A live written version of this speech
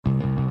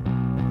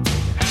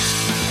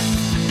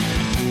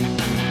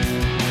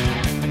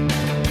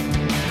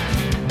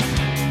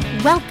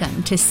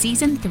Welcome to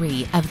Season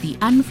 3 of The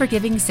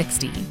Unforgiving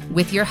 60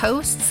 with your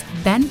hosts,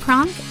 Ben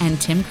Pronk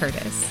and Tim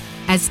Curtis.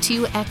 As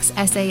two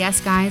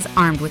ex-SAS guys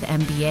armed with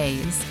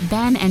MBAs,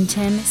 Ben and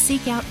Tim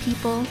seek out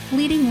people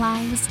leading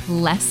lives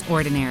less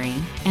ordinary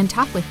and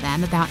talk with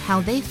them about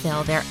how they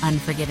fill their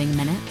unforgiving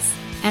minutes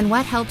and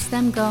what helps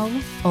them go,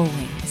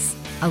 always,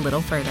 a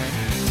little further.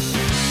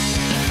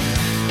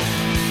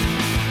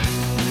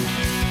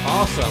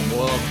 Awesome.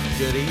 Well,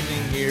 good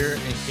evening here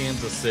in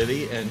Kansas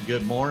City and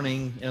good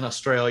morning in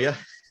Australia.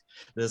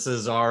 This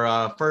is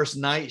our first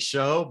night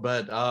show,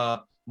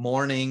 but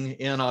morning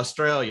in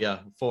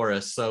Australia for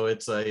us. So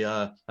it's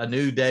a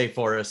new day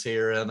for us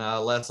here in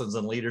Lessons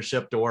in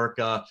Leadership to work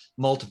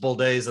multiple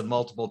days and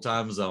multiple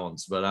time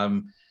zones. But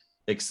I'm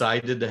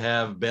excited to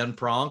have Ben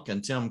Pronk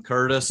and Tim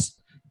Curtis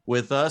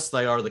with us.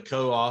 They are the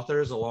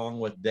co-authors along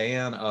with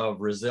Dan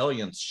of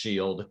Resilience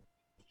Shield,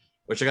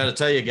 which I got to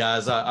tell you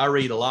guys, I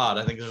read a lot.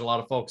 I think there's a lot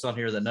of folks on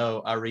here that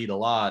know I read a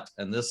lot.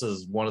 And this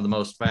is one of the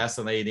most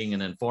fascinating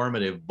and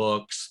informative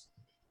books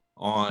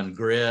on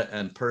grit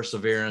and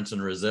perseverance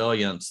and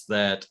resilience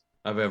that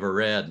I've ever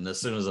read. And as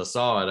soon as I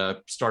saw it,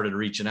 I started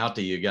reaching out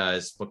to you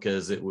guys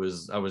because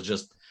I was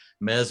just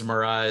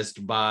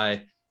mesmerized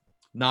by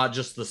not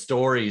just the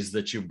stories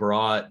that you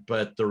brought,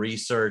 but the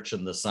research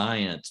and the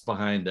science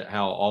behind it,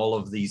 how all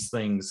of these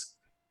things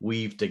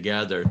weave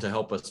together to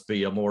help us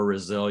be a more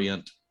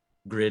resilient,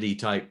 gritty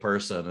type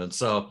person. And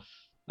so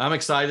I'm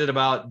excited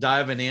about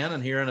diving in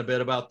and hearing a bit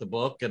about the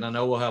book. And I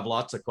know we'll have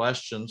lots of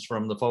questions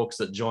from the folks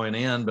that join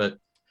in, but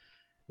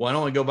why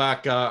don't we go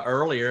back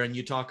earlier and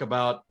you talk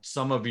about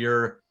some of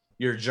your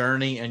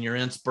journey and your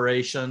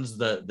inspirations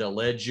that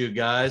led you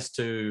guys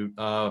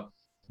to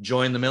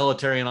join the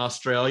military in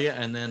Australia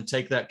and then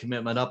take that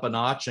commitment up a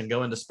notch and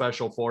go into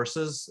special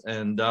forces,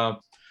 and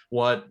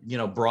what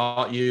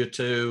brought you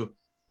to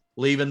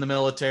leaving the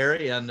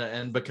military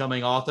and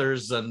becoming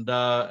authors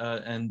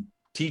and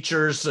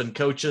teachers and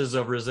coaches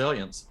of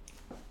resilience.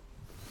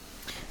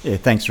 Yeah,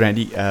 thanks,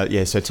 Randy.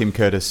 So Tim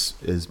Curtis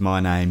is my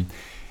name.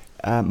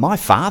 My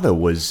father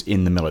was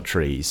in the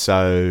military,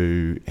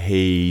 so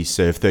he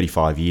served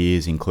 35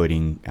 years,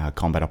 including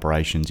combat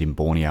operations in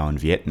Borneo and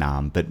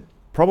Vietnam, but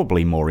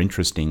probably more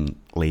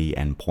interestingly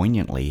and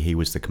poignantly, he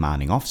was the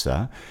commanding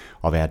officer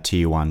of our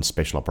Tier 1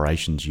 Special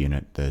Operations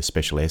Unit, the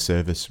Special Air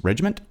Service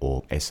Regiment,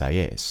 or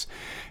SAS.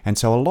 And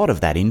so a lot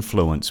of that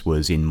influence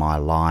was in my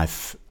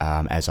life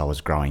as I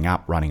was growing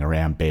up, running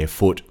around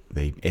barefoot,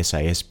 the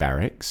SAS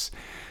barracks.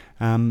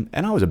 And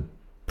I was a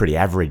pretty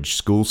average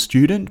school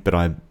student, but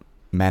I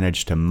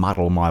managed to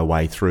muddle my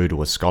way through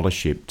to a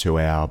scholarship to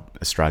our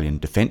Australian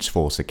Defence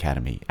Force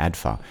Academy,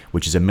 ADFA,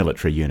 which is a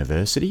military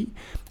university.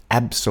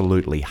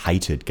 Absolutely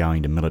hated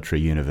going to military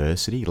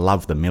university,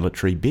 loved the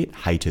military bit,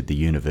 hated the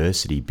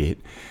university bit,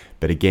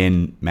 but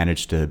again,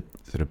 managed to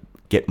sort of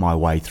get my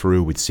way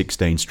through with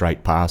 16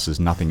 straight passes,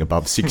 nothing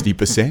above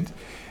 60%,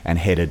 and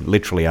headed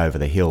literally over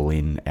the hill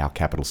in our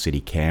capital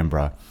city,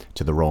 Canberra,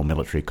 to the Royal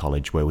Military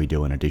College, where we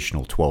do an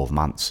additional 12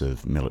 months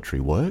of military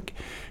work.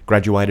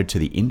 Graduated to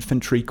the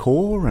Infantry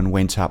Corps and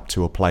went up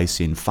to a place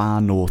in far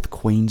north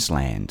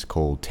Queensland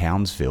called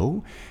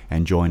Townsville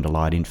and joined a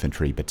light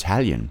infantry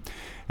battalion.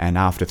 And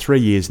after 3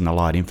 years in the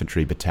light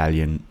infantry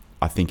battalion,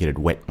 I think it had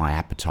whet my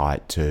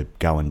appetite to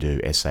go and do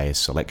SAS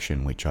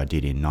selection, which I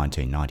did in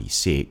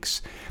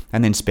 1996,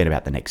 and then spent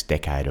about the next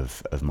decade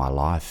of my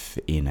life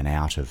in and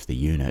out of the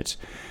unit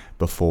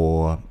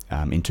before,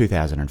 in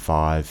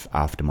 2005,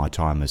 after my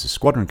time as a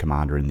squadron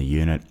commander in the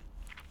unit,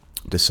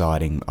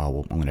 deciding,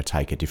 I'm going to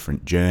take a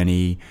different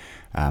journey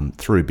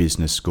through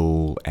business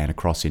school and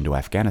across into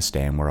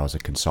Afghanistan, where I was a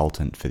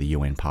consultant for the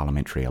UN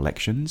parliamentary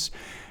elections,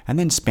 and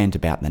then spent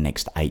about the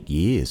next 8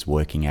 years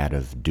working out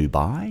of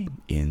Dubai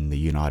in the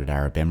United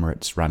Arab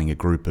Emirates, running a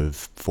group of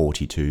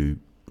 42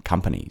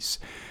 companies.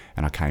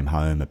 And I came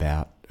home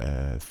about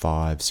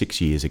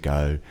 5-6 years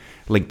ago,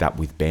 linked up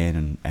with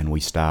Ben, and we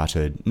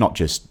started not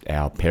just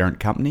our parent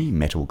company,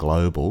 Metal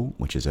Global,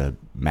 which is a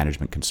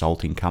management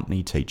consulting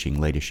company teaching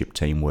leadership,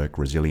 teamwork,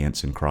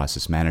 resilience and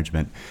crisis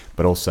management,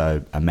 but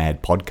also a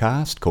mad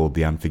podcast called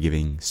The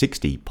Unforgiving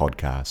 60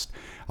 podcast,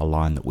 a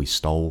line that we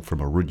stole from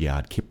a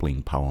Rudyard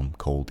Kipling poem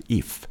called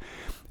If.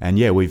 And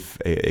yeah, we've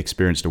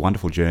experienced a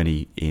wonderful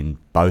journey in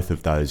both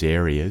of those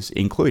areas,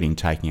 including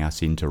taking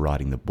us into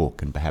writing the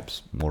book, and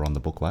perhaps more on the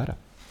book later.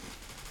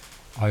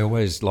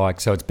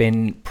 So it's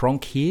Ben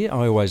Pronk here.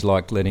 I always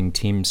like letting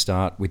Tim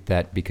start with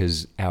that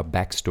because our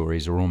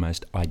backstories are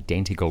almost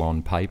identical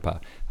on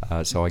paper.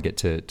 So I get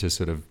to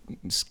sort of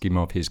skim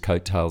off his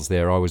coattails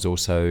there. I was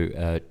also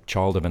a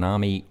child of an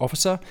army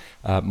officer.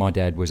 My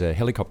dad was a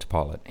helicopter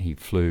pilot. He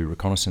flew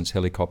reconnaissance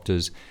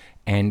helicopters.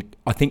 And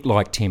I think,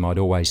 like Tim, I'd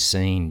always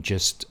seen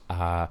just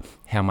how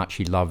much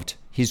he loved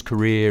his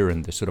career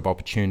and the sort of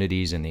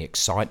opportunities and the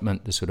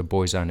excitement, the sort of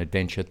boy's own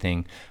adventure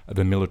thing of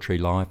a military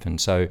life.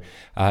 And so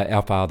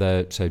our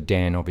father, so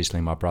Dan,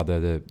 obviously my brother,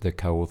 the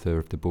co-author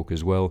of the book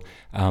as well,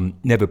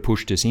 never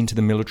pushed us into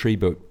the military,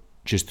 but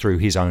just through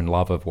his own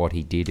love of what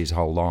he did his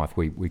whole life,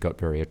 we got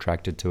very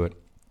attracted to it.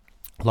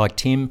 Like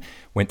Tim,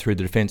 went through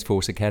the Defence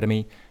Force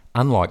Academy,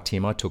 Unlike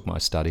Tim, I took my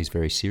studies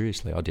very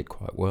seriously. I did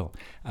quite well.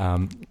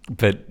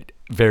 But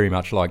very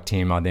much like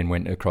Tim, I then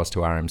went across to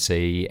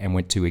RMC and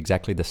went to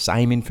exactly the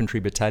same infantry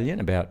battalion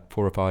about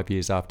 4 or 5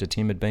 years after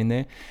Tim had been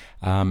there,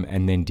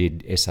 and then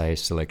did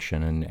SAS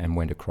selection and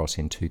went across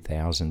in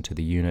 2000 to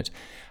the unit.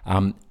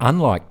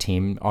 Unlike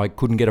Tim, I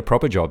couldn't get a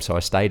proper job, so I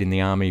stayed in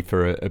the Army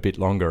for a bit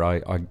longer.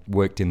 I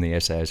worked in the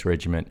SAS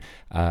regiment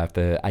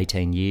for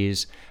 18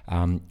 years,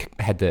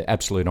 had the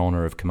absolute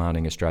honour of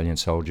commanding Australian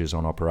soldiers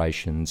on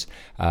operations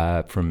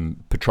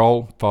from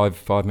patrol,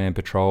 five-man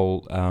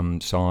patrol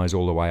size,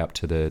 all the way up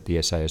to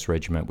the SAS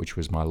regiment, which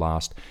was my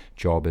last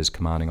job as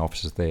commanding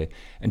officer there.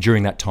 And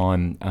during that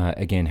time,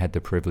 again, had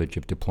the privilege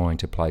of deploying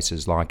to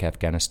places like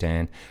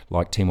Afghanistan,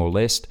 like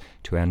Timor-Leste,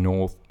 to our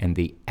north, and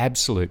the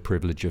absolute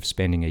privilege of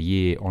spending a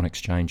year on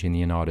exchange in the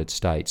United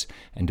States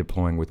and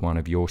deploying with one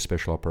of your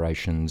special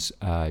operations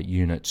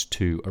units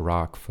to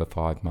Iraq for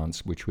 5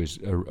 months, which was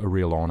a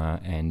real honour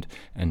and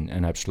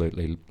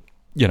absolutely,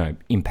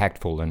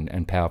 impactful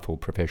and powerful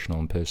professional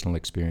and personal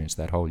experience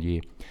that whole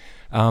year.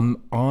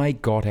 I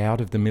got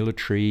out of the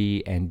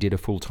military and did a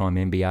full-time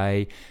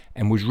MBA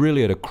and was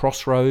really at a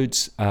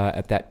crossroads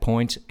at that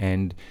point,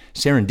 and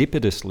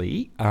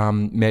serendipitously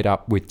met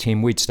up with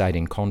Tim. We'd stayed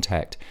in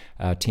contact.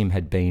 Tim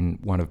had been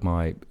one of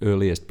my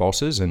earliest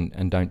bosses,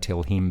 and don't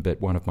tell him,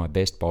 but one of my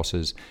best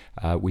bosses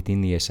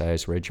within the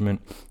SAS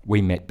regiment.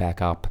 We met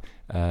back up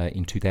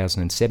in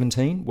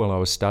 2017 while I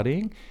was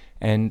studying,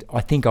 and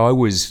I think I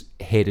was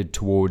headed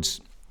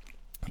towards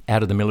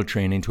out of the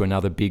military and into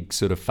another big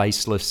sort of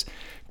faceless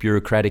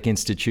bureaucratic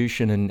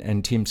institution,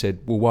 and Tim said,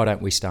 well, why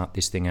don't we start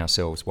this thing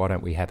ourselves? Why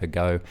don't we have a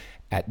go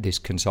at this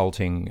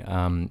consulting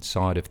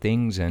side of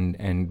things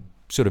and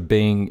sort of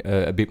being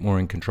a bit more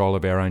in control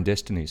of our own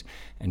destinies?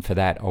 And for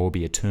that, I will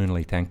be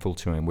eternally thankful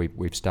to him.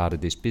 We've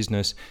started this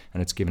business,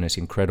 and it's given us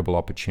incredible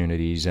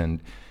opportunities.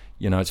 And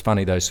it's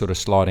funny, those sort of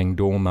sliding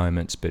door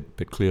moments,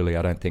 but clearly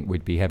I don't think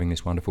we'd be having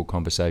this wonderful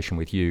conversation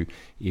with you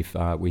if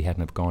we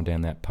hadn't have gone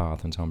down that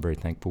path, and so I'm very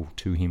thankful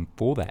to him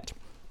for that.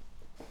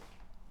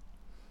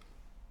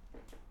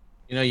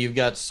 You've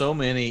got so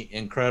many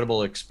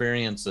incredible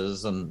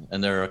experiences, and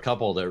there are a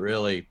couple that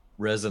really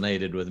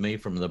resonated with me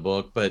from the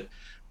book, but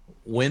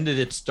when did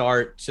it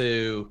start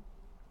to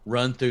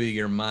run through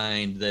your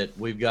mind that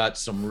we've got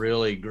some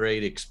really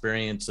great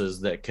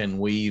experiences that can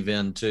weave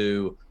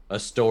into a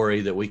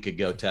story that we could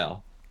go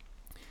tell?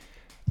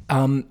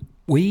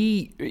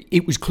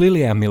 It was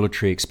clearly our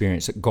military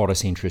experience that got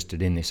us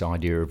interested in this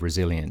idea of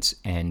resilience,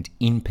 and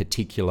in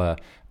particular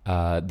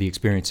the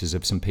experiences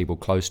of some people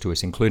close to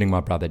us, including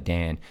my brother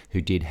Dan, who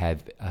did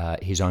have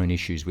his own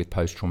issues with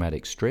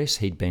post-traumatic stress.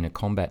 He'd been a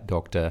combat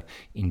doctor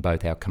in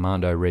both our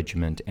commando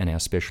regiment and our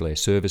special air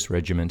service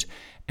regiment,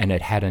 and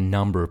had had a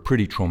number of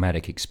pretty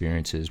traumatic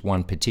experiences.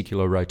 One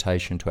particular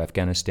rotation to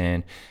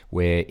Afghanistan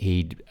where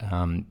he'd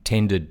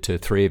tended to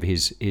 3 of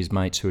his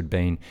mates who had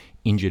been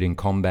injured in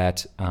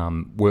combat,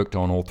 worked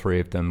on all 3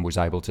 of them, was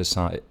able to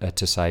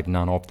save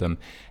none of them,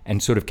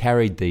 and sort of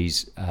carried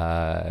these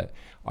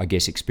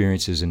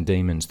experiences and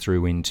demons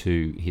through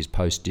into his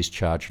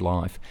post-discharge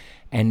life.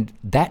 And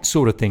that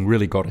sort of thing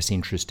really got us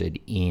interested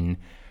in,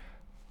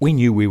 we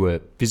knew we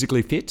were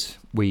physically fit,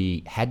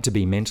 we had to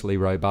be mentally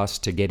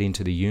robust to get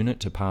into the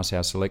unit, to pass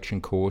our selection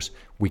course.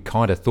 We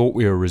kind of thought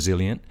we were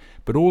resilient,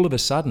 but all of a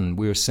sudden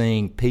we were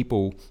seeing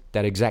people,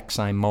 that exact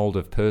same mould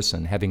of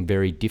person, having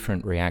very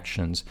different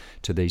reactions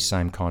to these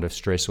same kind of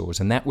stressors.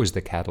 And that was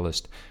the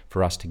catalyst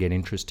for us to get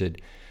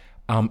interested.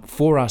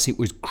 For us, it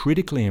was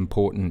critically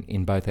important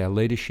in both our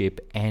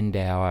leadership and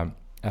our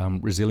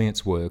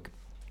resilience work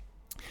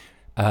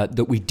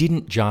that we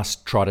didn't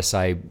just try to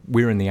say,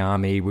 we're in the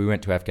army, we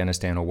went to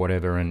Afghanistan or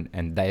whatever,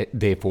 and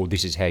therefore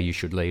this is how you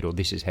should lead, or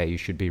this is how you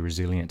should be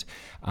resilient.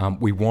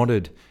 We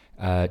wanted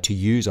to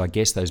use,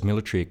 those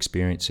military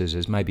experiences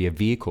as maybe a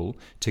vehicle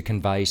to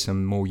convey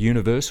some more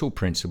universal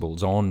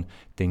principles on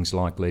things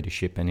like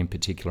leadership, and in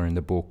particular in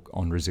the book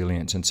on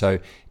resilience. And so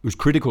it was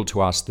critical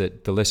to us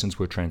that the lessons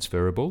were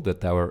transferable,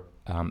 that they were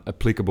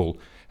applicable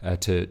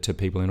to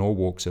people in all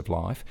walks of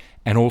life,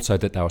 and also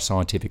that they were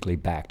scientifically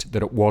backed,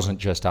 that it wasn't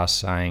just us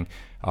saying,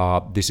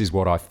 this is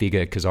what I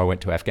figured because I went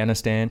to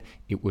Afghanistan.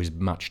 It was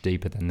much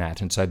deeper than that.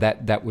 And so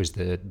that was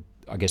the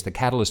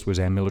catalyst was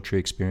our military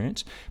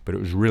experience, but it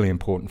was really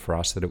important for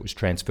us that it was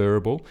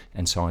transferable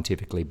and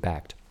scientifically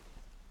backed.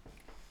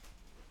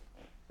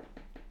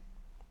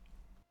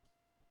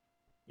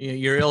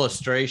 Your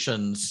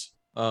illustrations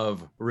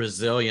of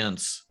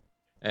resilience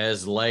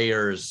as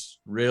layers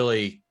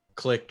really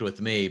clicked with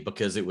me,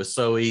 because it was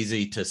so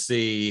easy to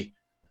see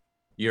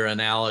your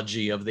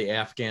analogy of the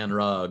Afghan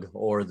rug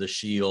or the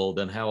shield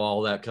and how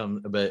all that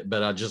comes.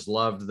 But I just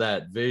loved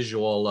that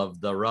visual of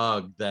the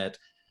rug that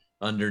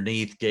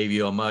underneath gave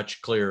you a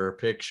much clearer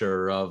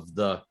picture of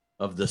the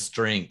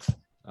strength.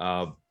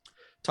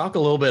 Talk a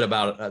little bit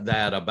about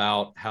that,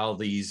 about how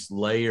these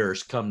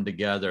layers come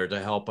together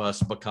to help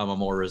us become a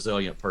more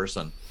resilient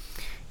person.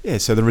 Yeah,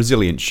 so the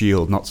resilient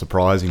shield, not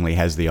surprisingly,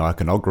 has the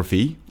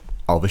iconography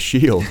of a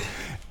shield.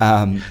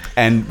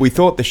 And we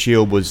thought the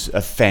shield was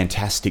a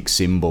fantastic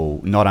symbol.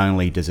 Not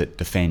only does it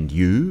defend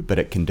you, but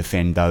it can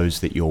defend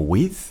those that you're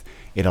with.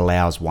 It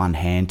allows one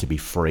hand to be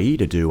free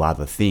to do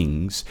other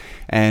things.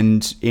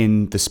 And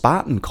in the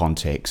Spartan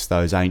context,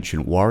 those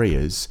ancient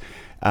warriors,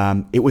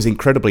 it was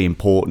incredibly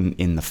important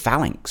in the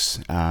phalanx.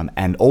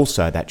 And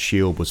also that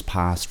shield was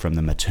passed from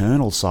the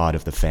maternal side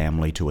of the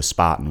family to a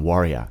Spartan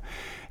warrior.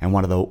 And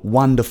one of the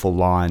wonderful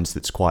lines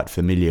that's quite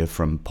familiar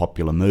from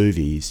popular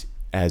movies,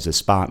 as a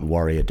Spartan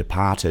warrior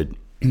departed,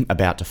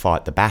 about to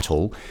fight the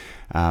battle,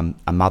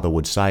 a mother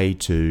would say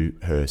to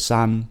her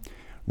son,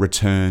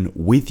 "Return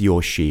with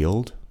your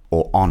shield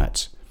or on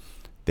it.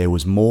 There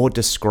was more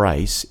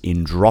disgrace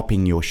in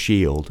dropping your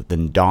shield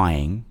than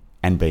dying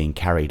and being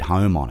carried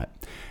home on it."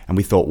 And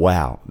we thought,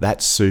 wow,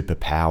 that's super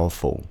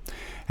powerful.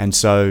 And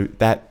so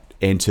that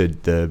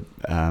entered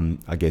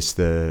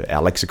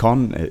our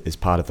lexicon as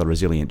part of the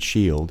Resilient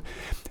Shield.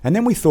 And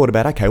then we thought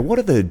about, okay, what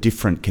are the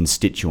different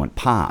constituent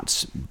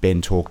parts?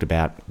 Ben talked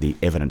about the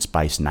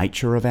evidence-based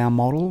nature of our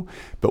model,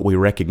 but we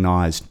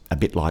recognised, a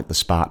bit like the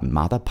Spartan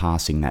mother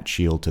passing that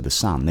shield to the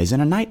son, there's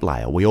an innate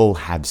layer. We all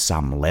have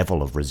some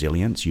level of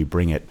resilience. You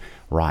bring it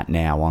right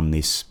now on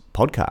this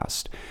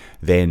podcast.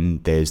 Then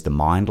there's the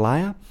mind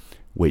layer,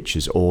 which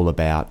is all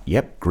about,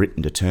 grit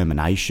and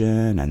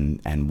determination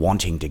and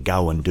wanting to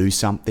go and do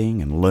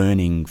something and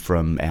learning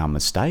from our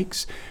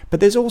mistakes.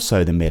 But there's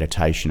also the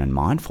meditation and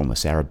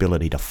mindfulness, our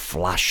ability to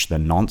flush the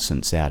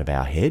nonsense out of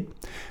our head.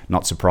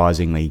 Not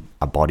surprisingly,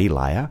 a body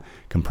layer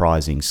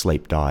comprising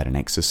sleep, diet and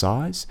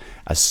exercise.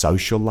 A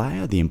social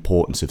layer, the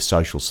importance of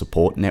social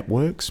support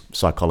networks.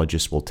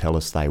 Psychologists will tell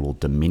us they will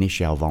diminish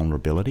our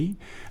vulnerability.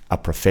 A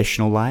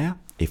professional layer.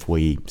 If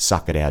we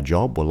suck at our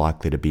job, we're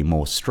likely to be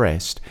more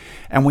stressed.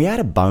 And we add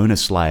a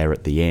bonus layer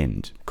at the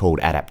end called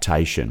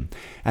adaptation.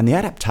 And the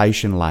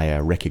adaptation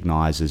layer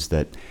recognises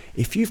that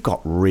if you've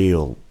got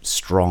real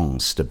strong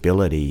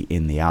stability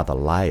in the other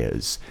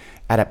layers,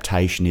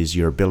 adaptation is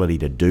your ability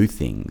to do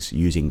things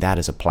using that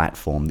as a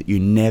platform that you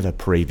never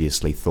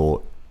previously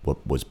thought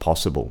was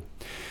possible.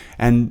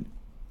 And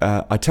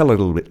I tell a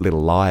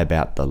little lie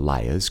about the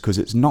layers, because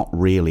it's not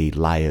really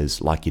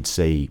layers like you'd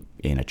see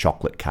in a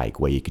chocolate cake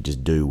where you could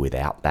just do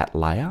without that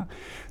layer.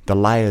 The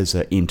layers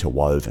are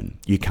interwoven.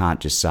 You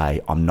can't just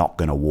say, I'm not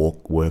going to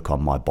work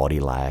on my body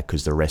layer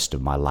because the rest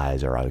of my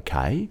layers are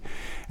okay.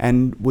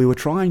 And we were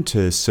trying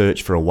to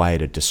search for a way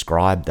to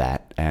describe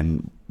that,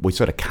 and we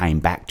sort of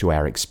came back to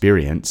our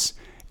experience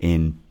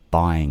in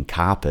buying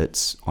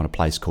carpets on a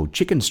place called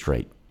Chicken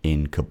Street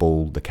in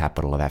Kabul, the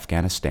capital of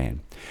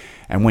Afghanistan.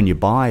 And when you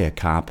buy a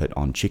carpet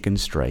on Chicken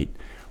Street,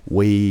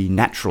 we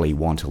naturally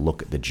want to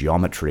look at the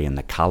geometry and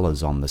the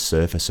colours on the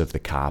surface of the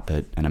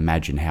carpet and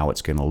imagine how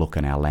it's going to look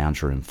on our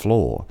lounge room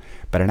floor.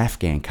 But an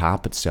Afghan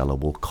carpet seller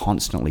will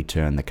constantly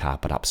turn the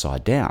carpet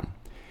upside down,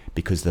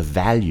 because the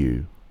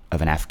value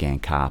of an Afghan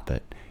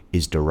carpet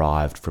is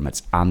derived from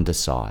its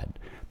underside,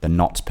 the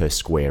knots per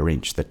square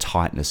inch, the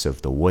tightness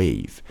of the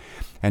weave.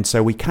 And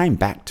so we came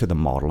back to the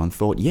model and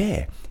thought,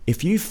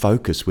 if you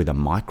focus with a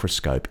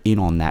microscope in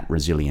on that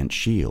resilient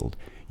shield,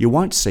 you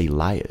won't see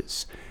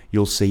layers.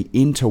 You'll see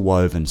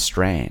interwoven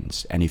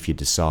strands. And if you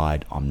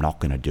decide, I'm not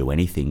going to do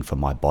anything for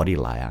my body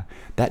layer,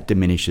 that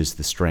diminishes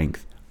the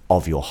strength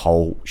of your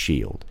whole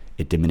shield.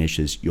 It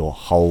diminishes your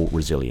whole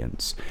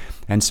resilience.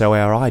 And so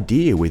our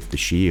idea with the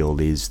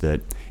shield is that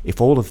if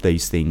all of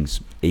these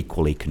things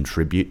equally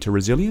contribute to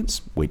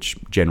resilience, which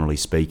generally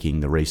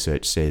speaking the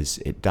research says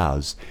it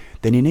does,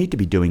 then you need to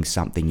be doing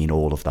something in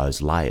all of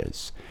those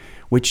layers.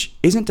 Which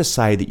isn't to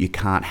say that you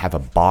can't have a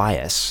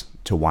bias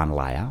to one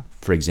layer.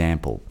 For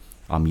example,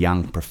 I'm a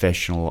young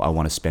professional, I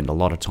want to spend a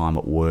lot of time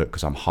at work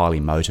because I'm highly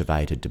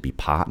motivated to be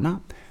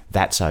partner.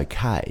 That's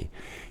okay.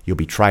 You'll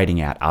be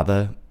trading out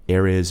other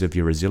areas of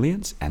your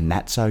resilience, and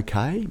that's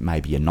okay.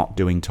 Maybe you're not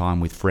doing time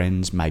with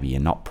friends, maybe you're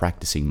not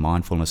practicing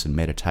mindfulness and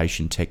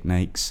meditation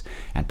techniques,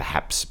 and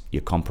perhaps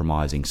you're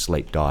compromising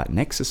sleep, diet and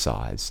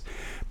exercise.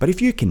 But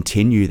if you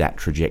continue that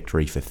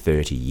trajectory for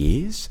 30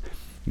 years,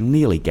 you'll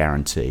nearly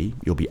guarantee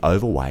you'll be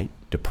overweight,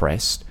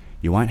 depressed,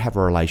 you won't have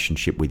a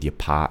relationship with your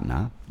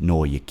partner,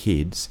 nor your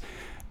kids.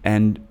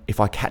 And if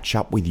I catch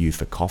up with you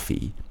for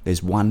coffee,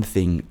 there's one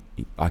thing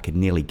I can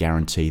nearly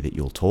guarantee that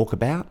you'll talk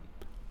about: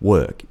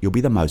 work. You'll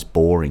be the most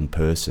boring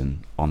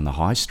person on the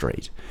high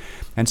street.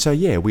 And so,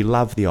 we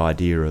love the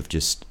idea of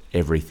just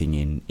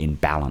everything in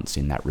balance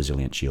in that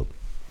resilient shield.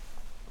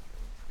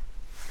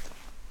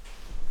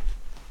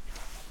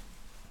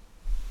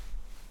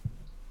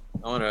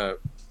 I want to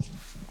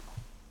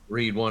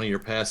read one of your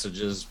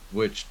passages,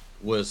 which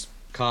was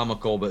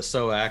comical but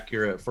so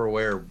accurate for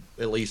where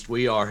at least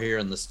we are here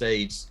in the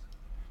States.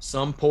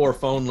 Some poor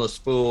phoneless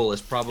fool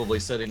is probably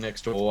sitting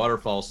next to a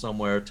waterfall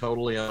somewhere,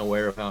 totally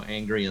unaware of how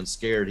angry and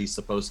scared he's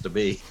supposed to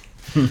be.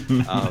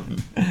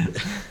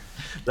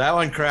 That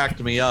one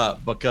cracked me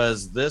up,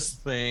 because this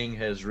thing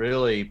has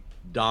really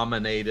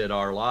dominated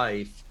our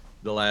life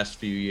the last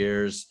few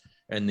years,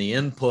 and the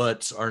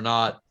inputs are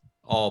not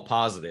all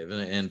positive.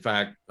 And in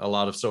fact, a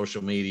lot of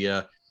social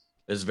media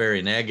is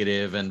very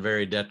negative and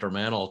very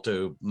detrimental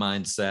to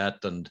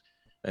mindset and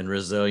and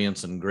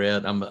resilience and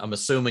grit. I'm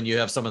assuming you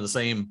have some of the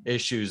same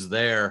issues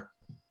there.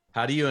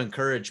 How do you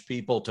encourage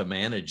people to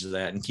manage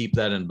that and keep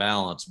that in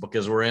balance?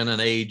 Because we're in an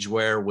age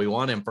where we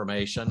want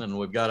information and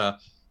we've got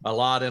a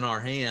lot in our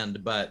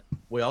hand, but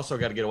we also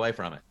got to get away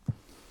from it.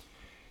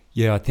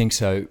 Yeah, I think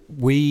so.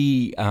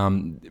 We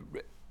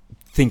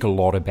think a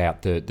lot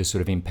about the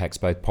sort of impacts,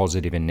 both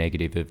positive and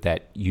negative, of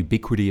that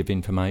ubiquity of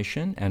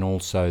information and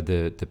also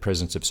the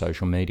presence of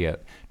social media.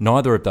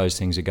 Neither of those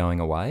things are going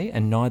away,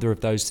 and neither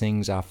of those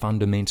things are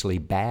fundamentally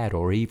bad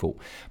or evil,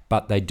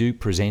 but they do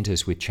present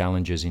us with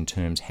challenges in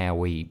terms how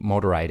we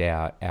moderate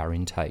our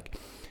intake.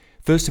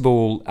 First of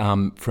all,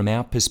 from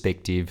our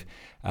perspective,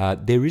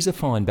 there is a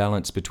fine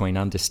balance between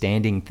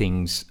understanding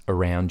things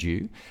around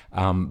you,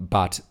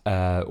 but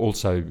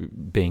also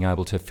being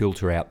able to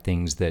filter out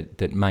things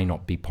that may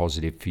not be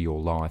positive for your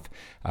life.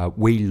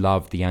 We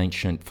love the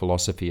ancient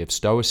philosophy of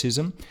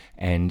Stoicism,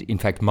 and in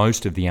fact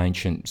most of the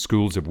ancient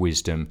schools of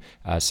wisdom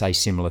say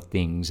similar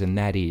things, and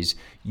that is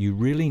you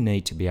really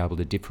need to be able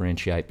to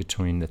differentiate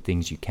between the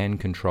things you can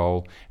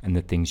control and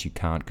the things you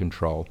can't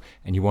control,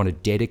 and you want to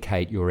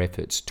dedicate your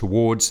efforts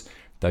towards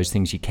those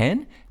things you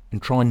can,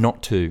 and try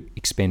not to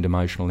expend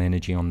emotional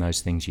energy on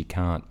those things you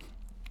can't.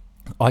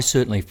 I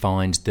certainly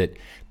find that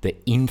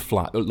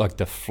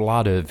the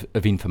flood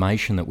of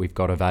information that we've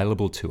got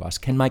available to us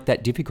can make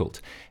that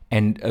difficult.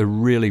 And a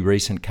really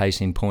recent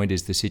case in point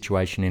is the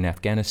situation in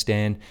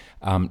Afghanistan,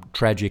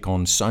 tragic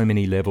on so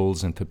many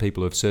levels, and for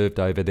people who have served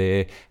over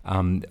there,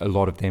 a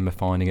lot of them are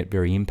finding it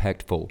very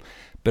impactful.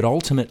 But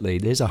ultimately,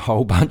 there's a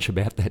whole bunch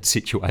about that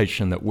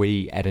situation that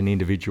we, at an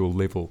individual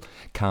level,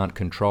 can't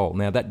control.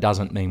 Now, that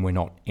doesn't mean we're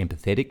not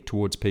empathetic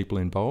towards people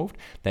involved.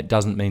 That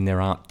doesn't mean there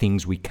aren't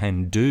things we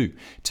can do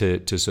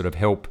to sort of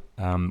help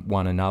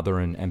one another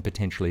and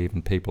potentially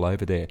even people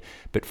over there.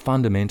 But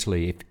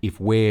fundamentally, if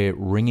we're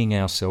wringing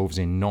ourselves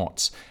in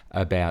knots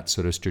about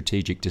sort of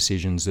strategic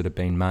decisions that have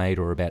been made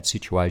or about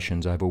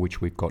situations over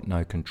which we've got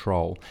no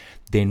control,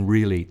 then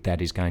really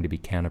that is going to be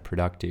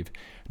counterproductive.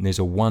 And there's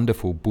a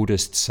wonderful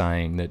Buddhist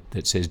saying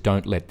that says,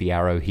 don't let the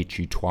arrow hit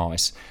you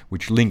twice,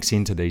 which links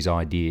into these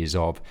ideas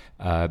of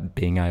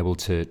being able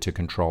to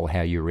control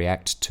how you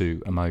react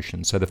to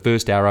emotions. So the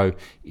first arrow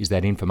is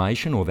that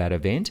information or that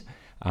event.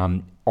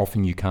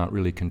 Often you can't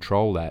really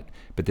control that.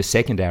 But the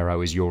second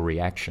arrow is your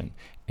reaction,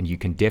 and you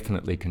can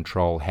definitely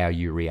control how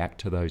you react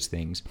to those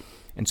things.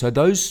 And so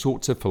those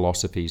sorts of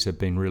philosophies have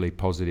been really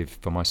positive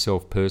for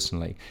myself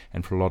personally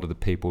and for a lot of the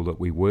people that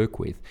we work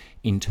with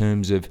in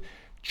terms of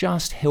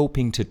just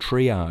helping to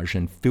triage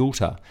and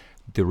filter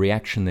the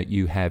reaction that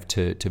you have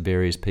to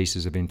various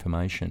pieces of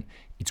information.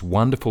 It's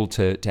wonderful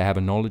to have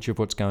a knowledge of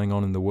what's going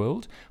on in the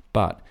world,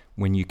 but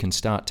when you can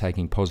start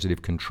taking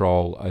positive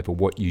control over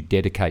what you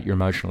dedicate your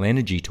emotional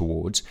energy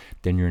towards,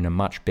 then you're in a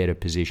much better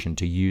position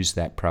to use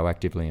that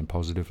proactively and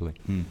positively.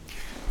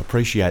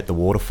 Appreciate the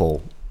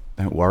waterfall.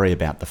 Don't worry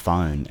about the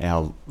phone.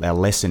 Our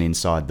lesson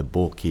inside the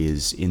book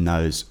is in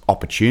those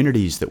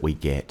opportunities that we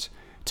get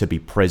to be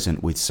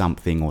present with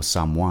something or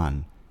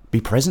someone, be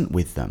present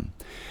with them.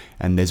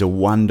 And there's a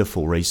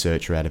wonderful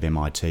researcher out of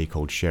MIT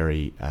called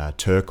Sherry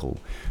Turkle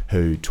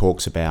who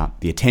talks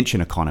about the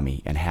attention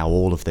economy and how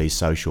all of these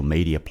social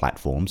media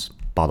platforms,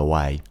 by the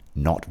way,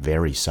 not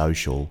very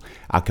social,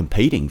 are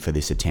competing for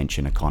this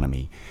attention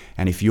economy.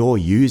 And if you're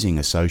using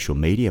a social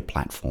media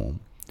platform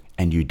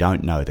and you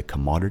don't know the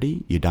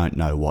commodity, you don't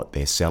know what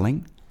they're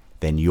selling,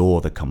 then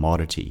you're the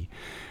commodity.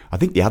 I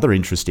think the other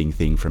interesting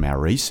thing from our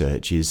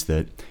research is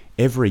that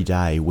every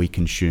day we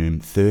consume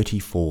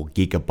 34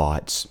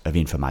 gigabytes of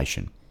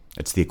information.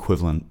 It's the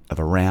equivalent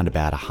of around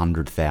about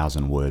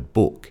 100,000 word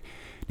book.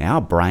 Now,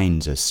 our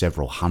brains are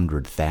several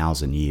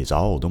 100,000 years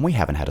old and we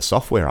haven't had a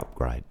software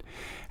upgrade.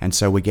 And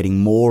so we're getting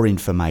more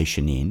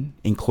information in,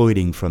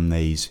 including from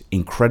these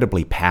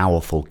incredibly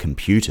powerful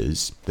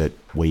computers that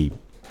we,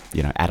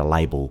 add a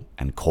label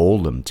and call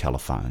them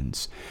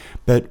telephones.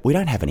 But we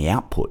don't have any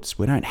outputs.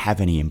 We don't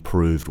have any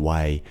improved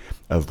way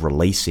of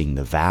releasing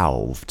the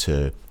valve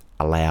to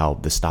allow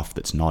the stuff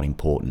that's not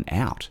important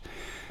out.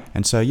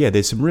 And so,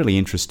 there's some really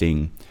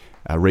interesting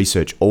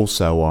research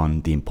also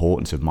on the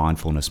importance of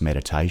mindfulness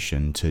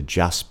meditation to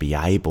just be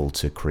able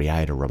to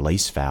create a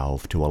release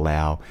valve to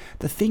allow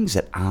the things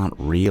that aren't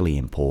really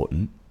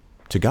important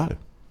to go.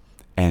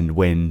 And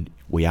when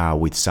we are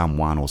with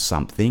someone or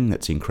something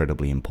that's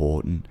incredibly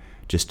important,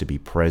 just to be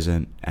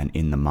present and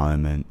in the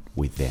moment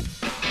with them.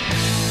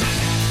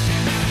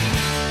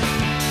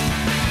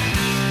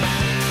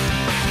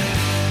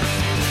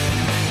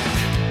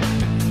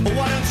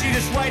 Why don't you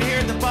just wait here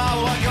at the bar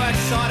while I go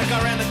outside and go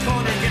around the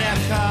corner and get our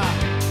car?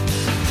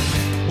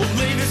 We'll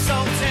leave this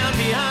old town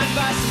behind,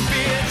 buy some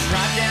beer,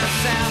 drive down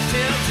south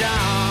till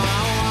dawn.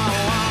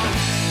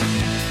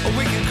 Or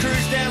we can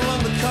cruise down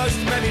along the coast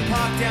and maybe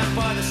park down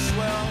by the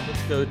swell.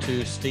 Let's go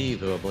to Steve,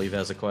 who I believe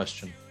has a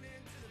question.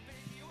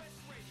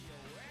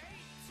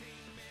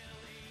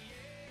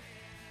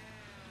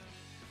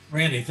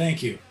 Randy,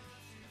 thank you.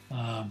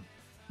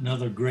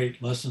 Another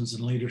great lessons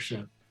in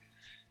leadership.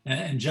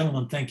 And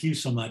gentlemen, thank you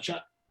so much.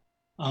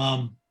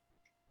 I'm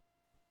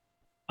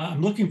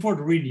looking forward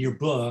to reading your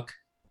book.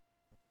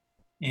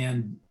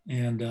 and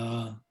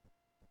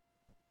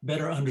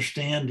better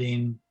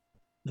understanding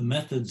the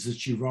methods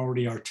that you've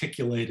already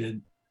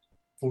articulated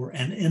for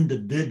an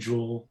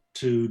individual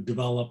to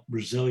develop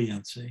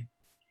resiliency.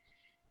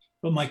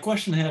 But my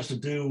question has to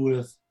do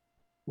with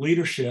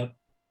leadership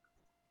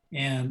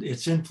and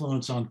its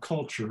influence on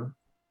culture.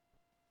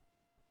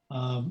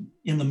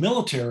 In the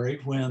military,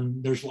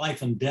 when there's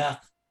life and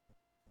death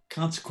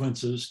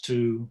consequences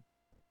to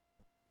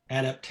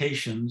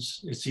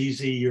adaptations, it's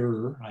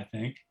easier, I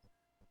think,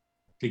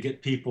 to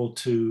get people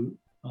to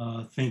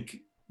think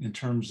in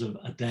terms of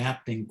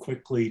adapting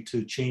quickly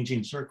to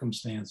changing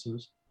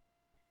circumstances.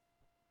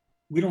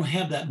 We don't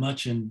have that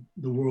much in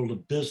the world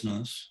of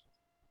business.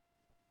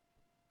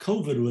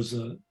 COVID was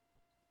a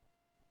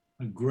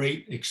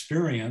great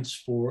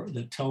experience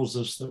that tells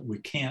us that we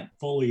can't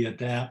fully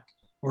adapt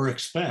or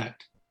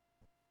expect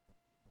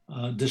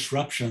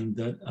disruption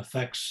that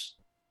affects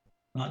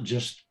not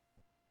just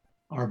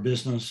our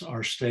business,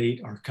 our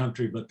state, our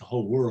country, but the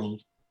whole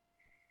world.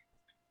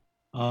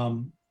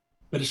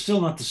 But it's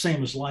still not the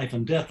same as life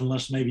and death,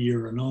 unless maybe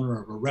you're an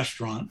owner of a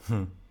restaurant.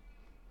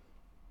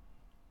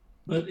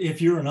 But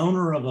if you're an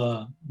owner of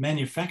a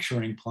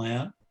manufacturing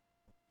plant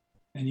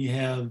and you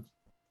have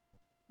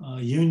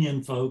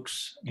union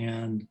folks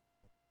and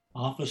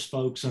office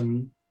folks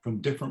and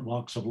from different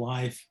walks of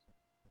life,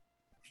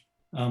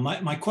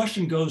 my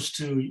question goes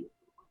to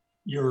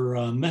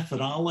your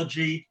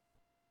methodology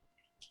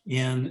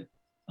in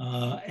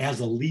as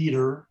a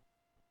leader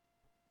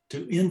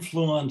to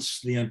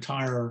influence the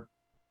entire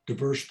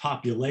diverse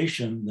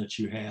population that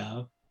you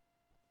have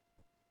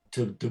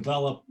to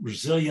develop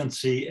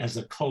resiliency as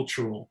a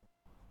cultural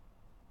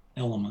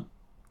element.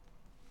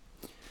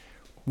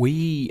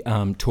 We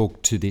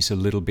talk to this a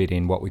little bit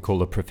in what we call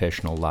the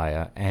professional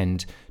layer,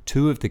 and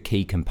two of the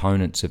key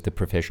components of the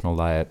professional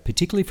layer,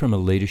 particularly from a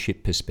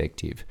leadership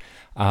perspective,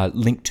 are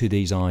linked to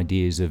these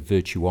ideas of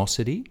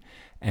virtuosity,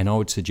 and I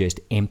would suggest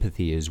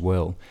empathy as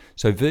well.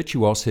 So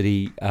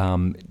virtuosity,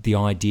 the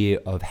idea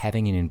of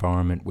having an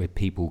environment where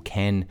people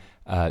can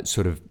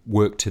sort of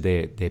work to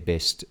their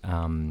best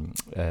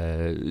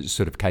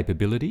sort of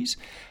capabilities.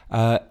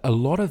 A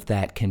lot of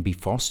that can be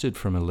fostered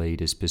from a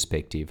leader's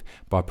perspective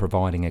by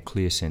providing a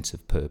clear sense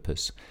of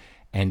purpose.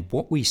 And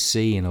what we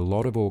see in a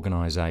lot of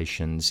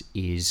organisations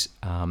is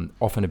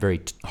often a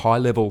very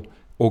high-level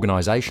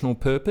organisational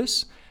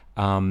purpose,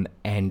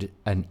 and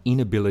an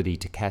inability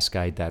to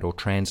cascade that or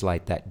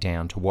translate that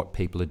down to what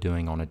people are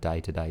doing on a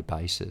day-to-day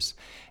basis.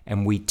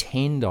 And we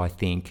tend, I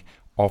think,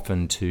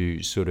 often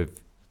to sort of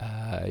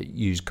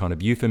use kind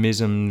of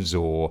euphemisms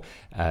or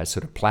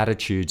sort of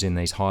platitudes in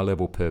these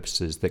high-level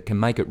purposes that can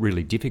make it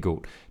really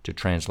difficult to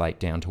translate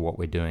down to what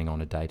we're doing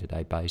on a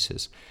day-to-day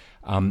basis.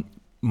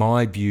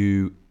 My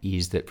view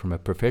is that from a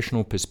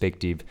professional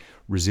perspective,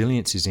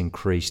 resilience is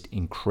increased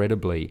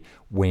incredibly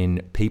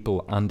when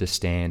people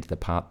understand the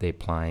part they're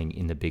playing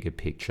in the bigger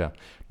picture.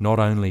 Not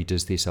only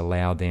does this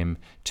allow them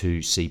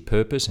to see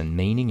purpose and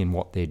meaning in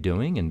what they're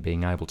doing and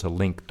being able to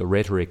link the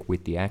rhetoric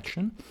with the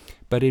action,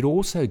 but it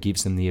also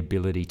gives them the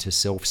ability to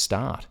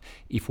self-start.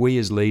 If we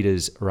as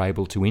leaders are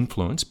able to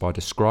influence by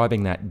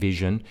describing that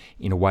vision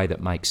in a way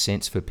that makes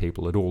sense for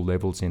people at all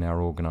levels in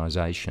our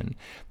organisation,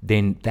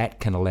 then that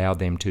can allow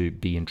them to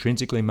be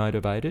intrinsically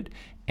motivated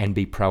and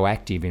be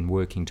proactive in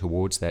working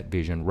towards that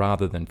vision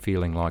rather than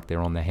feeling like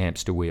they're on the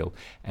hamster wheel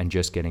and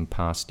just getting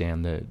passed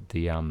down the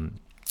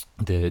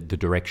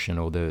direction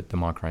or the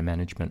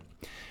micromanagement.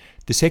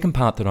 The second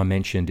part that I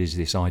mentioned is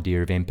this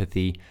idea of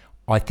empathy.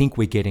 I think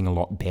we're getting a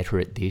lot better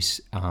at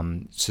this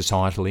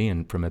societally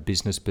and from a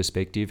business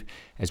perspective.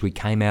 As we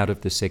came out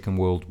of the Second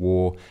World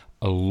War,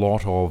 a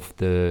lot of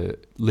the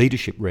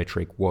leadership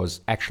rhetoric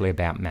was actually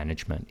about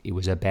management. It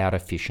was about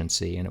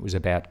efficiency and it was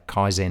about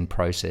Kaizen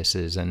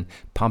processes and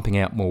pumping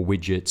out more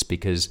widgets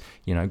because,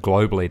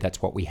 globally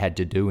that's what we had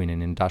to do in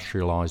an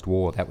industrialized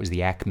war. That was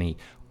the acme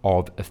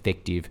of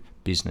effective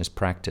business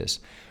practice.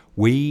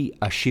 We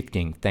are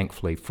shifting,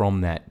 thankfully, from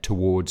that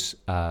towards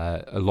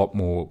a lot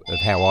more of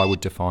how I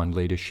would define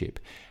leadership.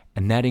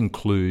 And that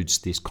includes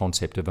this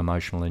concept of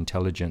emotional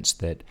intelligence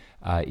that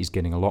is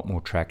getting a lot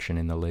more traction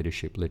in the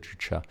leadership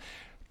literature.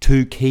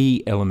 Two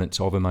key elements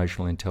of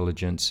emotional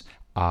intelligence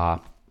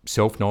are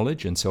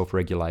self-knowledge and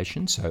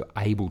self-regulation, so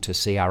able to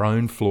see our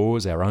own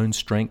flaws, our own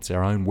strengths,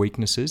 our own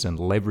weaknesses, and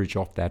leverage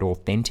off that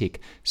authentic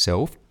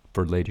self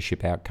for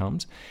leadership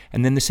outcomes.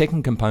 And then the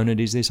second component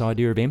is this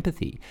idea of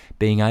empathy,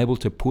 being able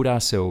to put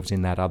ourselves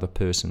in that other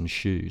person's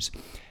shoes.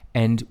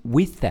 And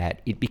with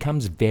that, it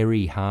becomes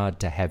very hard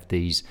to have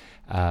these,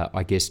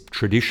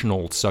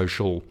 traditional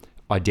social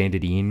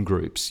identity in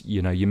groups.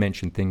 You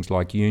mentioned things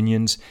like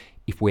unions.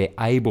 If we're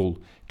able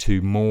to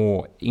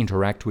more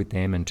interact with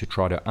them and to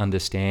try to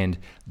understand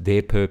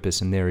their purpose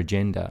and their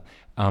agenda,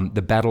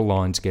 the battle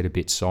lines get a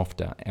bit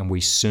softer and we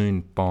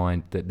soon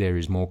find that there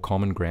is more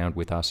common ground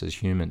with us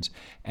as humans.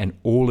 And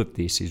all of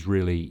this is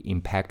really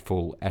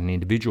impactful at an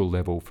individual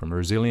level from a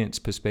resilience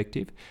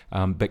perspective,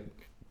 but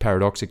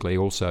paradoxically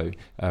also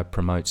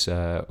promotes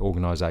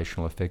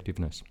organisational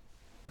effectiveness.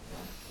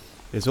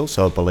 There's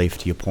also a belief,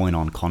 to your point,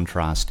 on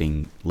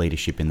contrasting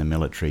leadership in the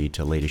military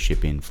to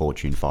leadership in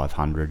Fortune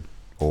 500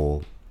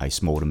 or a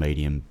small to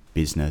medium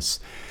business.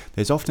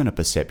 There's often a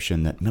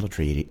perception that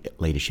military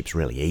leadership's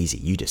really easy.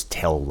 You just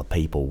tell the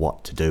people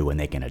what to do and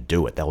they're going to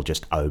do it. They'll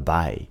just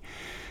obey.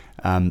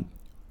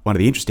 One of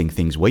the interesting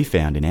things we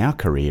found in our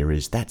career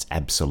is that's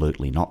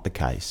absolutely not the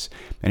case.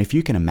 And if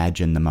you can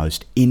imagine the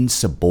most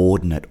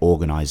insubordinate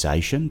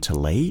organisation to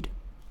lead,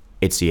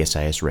 it's the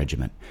SAS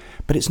regiment.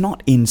 But it's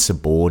not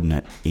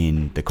insubordinate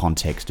in the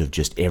context of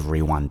just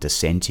everyone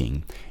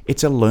dissenting.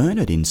 It's a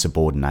learned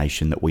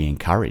insubordination that we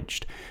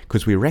encouraged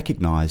because we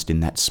recognised in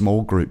that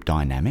small group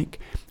dynamic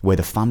where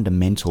the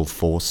fundamental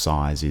force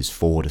size is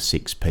 4 to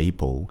 6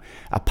 people,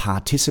 a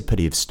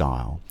participative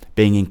style,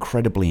 being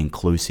incredibly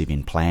inclusive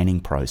in planning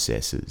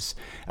processes,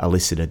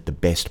 elicited the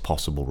best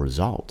possible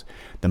result.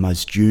 The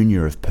most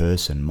junior of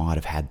person might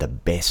have had the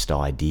best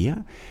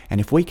idea,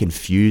 and if we can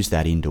fuse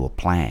that into a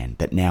plan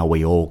that now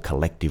we all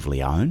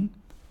collectively own,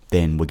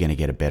 then we're going to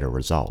get a better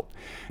result.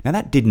 Now,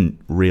 that didn't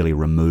really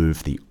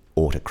remove the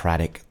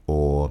autocratic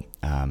or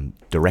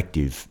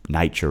directive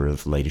nature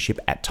of leadership.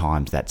 At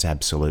times, that's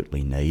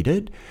absolutely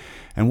needed.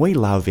 And we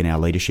love in our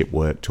leadership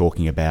work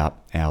talking about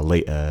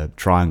our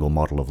triangle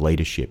model of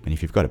leadership. And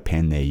if you've got a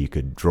pen there, you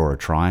could draw a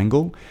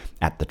triangle.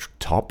 At the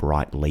top,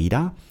 right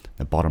leader,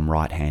 the bottom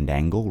right-hand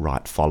angle,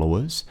 right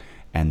followers,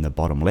 and the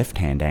bottom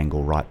left-hand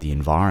angle, right the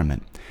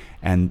environment.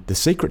 And the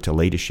secret to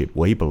leadership,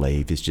 we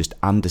believe, is just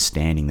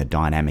understanding the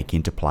dynamic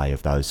interplay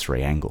of those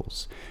three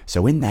angles.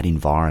 So in that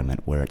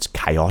environment where it's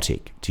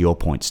chaotic, to your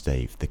point,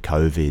 Steve, the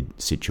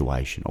COVID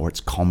situation, or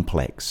it's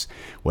complex,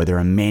 where there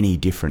are many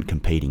different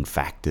competing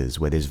factors,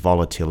 where there's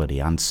volatility,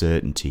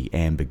 uncertainty,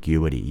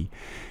 ambiguity,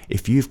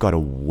 if you've got a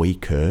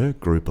weaker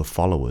group of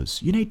followers,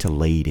 you need to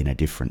lead in a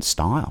different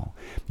style.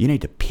 You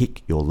need to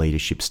pick your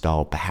leadership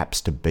style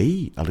perhaps to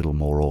be a little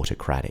more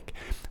autocratic.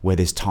 Where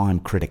there's time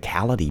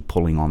criticality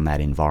pulling on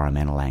that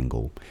environmental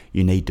angle,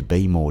 you need to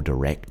be more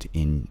direct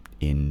in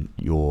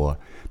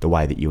the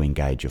way that you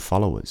engage your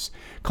followers.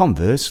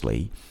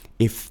 Conversely,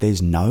 if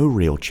there's no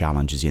real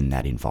challenges in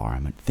that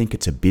environment, think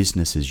it's a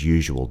business as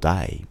usual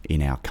day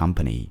in our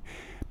company,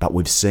 but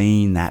we've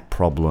seen that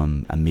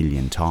problem a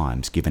million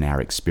times given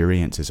our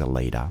experience as a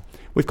leader,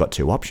 we've got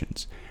two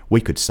options.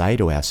 We could say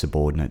to our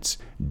subordinates,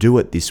 do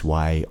it this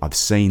way, I've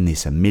seen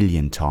this a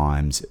million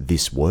times,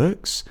 this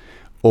works,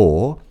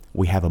 or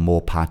we have a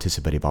more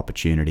participative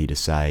opportunity to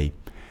say,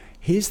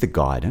 here's the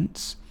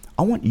guidance.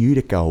 I want you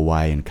to go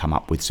away and come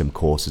up with some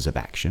courses of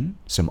action,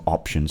 some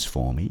options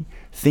for me,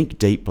 think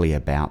deeply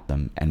about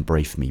them and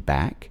brief me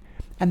back,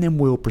 and then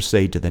we'll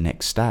proceed to the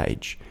next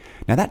stage.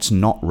 Now, that's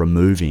not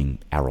removing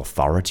our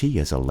authority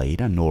as a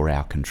leader nor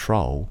our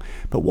control,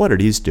 but what it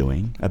is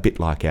doing, a bit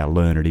like our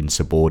learned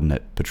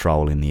insubordinate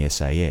patrol in the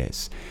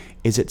SAS,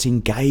 is it's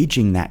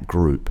engaging that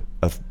group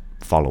of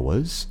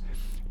followers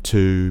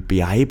to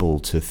be able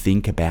to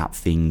think about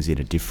things in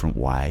a different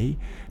way,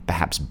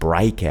 perhaps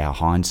break our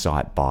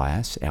hindsight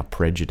bias, our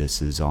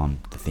prejudices on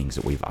the things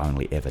that we've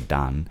only ever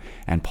done,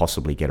 and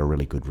possibly get a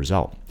really good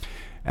result.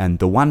 And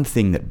the one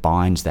thing that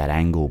binds that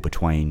angle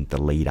between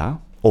the leader,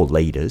 or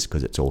leaders,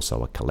 because it's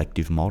also a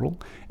collective model,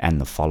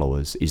 and the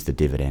followers is the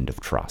dividend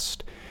of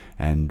trust.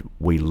 And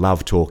we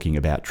love talking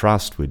about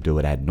trust. We do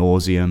it ad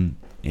nauseum.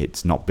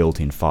 It's not built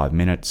in 5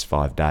 minutes,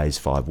 5 days,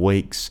 5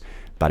 weeks.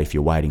 But if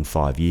you're waiting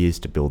 5 years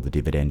to build the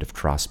dividend of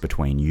trust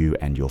between you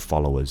and your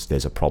followers,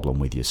 there's a problem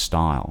with your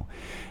style.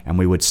 And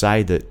we would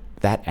say that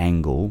that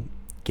angle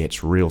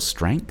gets real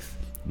strength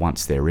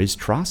once there is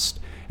trust.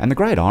 And the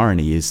great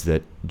irony is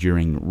that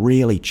during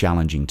really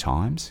challenging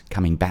times,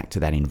 coming back to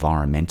that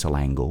environmental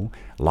angle,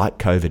 like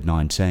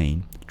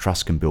COVID-19,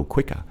 trust can build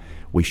quicker.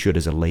 We should,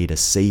 as a leader,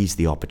 seize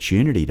the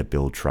opportunity to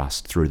build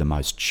trust through the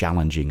most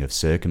challenging of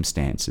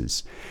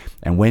circumstances.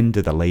 And when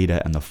do the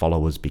leader and the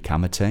followers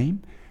become a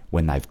team?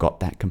 When they've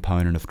got that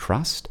component of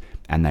trust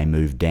and they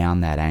move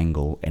down that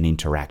angle and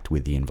interact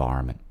with the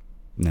environment.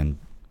 And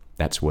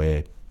that's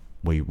where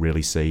we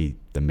really see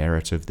the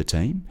merit of the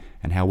team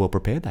and how well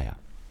prepared they are.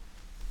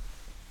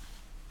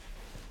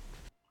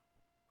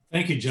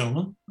 Thank you,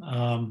 gentlemen.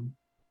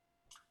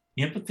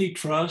 Empathy,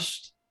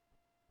 trust,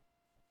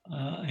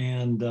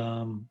 and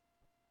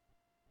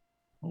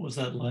what was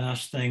that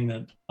last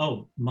thing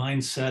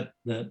mindset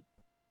that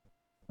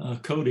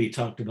Cody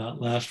talked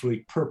about last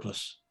week,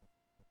 purpose.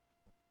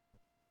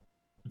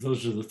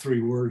 Those are the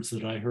 3 words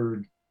that I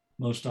heard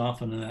most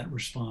often in that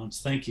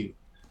response. Thank you.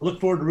 I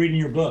look forward to reading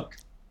your book.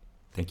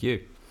 Thank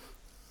you.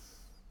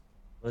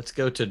 Let's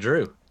go to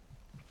Drew.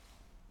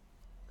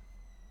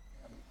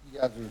 You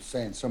guys are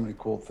saying so many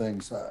cool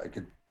things. I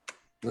could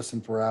listen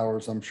for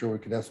hours. I'm sure we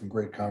could have some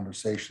great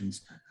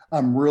conversations.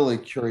 I'm really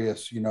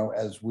curious,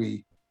 as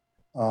we,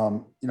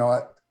 in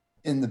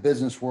the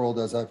business world,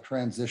 as I've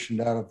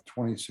transitioned out of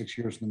 26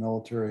 years in the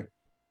military,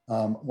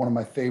 one of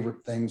my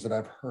favorite things that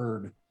I've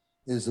heard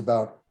is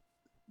about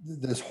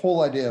this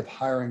whole idea of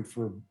hiring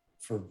for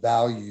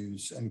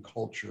values and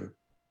culture.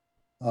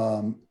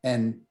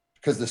 And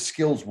because the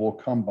skills will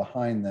come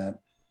behind that.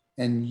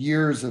 And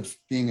years of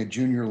being a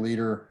junior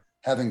leader,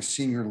 having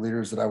senior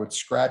leaders that I would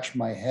scratch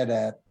my head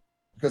at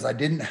because I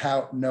didn't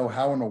know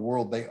how in the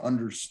world they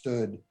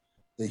understood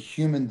the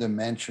human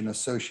dimension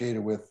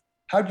associated with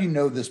how do you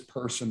know this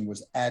person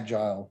was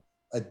agile,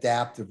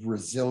 adaptive,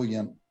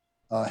 resilient,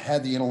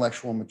 had the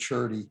intellectual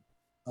maturity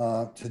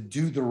to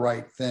do the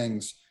right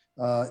things.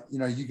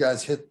 You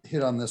guys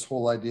hit on this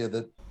whole idea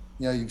that,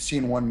 you've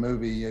seen one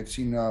movie, you've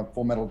seen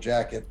Full Metal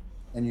Jacket,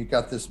 and you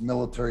got this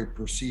military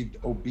perceived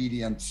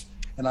obedience.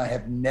 And I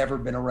have never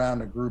been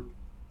around a group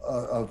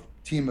of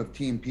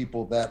team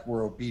people that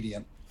were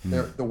obedient.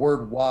 The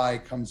word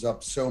why comes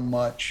up so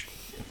much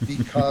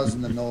because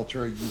in the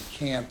military, you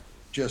can't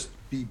just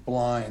be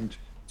blind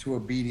to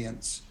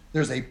obedience.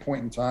 There's a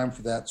point in time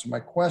for that. So my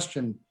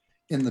question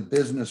in the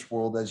business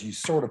world, as you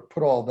sort of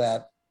put all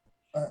that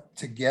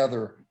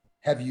together,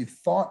 have you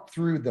thought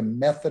through the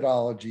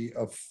methodology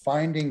of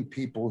finding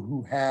people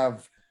who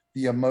have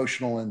the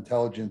emotional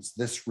intelligence,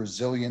 this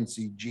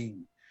resiliency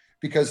gene?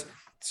 Because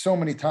so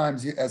many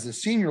times as a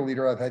senior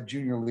leader, I've had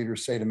junior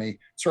leaders say to me,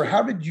 sir,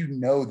 how did you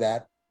know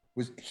that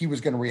he was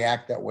going to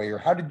react that way? Or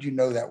how did you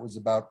know that was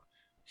about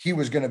he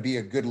was going to be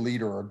a good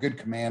leader or a good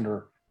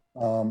commander?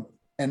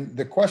 And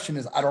the question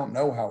is, I don't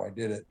know how I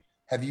did it.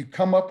 Have you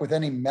come up with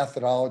any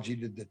methodology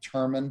to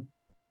determine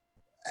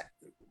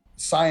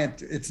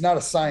science? It's not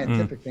a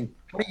scientific thing.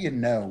 How do you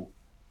know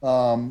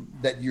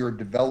that you're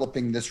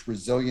developing this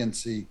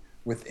resiliency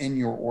within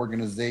your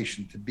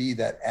organization to be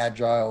that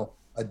agile,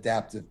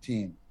 adaptive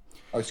team?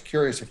 I was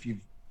curious if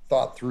you've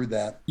thought through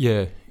that.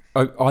 Yeah,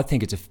 I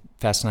think it's a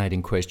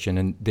fascinating question,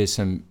 and there's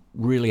some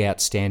really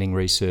outstanding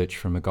research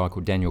from a guy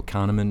called Daniel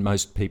Kahneman.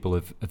 Most people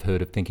have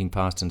heard of Thinking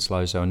Fast and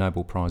Slow, so a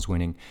Nobel Prize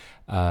winning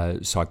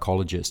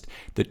psychologist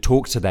that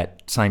talks to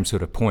that same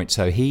sort of point.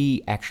 So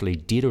he actually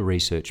did a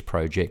research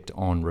project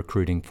on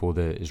recruiting for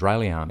the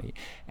Israeli army,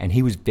 and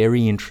he was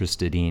very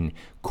interested in,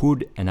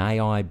 could an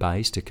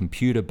AI-based, a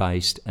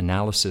computer-based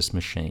analysis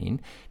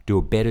machine do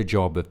a better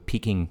job of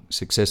picking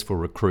successful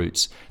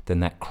recruits than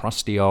that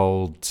crusty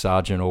old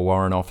sergeant or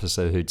warrant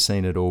officer who'd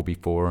seen it all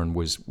before and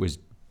was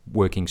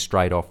working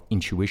straight off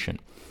intuition.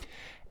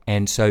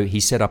 And so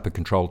he set up a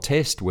controlled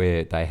test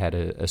where they had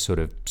a sort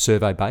of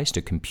survey-based,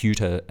 a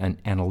computer and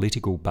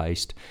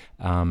analytical-based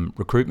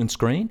recruitment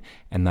screen,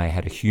 and they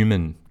had a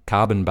human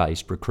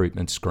carbon-based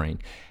recruitment screen.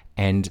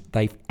 And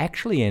they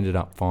actually ended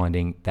up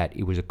finding that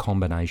it was a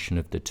combination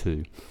of the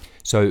two.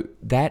 So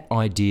that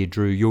idea,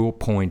 Drew, your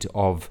point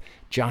of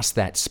just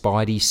that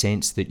spidey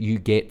sense that you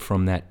get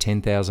from that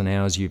 10,000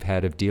 hours you've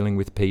had of dealing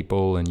with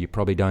people, and you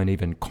probably don't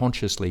even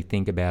consciously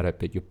think about it,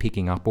 but you're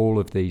picking up all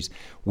of these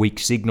weak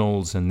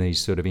signals and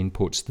these sort of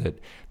inputs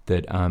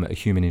that a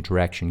human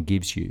interaction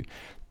gives you.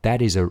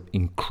 That is an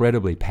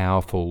incredibly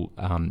powerful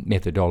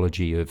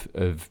methodology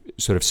of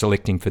sort of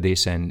selecting for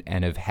this and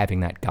of having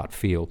that gut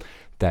feel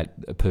that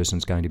a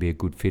person's going to be a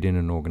good fit in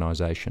an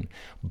organisation.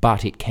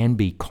 But it can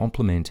be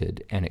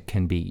complemented and it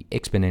can be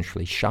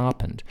exponentially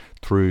sharpened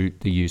through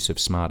the use of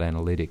smart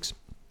analytics.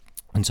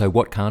 And so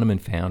what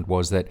Kahneman found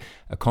was that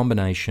a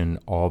combination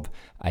of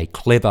a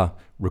clever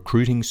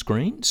recruiting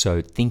screen,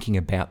 so thinking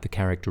about the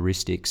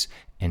characteristics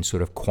and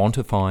sort of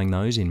quantifying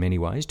those in many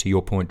ways, to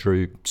your point,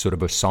 Drew, sort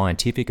of a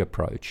scientific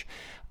approach,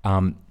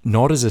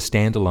 not as a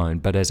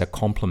standalone, but as a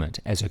complement,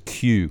 as a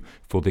cue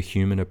for the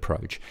human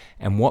approach.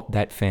 And what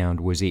that found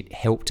was it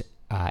helped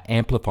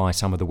amplify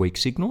some of the weak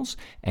signals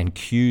and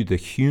cue the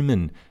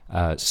human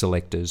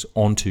selectors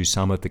onto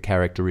some of the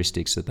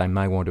characteristics that they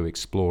may want to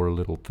explore a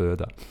little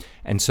further.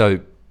 And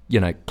so,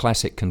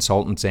 classic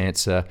consultants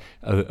answer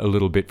a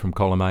little bit from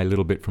column A, a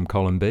little bit from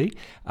column B,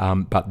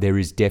 but there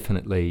is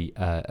definitely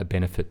a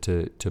benefit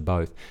to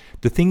both.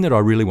 The thing that I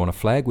really want to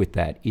flag with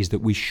that is that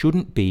we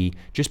shouldn't be,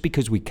 just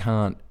because we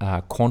can't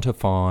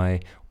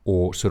quantify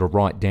or sort of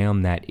write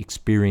down that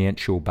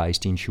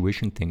experiential-based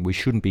intuition thing, we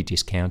shouldn't be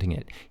discounting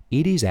it.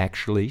 It is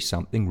actually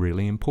something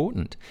really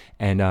important.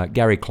 And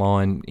Gary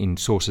Klein in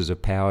Sources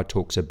of Power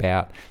talks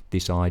about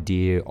this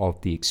idea of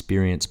the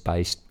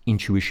experience-based,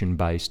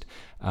 intuition-based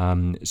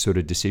sort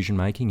of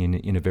decision-making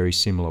in a very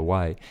similar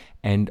way.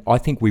 And I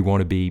think we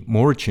want to be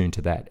more attuned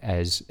to that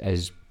as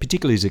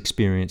particularly as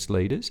experienced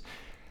leaders.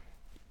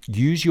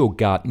 Use your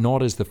gut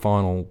not as the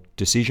final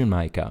decision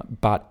maker,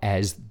 but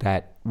as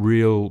that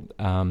real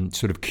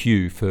sort of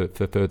cue for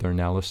further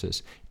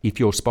analysis. If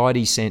your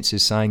spidey sense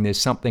is saying there's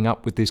something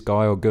up with this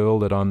guy or girl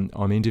that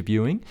I'm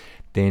interviewing,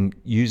 then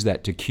use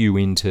that to cue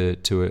into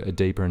a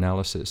deeper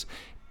analysis.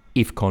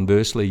 If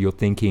conversely you're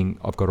thinking,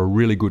 I've got a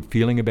really good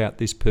feeling about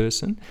this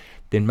person,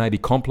 then maybe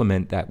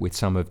complement that with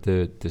some of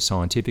the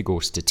scientific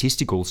or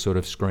statistical sort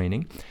of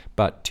screening.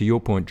 But to your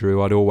point,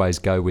 Drew, I'd always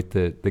go with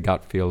the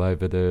gut feel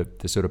over the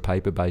sort of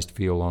paper-based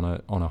feel on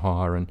a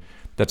hire, and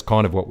that's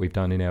kind of what we've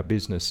done in our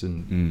business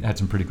and had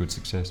some pretty good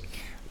success.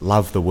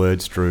 Love the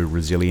words, Drew,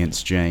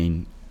 resilience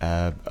gene.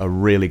 A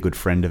really good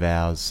friend of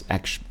ours,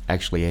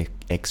 actually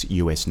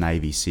ex-US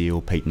Navy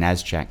SEAL, Pete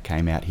Nazchak,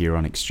 came out here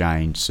on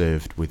exchange,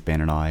 served with Ben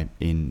and I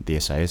in the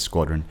SAS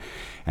squadron,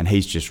 and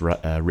he's just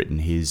written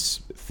his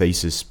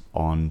thesis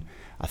on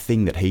a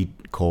thing that he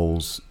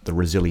calls the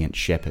resilient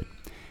shepherd.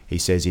 He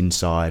says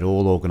inside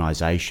all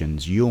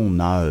organisations, you'll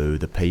know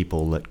the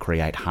people that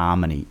create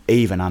harmony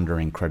even under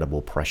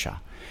incredible pressure.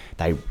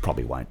 They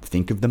probably won't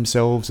think of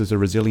themselves as a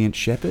resilient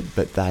shepherd,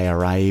 but they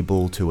are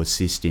able to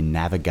assist in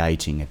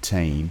navigating a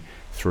team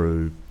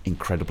through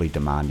incredibly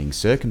demanding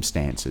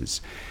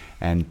circumstances.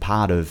 And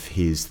part of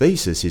his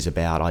thesis is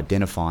about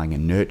identifying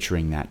and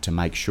nurturing that to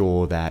make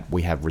sure that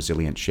we have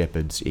resilient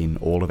shepherds in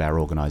all of our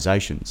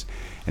organisations.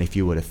 And if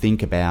you were to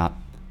think about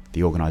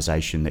the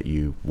organisation that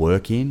you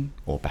work in,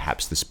 or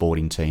perhaps the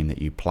sporting team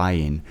that you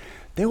play in,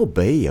 there will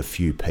be a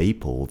few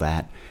people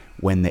that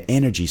when the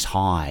energy's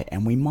high,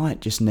 and we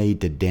might just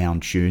need to down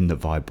tune the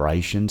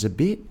vibrations a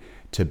bit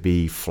to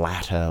be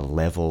flatter,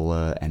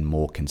 leveler, and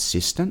more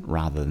consistent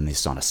rather than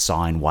this on a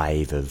sine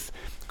wave of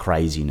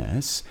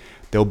craziness,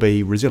 there'll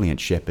be resilient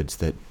shepherds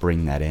that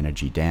bring that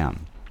energy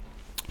down.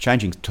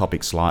 Changing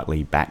topic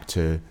slightly back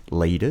to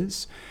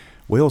leaders,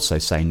 we also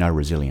say no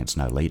resilience,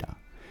 no leader.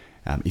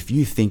 If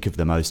you think of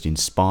the most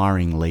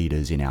inspiring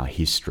leaders in our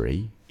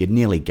history, you'd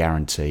nearly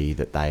guarantee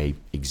that they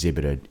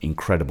exhibited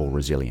incredible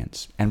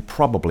resilience, and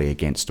probably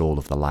against all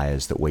of the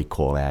layers that we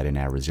call out in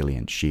our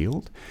resilience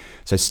shield.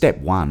 So step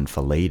one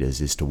for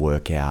leaders is to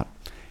work out,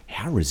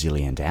 how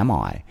resilient am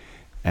I?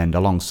 And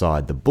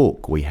alongside the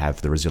book, we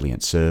have the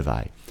Resilience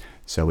Survey.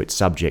 So it's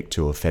subject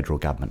to a federal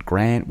government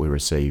grant. We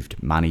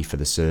received money for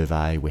the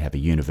survey. We have a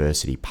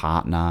university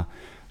partner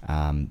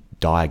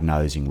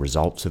diagnosing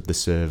results of the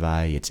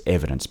survey. It's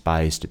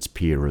evidence-based, it's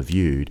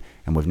peer-reviewed,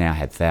 and we've now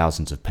had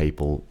thousands of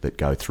people that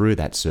go through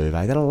that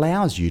survey that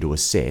allows you to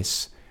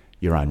assess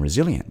your own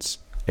resilience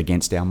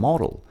against our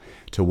model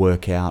to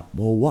work out,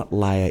 well, what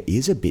layer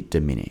is a bit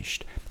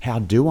diminished? How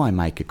do I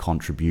make a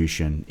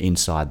contribution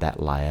inside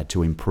that layer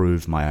to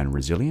improve my own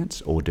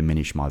resilience or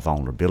diminish my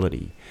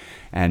vulnerability?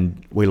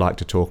 And we like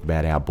to talk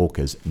about our book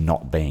as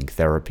not being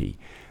therapy.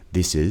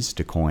 This is,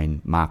 to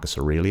coin Marcus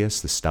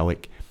Aurelius, the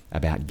Stoic,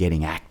 about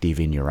getting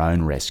active in your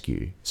own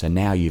rescue. So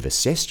now you've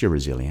assessed your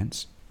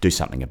resilience, do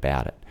something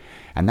about it.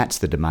 And that's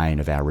the domain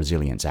of our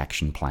resilience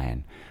action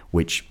plan,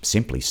 which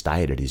simply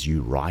stated is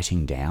you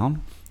writing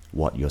down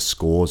what your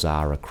scores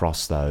are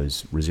across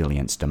those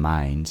resilience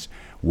domains,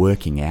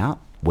 working out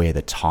where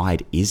the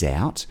tide is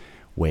out,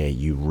 where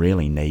you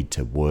really need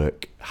to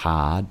work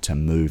hard to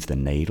move the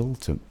needle,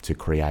 to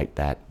create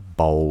that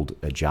bold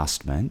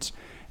adjustment,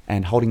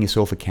 and holding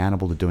yourself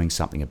accountable to doing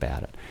something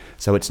about it.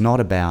 So it's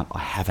not about, I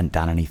haven't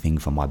done anything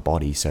for my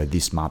body, so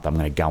this month I'm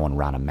going to go and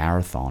run a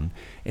marathon.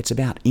 It's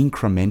about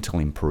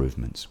incremental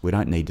improvements. We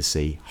don't need to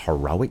see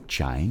heroic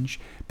change,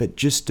 but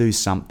just do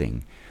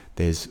something.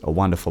 There's a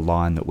wonderful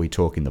line that we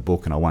talk in the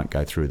book, and I won't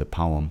go through the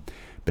poem,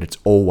 but it's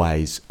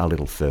always a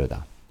little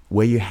further.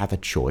 Where you have a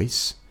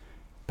choice,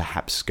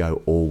 perhaps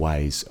go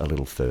always a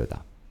little further.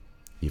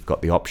 You've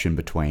got the option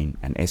between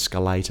an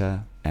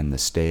escalator and the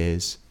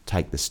stairs,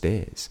 take the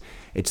stairs.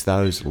 It's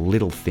those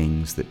little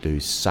things that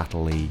do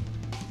subtly,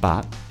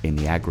 but in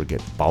the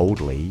aggregate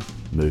boldly,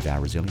 move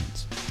our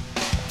resilience.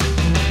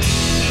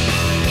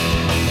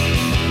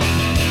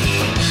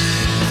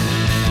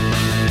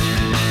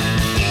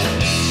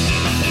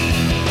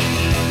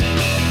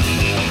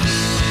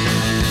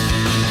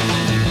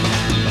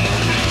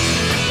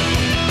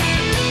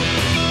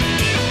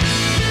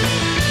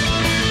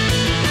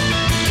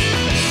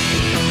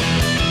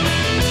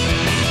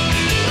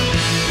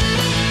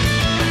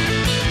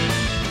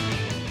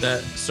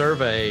 That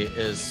survey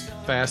is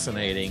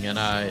fascinating, and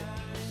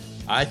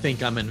I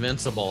think I'm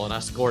invincible, and I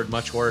scored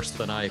much worse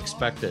than I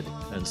expected,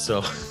 and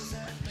so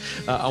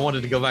I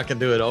wanted to go back and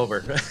do it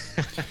over.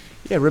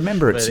 Yeah,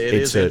 remember it's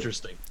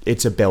interesting.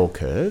 It's a bell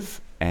curve,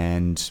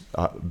 and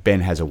Ben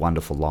has a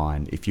wonderful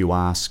line. If you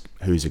ask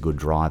who's a good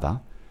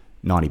driver,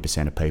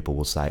 90% of people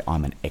will say,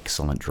 I'm an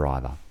excellent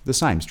driver. The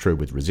same's true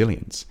with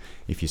resilience.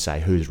 If you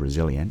say who's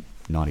resilient,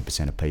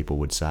 90% of people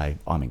would say,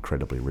 I'm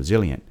incredibly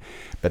resilient.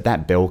 But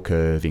that bell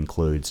curve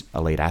includes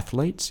elite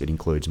athletes. It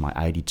includes my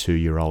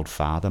 82-year-old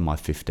father, my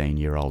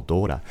 15-year-old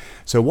daughter.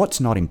 So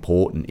what's not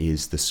important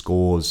is the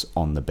scores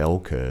on the bell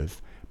curve,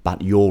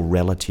 but your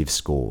relative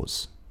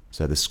scores.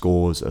 So the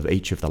scores of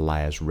each of the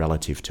layers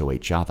relative to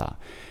each other.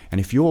 And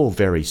if you're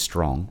very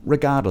strong,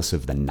 regardless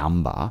of the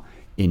number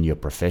in your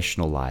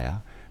professional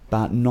layer,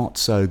 but not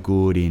so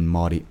good in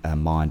mind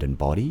and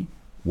body,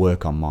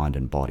 work on mind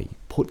and body.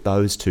 Put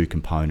those two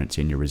components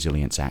in your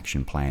resilience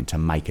action plan to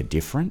make a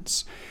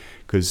difference.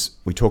 Because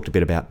we talked a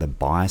bit about the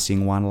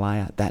biasing one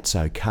layer, that's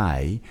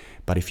okay.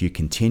 But if you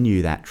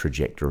continue that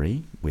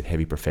trajectory with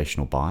heavy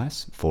professional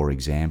bias, for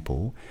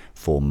example,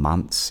 for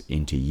months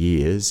into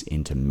years,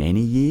 into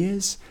many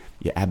years,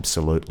 you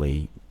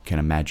absolutely can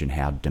imagine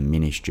how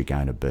diminished you're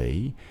going to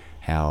be,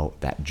 how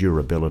that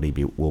durability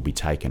will be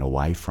taken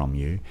away from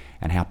you,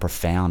 and how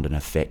profound an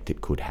effect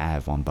it could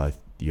have on both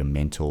your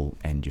mental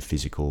and your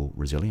physical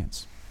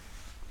resilience.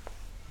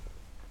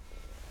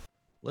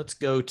 Let's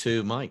go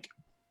to Mike.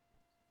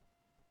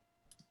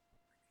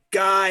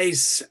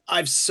 Guys,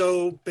 I've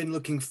so been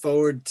looking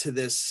forward to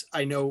this.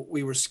 I know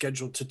we were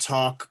scheduled to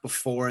talk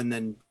before and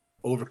then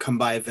overcome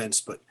by events,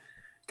 but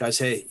guys,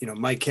 hey,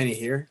 Mike Kenny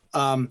here.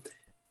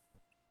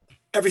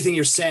 everything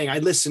you're saying. I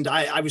listened.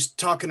 I was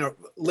talking to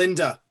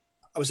Linda.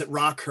 I was at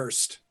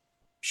Rockhurst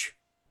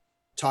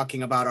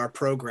talking about our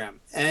program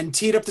and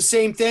teed up the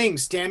same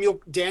things. Daniel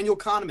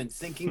Kahneman,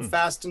 Thinking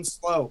Fast and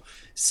Slow,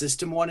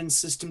 System 1 and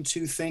System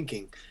 2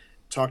 thinking.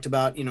 Talked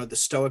about, the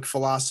Stoic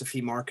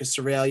philosophy, Marcus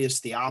Aurelius,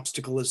 the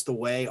obstacle is the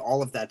way,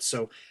 all of that.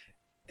 So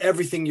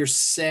everything you're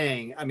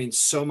saying,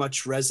 so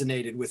much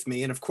resonated with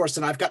me. And of course,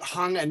 and I've got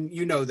hung, and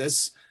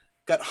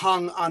got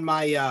hung on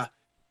my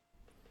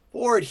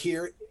board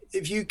here.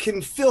 If you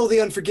can fill the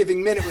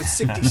unforgiving minute with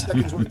 60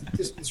 seconds worth of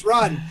distance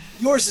run,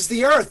 yours is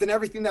the earth and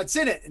everything that's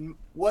in it.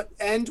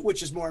 And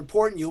which is more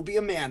important, you'll be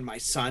a man, my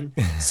son.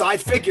 So I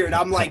figured,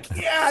 I'm like,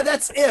 yeah,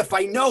 that's if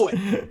I know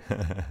it.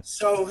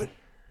 So,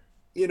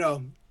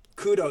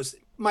 kudos.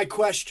 My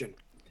question,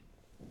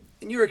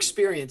 in your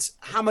experience,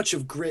 how much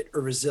of grit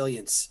or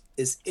resilience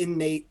is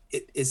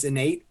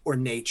innate or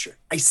nature?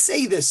 I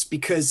say this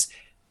because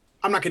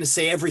I'm not going to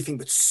say everything,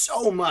 but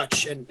so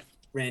much. And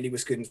Randy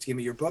was good to give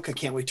me your book. I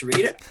can't wait to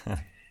read it.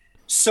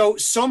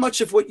 So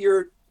much of what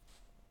you're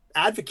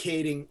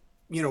advocating,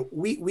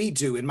 we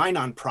do in my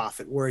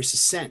nonprofit, Warriors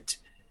Ascent.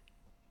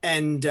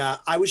 And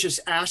I was just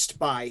asked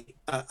by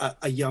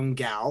a young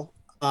gal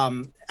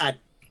at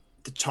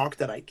the talk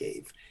that I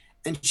gave.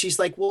 And she's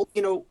like, well,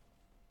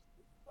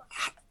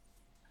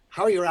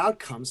 how are your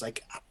outcomes?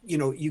 Like,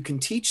 you can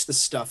teach the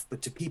stuff,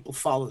 but do people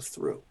follow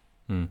through?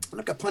 And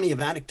I've got plenty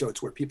of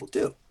anecdotes where people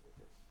do.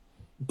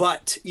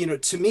 But,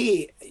 to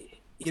me,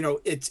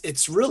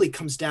 it's really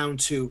comes down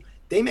to,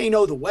 they may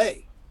know the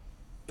way,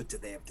 but do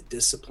they have the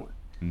discipline?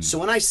 So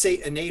when I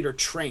say innate or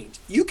trained,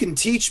 you can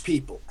teach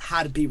people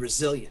how to be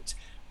resilient.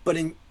 But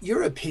in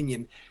your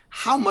opinion,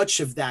 how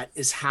much of that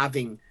is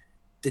having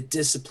the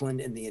discipline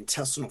and the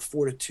intestinal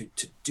fortitude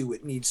to do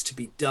what needs to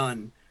be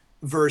done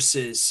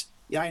versus,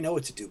 I know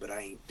what to do, but I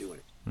ain't doing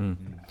it?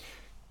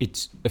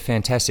 It's a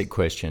fantastic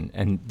question.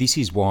 And this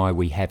is why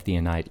we have the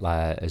innate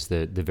layer as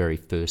the very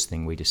first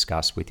thing we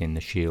discuss within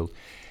the Shield.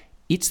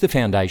 It's the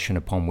foundation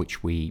upon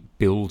which we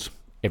build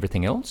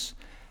everything else.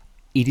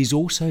 It is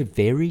also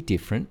very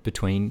different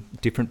between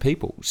different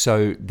people.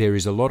 So there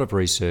is a lot of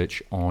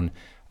research on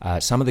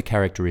some of the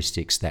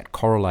characteristics that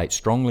correlate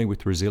strongly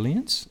with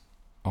resilience.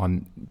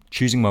 I'm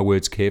choosing my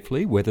words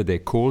carefully, whether they're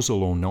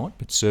causal or not,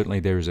 but certainly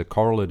there is a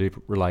correlative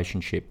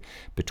relationship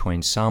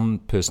between some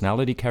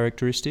personality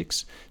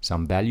characteristics,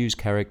 some values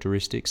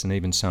characteristics, and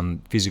even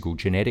some physical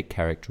genetic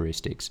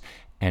characteristics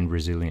and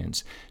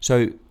resilience.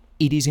 So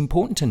it is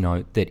important to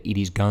note that it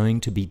is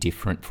going to be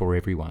different for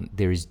everyone.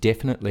 There is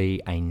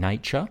definitely a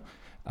nature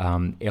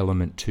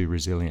element to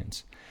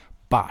resilience.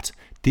 But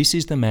this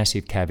is the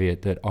massive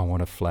caveat that I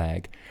want to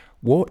flag.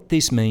 What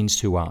this means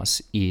to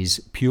us is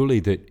purely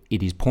that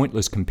it is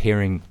pointless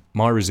comparing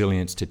my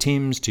resilience to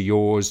Tim's, to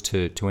yours,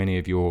 to any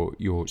of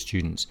your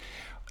students.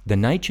 The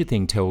nature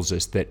thing tells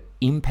us that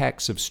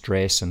impacts of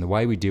stress and the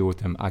way we deal with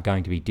them are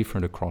going to be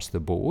different across the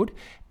board.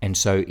 And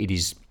so it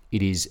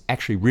is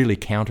actually really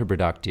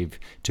counterproductive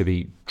to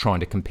be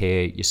trying to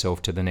compare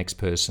yourself to the next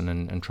person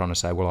and trying to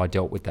say, well, I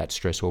dealt with that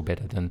stressor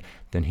better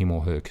than him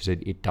or her, because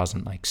it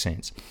doesn't make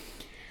sense.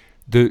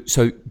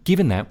 So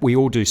given that, we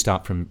all do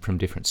start from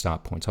different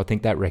start points. I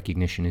think that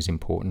recognition is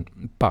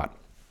important. But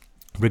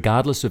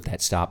regardless of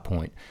that start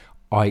point,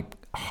 I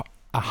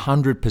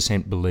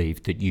 100%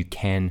 believe that you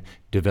can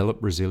develop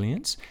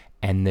resilience,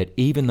 and that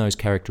even those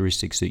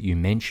characteristics that you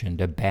mentioned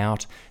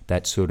about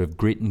that sort of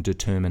grit and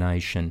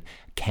determination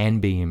can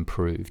be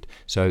improved.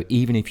 So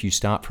even if you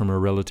start from a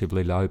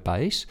relatively low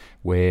base,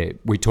 where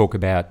we talk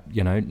about,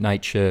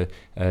 nature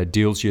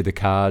deals you the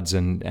cards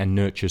and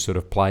nurture sort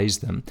of plays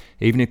them,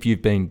 even if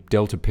you've been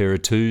dealt a pair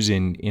of twos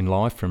in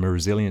life from a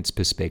resilience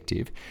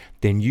perspective,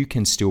 then you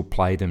can still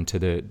play them to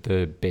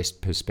the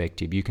best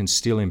perspective. You can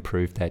still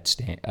improve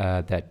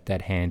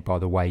that hand by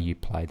the way you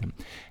play them.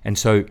 And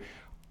so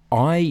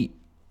I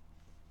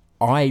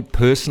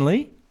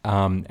personally,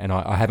 and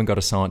I haven't got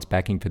a science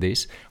backing for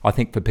this, I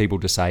think for people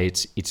to say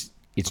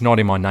it's not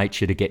in my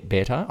nature to get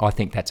better, I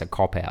think that's a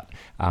cop-out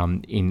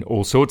in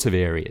all sorts of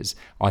areas.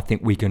 I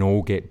think we can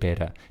all get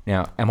better.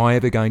 Now, am I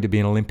ever going to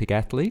be an Olympic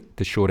athlete?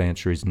 The short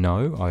answer is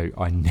no,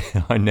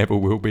 I never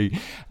will be.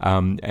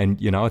 And,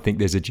 I think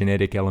there's a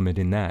genetic element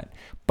in that.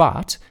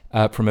 But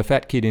from a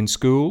fat kid in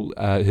school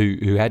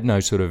who had no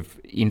sort of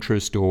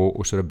interest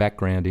or sort of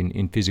background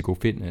in physical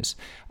fitness,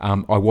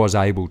 I was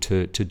able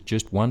to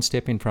just one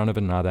step in front of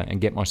another and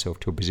get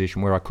myself to a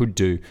position where I could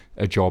do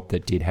a job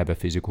that did have a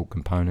physical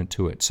component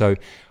to it. So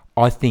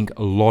I think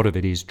a lot of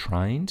it is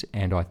trained,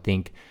 and I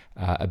think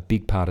a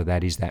big part of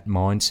that is that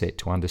mindset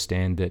to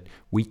understand that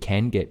we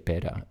can get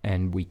better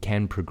and we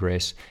can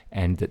progress,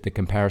 and that the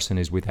comparison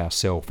is with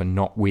ourselves and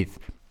not with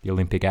the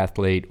Olympic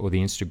athlete or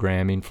the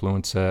Instagram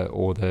influencer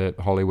or the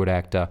Hollywood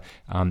actor.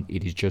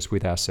 It is just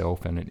with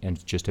ourselves, and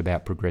it's just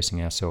about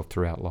progressing ourselves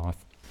throughout life.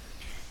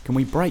 Can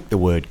we break the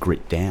word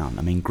grit down?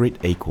 I mean,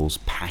 grit equals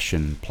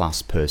passion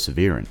plus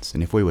perseverance.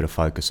 And if we were to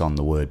focus on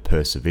the word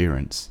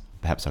perseverance,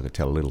 perhaps I could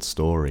tell a little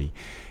story.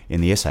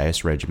 In the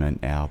SAS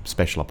regiment, our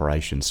Special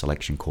Operations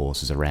Selection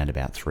course is around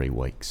about 3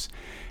 weeks.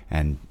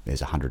 And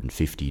there's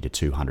 150 to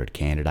 200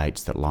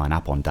 candidates that line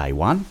up on day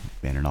one,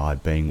 Ben and I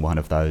being one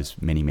of those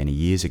many, many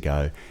years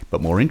ago.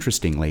 But more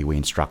interestingly, we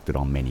instructed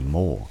on many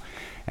more.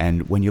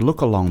 And when you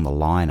look along the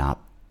lineup,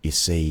 you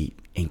see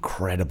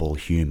incredible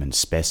human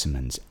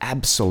specimens,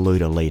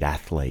 absolute elite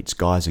athletes,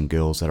 guys and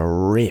girls that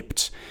are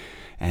ripped.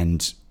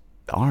 And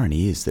the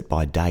irony is that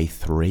by day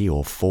 3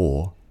 or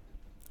 4,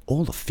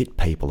 all the fit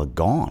people are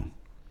gone.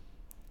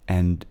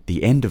 And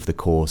the end of the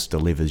course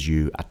delivers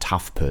you a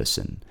tough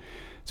person.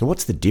 So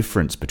what's the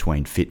difference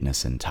between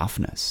fitness and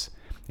toughness?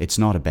 It's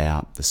not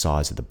about the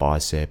size of the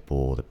bicep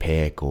or the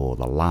pec or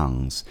the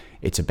lungs.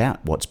 It's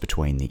about what's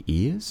between the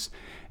ears.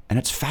 And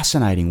it's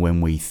fascinating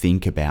when we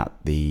think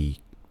about the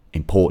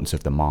importance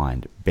of the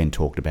mind. Ben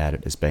talked about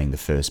it as being the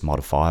first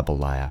modifiable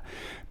layer.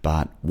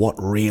 But what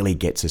really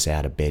gets us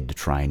out of bed to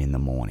train in the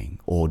morning,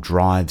 or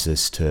drives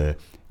us to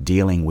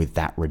dealing with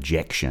that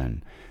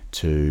rejection,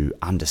 to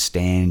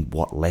understand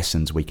what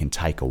lessons we can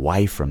take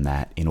away from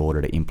that in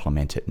order to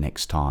implement it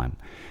next time.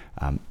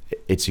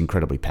 It's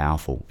incredibly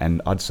powerful.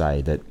 And I'd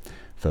say that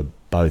for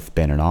both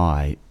Ben and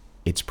I,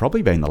 it's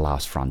probably been the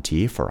last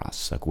frontier for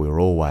us. Like, we were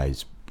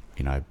always,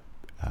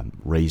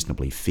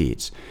 reasonably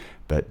fit,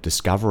 but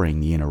discovering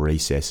the inner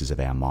recesses of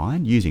our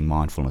mind, using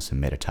mindfulness and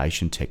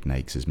meditation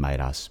techniques, has made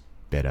us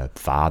better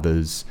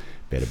fathers,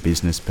 better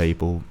business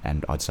people,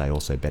 and I'd say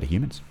also better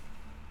humans.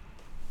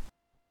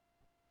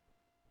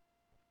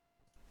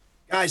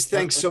 Guys,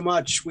 thanks so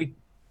much.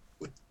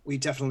 We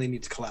definitely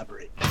need to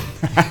collaborate.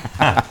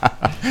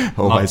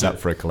 Always up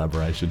for a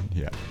collaboration.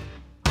 Yeah.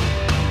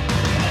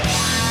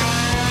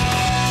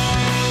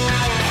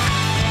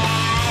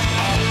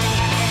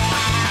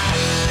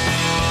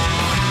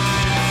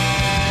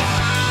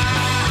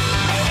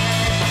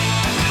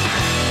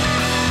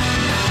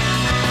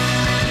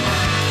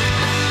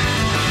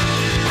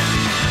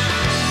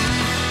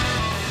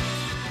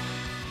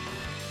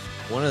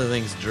 One of the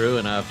things Drew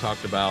and I have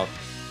talked about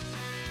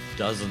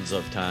dozens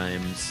of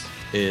times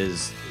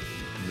is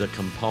the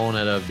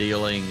component of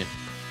dealing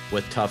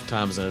with tough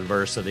times and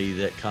adversity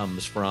that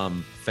comes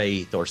from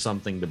faith or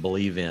something to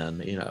believe in.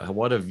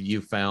 What have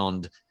you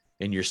found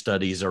in your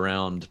studies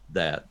around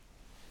that?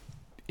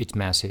 It's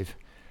massive.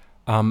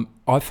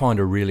 I find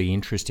a really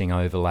interesting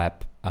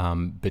overlap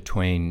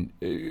between,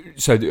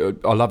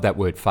 I love that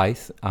word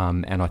faith,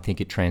 and I think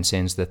it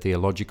transcends the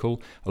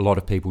theological. A lot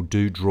of people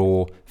do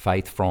draw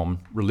faith from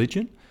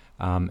religion,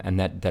 and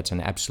that's an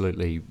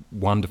absolutely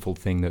wonderful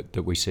thing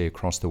that we see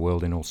across the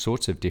world in all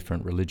sorts of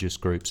different religious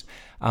groups.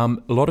 A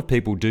lot of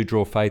people do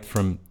draw faith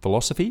from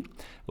philosophy.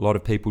 A lot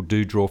of people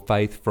do draw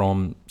faith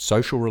from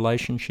social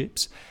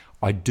relationships.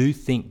 I do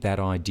think that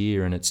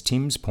idea, and it's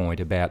Tim's point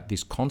about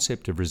this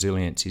concept of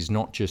resilience, is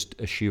not just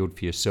a shield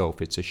for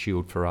yourself, it's a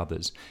shield for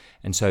others.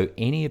 And so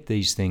any of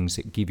these things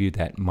that give you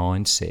that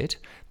mindset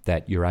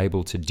that you're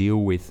able to deal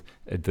with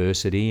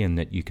adversity and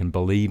that you can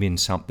believe in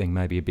something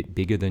maybe a bit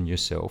bigger than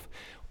yourself,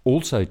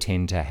 also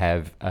tend to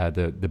have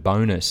the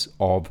bonus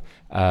of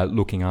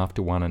looking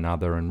after one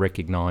another and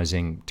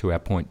recognizing, to our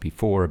point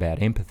before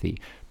about empathy,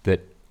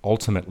 that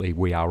ultimately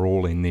we are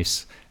all in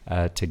this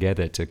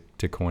together,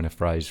 to coin a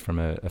phrase from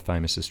a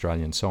famous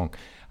Australian song.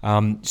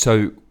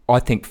 So I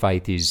think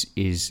faith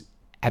is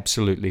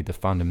absolutely the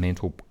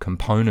fundamental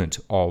component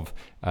of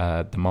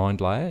the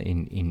mind layer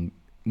in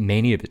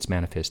many of its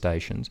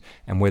manifestations,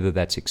 and whether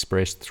that's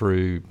expressed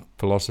through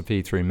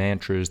philosophy, through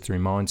mantras, through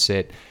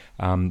mindset,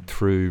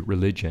 through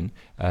religion,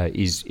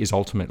 is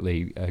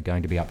ultimately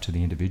going to be up to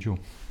the individual.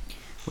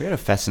 We had a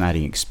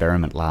fascinating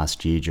experiment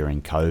last year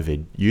during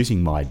COVID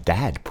using my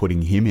dad,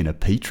 putting him in a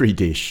petri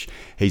dish.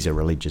 He's a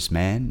religious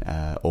man,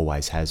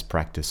 always has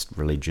practiced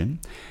religion,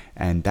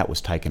 and that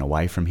was taken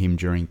away from him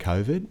during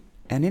COVID.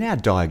 And in our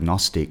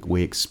diagnostic,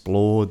 we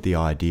explored the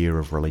idea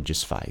of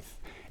religious faith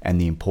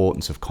and the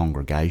importance of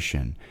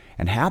congregation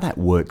and how that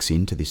works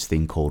into this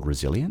thing called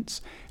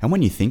resilience. And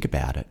when you think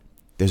about it,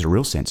 there's a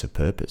real sense of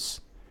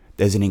purpose.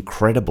 There's an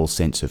incredible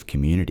sense of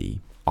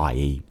community,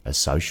 i.e. a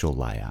social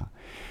layer.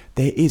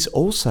 There is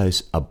also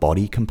a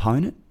body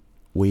component.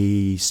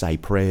 We say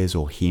prayers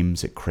or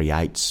hymns, it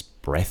creates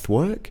breath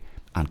work,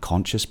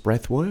 unconscious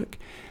breath work.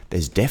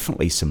 There's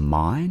definitely some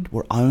mind.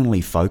 We're only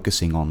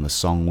focusing on the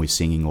song we're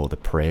singing or the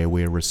prayer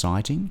we're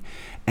reciting.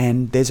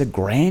 And there's a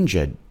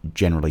grandeur,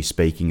 generally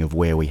speaking, of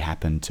where we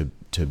happen to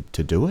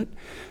do it.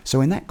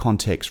 So in that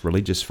context,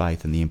 religious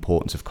faith and the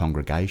importance of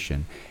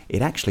congregation,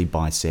 it actually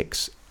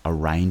bisects a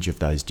range of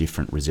those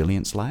different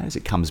resilience layers.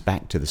 It comes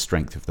back to the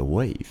strength of the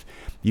weave.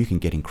 You can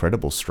get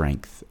incredible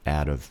strength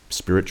out of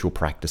spiritual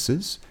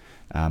practices,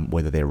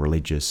 whether they're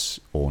religious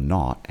or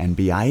not, and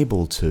be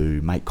able to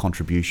make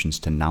contributions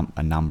to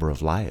a number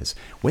of layers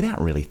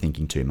without really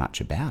thinking too much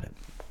about it.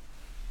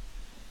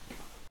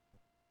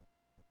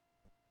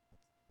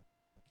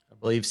 I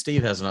believe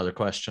Steve has another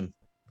question.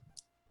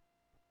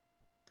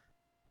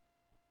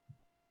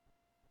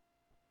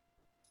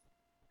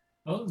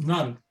 Oh,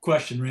 not a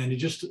question, Randy,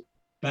 just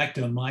back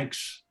to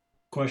Mike's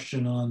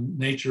question on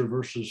nature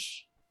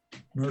versus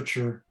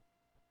nurture.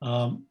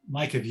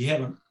 Mike, if you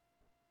haven't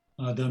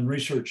done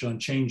research on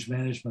change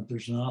management.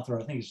 There's an author,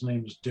 I think his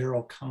name is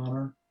Daryl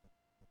Connor,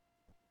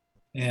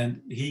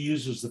 and he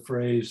uses the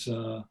phrase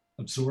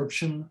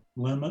absorption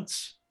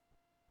limits.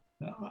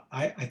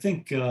 I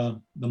think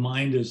the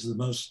mind is the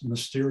most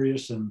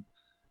mysterious and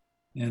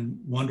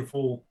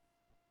wonderful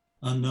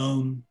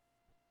unknown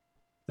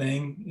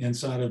thing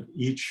inside of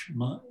each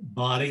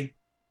body.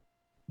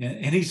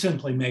 And he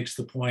simply makes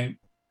the point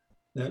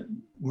that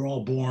we're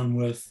all born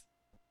with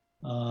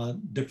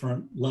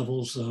different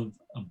levels of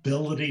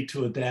ability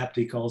to adapt.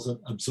 He calls it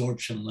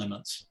absorption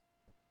limits.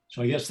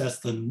 So I guess that's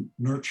the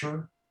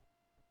nurture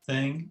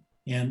thing.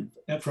 And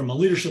from a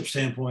leadership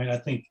standpoint, I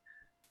think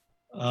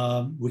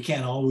we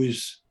can't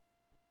always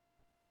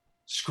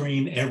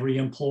screen every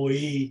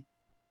employee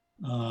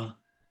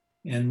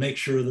and make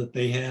sure that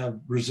they have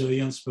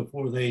resilience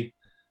before they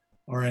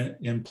are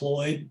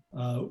employed.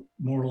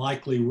 More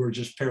likely, we're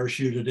just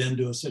parachuted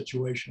into a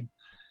situation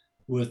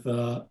with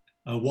a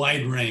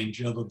wide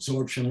range of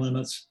absorption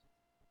limits.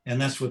 And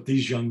that's what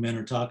these young men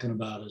are talking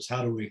about, is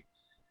how do we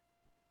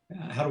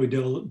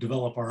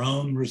develop our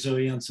own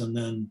resilience and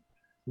then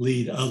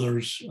lead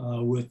others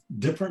with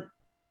different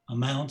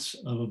amounts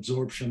of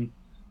absorption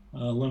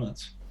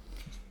limits.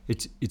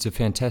 It's a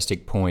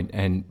fantastic point,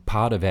 and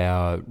part of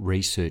our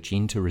research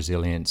into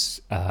resilience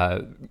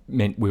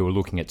meant we were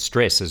looking at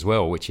stress as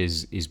well, which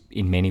is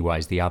in many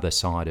ways the other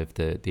side of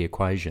the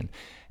equation.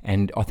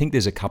 And I think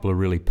there's a couple of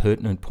really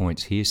pertinent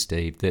points here,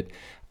 Steve, that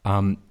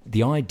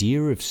the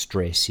idea of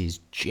stress is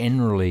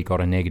generally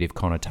got a negative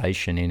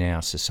connotation in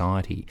our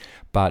society.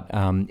 But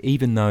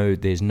even though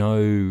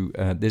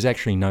there's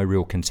actually no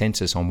real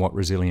consensus on what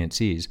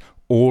resilience is,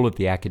 all of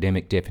the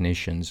academic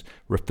definitions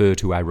refer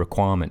to a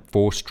requirement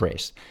for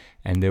stress.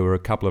 And there were a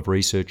couple of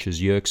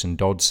researchers, Yerkes and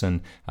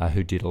Dodson,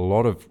 who did a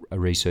lot of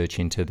research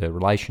into the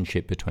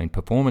relationship between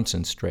performance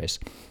and stress.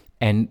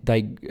 And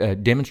they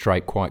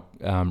demonstrate quite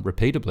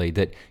repeatedly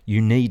that you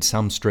need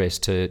some stress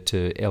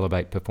to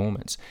elevate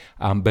performance,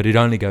 but it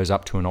only goes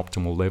up to an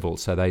optimal level.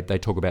 So they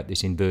talk about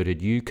this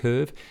inverted U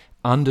curve.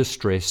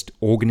 Under-stressed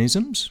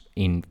organisms,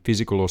 in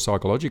physical or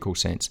psychological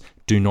sense,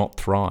 do not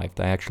thrive.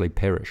 They actually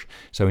perish.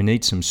 So we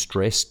need some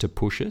stress to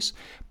push us.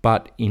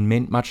 But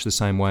in much the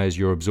same way as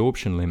your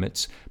absorption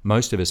limits,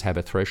 most of us have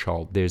a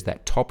threshold. There's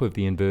that top of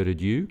the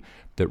inverted U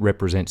that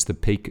represents the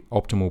peak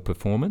optimal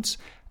performance.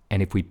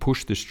 And if we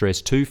push the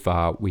stress too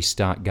far, we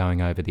start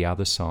going over the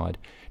other side.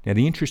 Now,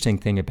 the interesting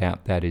thing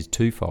about that is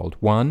twofold.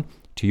 One,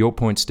 to your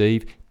point,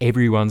 Steve,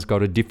 everyone's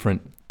got a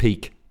different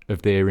peak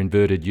of their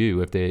inverted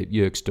U, of their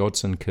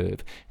Yerkes-Dodson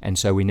curve. And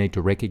so we need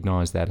to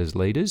recognise that as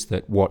leaders,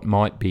 that what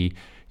might be,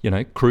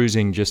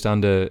 cruising just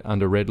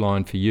under red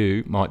line for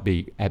you might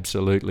be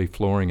absolutely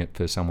flooring it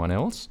for someone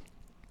else.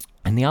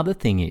 And the other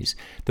thing is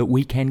that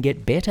we can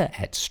get better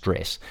at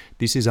stress.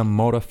 This is a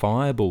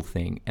modifiable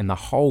thing, and the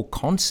whole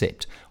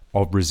concept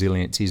of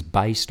resilience is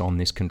based on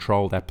this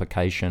controlled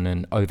application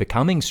and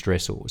overcoming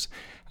stressors.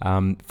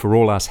 For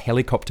all us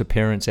helicopter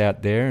parents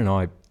out there, and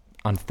I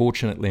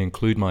unfortunately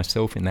include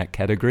myself in that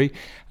category,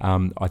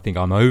 I think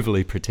I'm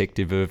overly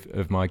protective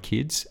of my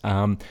kids.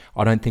 I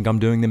don't think I'm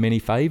doing them any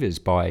favours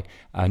by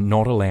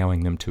not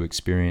allowing them to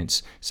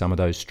experience some of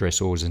those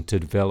stressors and to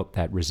develop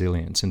that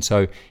resilience. And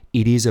so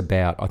it is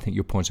about, I think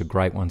your point's a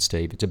great one,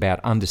 Steve, it's about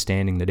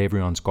understanding that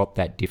everyone's got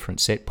that different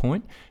set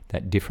point,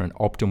 that different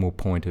optimal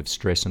point of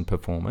stress and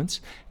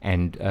performance,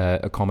 and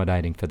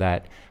accommodating for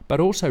that, but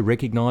also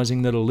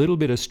recognising that a little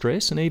bit of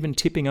stress and even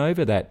tipping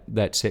over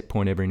that set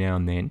point every now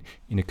and then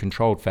in a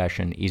controlled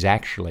fashion is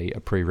actually a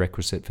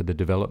prerequisite for the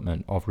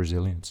development of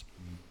resilience.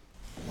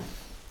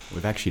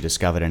 We've actually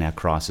discovered in our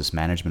crisis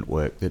management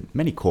work that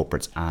many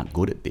corporates aren't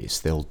good at this.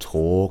 They'll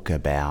talk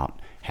about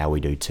how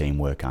we do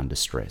teamwork under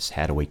stress,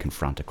 how do we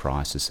confront a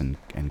crisis and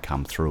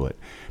come through it,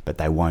 but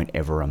they won't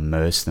ever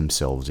immerse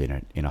themselves in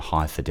it in a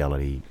high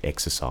fidelity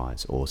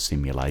exercise or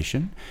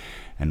simulation.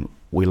 And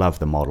we love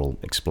the model: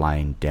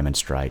 explain,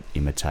 demonstrate,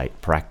 imitate,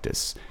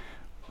 practice.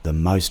 The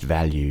most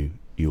value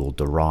you'll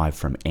derive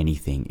from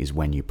anything is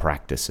when you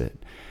practice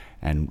it.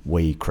 And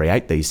we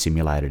create these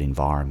simulated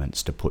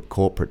environments to put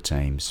corporate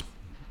teams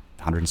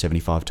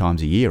 175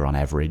 times a year on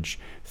average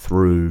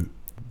through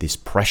this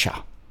pressure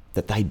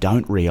that they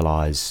don't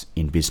realise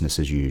in business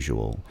as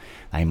usual.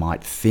 They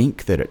might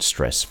think that it's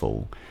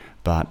stressful,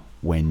 but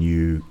when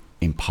you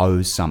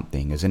impose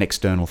something as an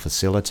external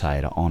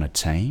facilitator on a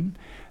team,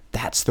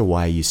 that's the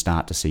way you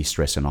start to see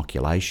stress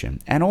inoculation.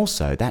 And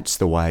also, that's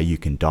the way you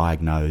can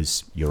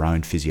diagnose your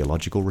own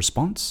physiological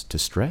response to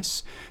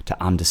stress,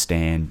 to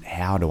understand,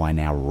 how do I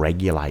now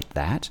regulate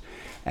that?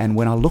 And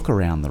when I look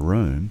around the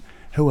room,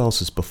 who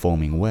else is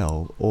performing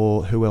well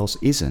or who else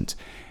isn't?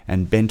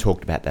 And Ben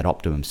talked about that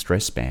optimum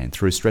stress band.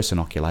 Through stress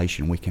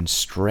inoculation, we can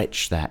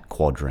stretch that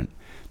quadrant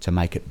to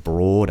make it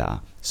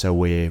broader so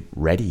we're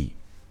ready,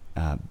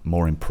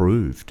 more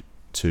improved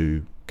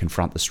to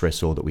confront the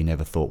stressor that we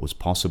never thought was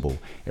possible.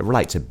 It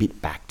relates a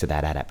bit back to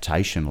that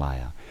adaptation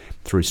layer.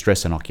 Through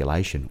stress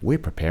inoculation, we're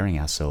preparing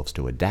ourselves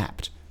to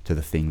adapt to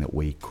the thing that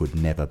we could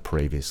never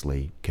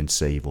previously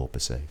conceive or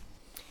perceive.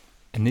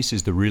 And this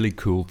is the really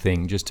cool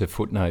thing, just to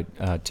footnote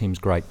Tim's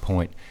great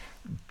point.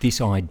 this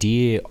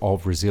idea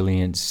of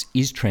resilience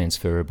is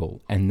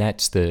transferable, and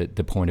that's the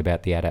point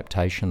about the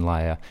adaptation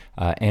layer.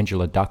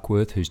 Angela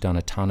Duckworth, who's done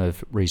a ton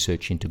of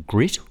research into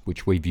grit,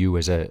 which we view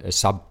as a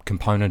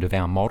sub-component of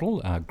our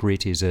model.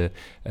 Grit is a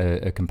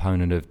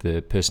component of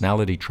the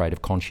personality trait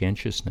of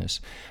conscientiousness.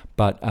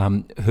 But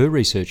her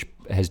research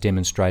has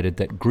demonstrated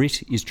that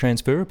grit is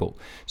transferable,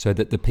 so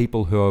that the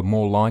people who are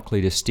more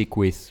likely to stick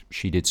with,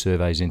 she did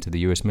surveys into the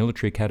US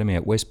Military Academy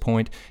at West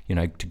Point,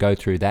 to go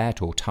through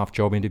that, or tough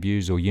job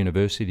interviews or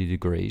university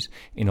degrees,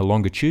 in a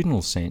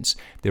longitudinal sense,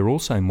 they're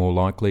also more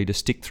likely to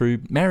stick through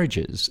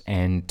marriages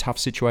and tough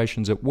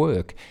situations at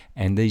work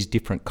and these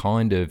different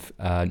kind of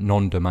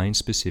non-domain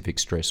specific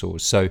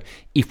stressors. So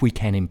if we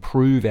can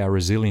improve our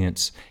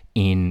resilience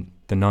in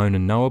the known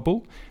and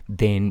knowable,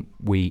 then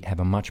we have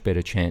a much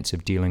better chance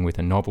of dealing with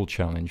a novel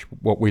challenge,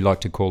 what we like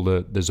to call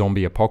the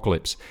zombie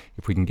apocalypse.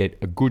 If we can get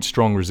a good,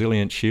 strong,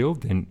 resilient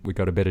shield, then we've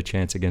got a better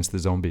chance against the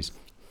zombies.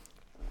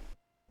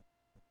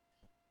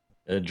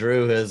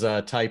 Drew has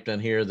typed in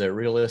here that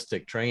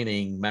realistic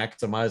training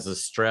maximizes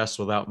stress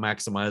without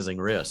maximizing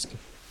risk.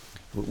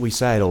 We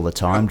say it all the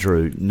time,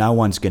 Drew. No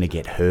one's going to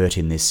get hurt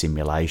in this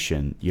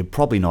simulation. You're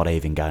probably not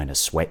even going to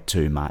sweat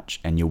too much,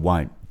 and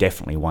you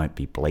definitely won't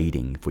be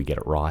bleeding if we get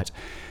it right.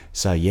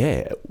 So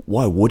yeah,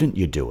 why wouldn't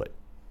you do it?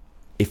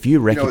 If you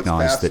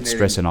recognise that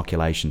stress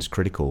inoculation is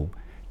critical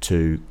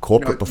to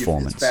corporate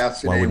performance, it's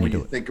fascinating why wouldn't when you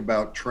you do it? think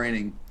about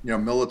training,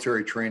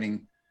 military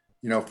training,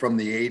 from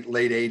the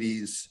late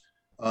 80s,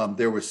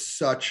 there was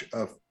such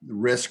a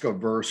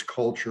risk-averse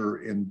culture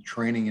in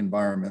training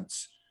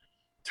environments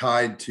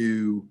tied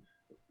to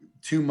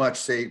too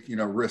much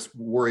risk,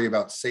 worry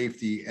about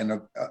safety.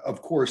 And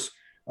of course,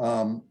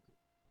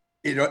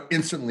 it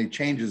instantly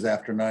changes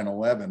after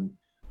 9/11.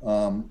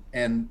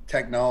 And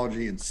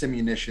technology and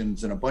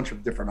simunitions and a bunch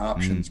of different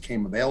options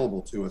came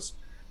available to us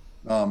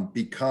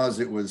because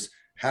it was,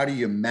 how do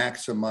you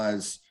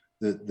maximize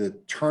the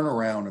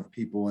turnaround of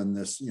people in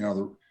this,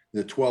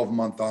 the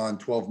 12-month on,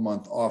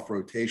 12-month off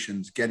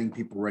rotations, getting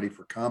people ready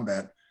for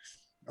combat.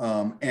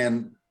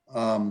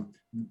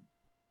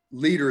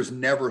 Leaders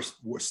never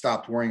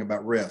stopped worrying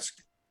about risk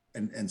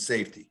and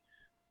safety,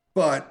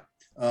 but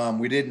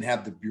we didn't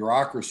have the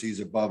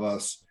bureaucracies above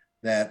us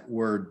that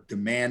were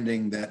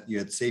demanding that you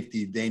had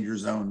safety danger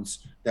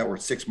zones that were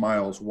 6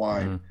 miles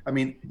wide. I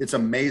mean, it's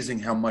amazing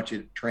how much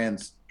it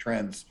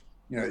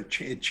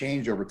it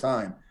changed over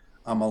time.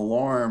 I'm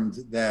alarmed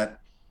that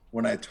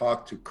when I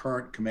talk to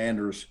current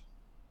commanders,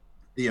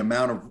 the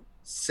amount of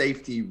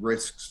safety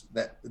risks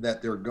that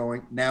they're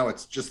going now,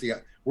 it's just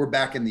we're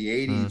back in the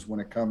 80s when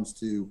it comes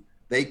to,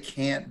 they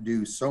can't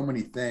do so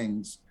many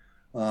things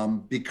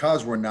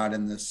because we're not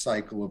in this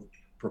cycle of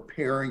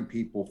preparing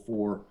people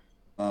for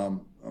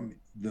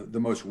the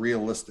most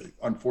realistic.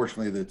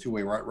 Unfortunately, the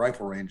two-way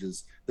rifle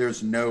ranges,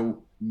 there's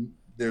no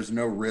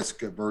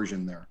risk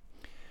aversion there.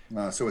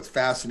 So it's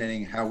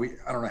fascinating how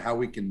I don't know how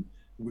we can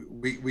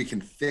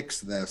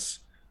fix this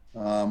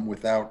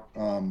without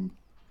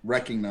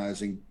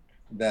recognizing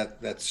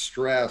that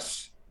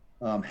stress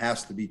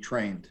has to be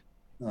trained.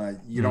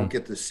 You don't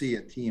get to see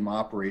a team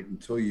operate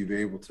until you're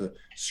able to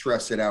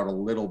stress it out a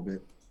little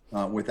bit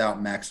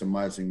without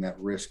maximizing that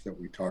risk that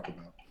we talk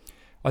about.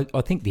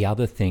 I think the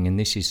other thing, and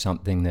this is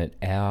something that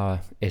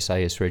our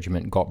SAS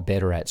regiment got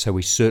better at, so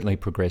we certainly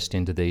progressed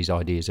into these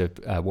ideas of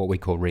what we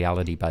call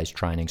reality-based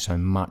training, so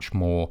much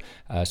more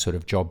sort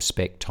of job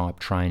spec type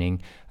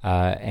training.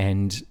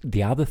 And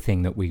the other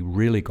thing that we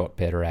really got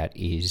better at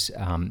is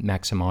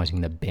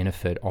maximising the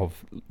benefit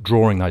of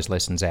drawing those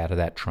lessons out of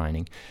that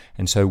training.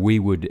 And so we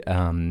would...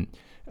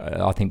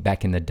 I think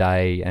back in the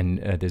day, and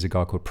there's a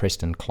guy called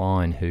Preston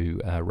Klein who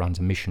runs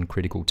a Mission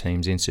Critical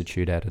Teams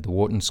Institute out of the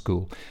Wharton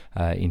School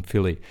in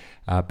Philly.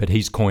 But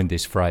he's coined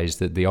this phrase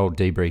that the old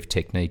debrief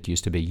technique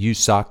used to be, you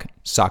suck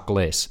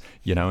less,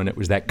 and it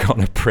was that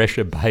kind of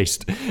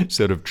pressure-based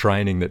sort of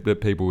training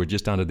that people were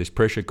just under this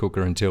pressure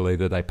cooker until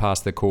either they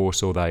passed the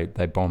course or they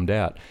bombed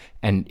out.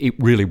 And it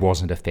really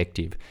wasn't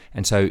effective.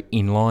 And so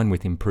in line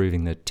with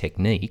improving the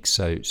techniques,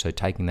 so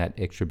taking that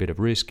extra bit of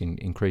risk and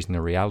increasing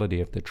the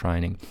reality of the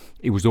training,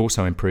 it was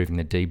also improving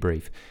the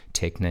debrief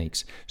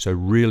techniques. So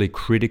really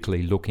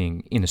critically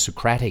looking in a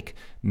Socratic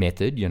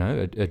method,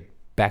 a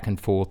back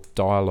and forth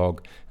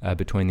dialogue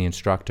between the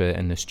instructor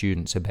and the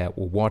students about,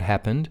 well, what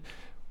happened?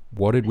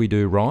 What did we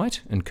do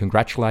right? And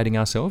congratulating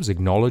ourselves,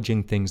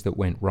 acknowledging things that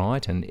went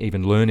right, and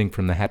even learning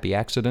from the happy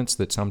accidents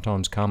that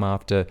sometimes come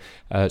after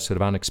sort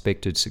of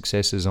unexpected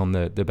successes on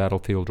the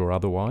battlefield or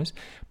otherwise.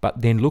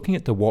 But then looking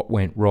at the what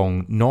went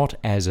wrong, not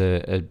as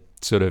a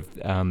sort of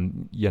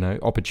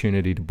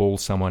opportunity to ball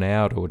someone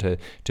out or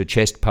to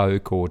chest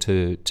poke or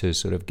to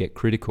sort of get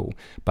critical,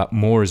 but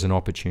more as an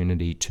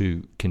opportunity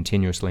to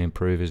continuously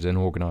improve as an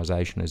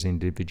organisation, as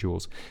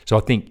individuals. So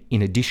I think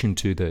in addition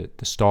to the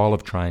style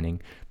of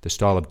training, the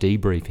style of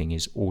debriefing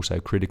is also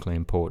critically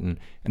important,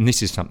 and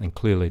this is something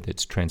clearly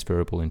that's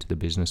transferable into the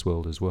business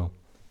world as well.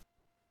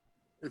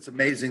 It's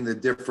amazing the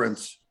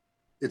difference.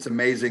 Some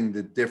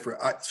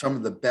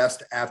of the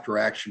best after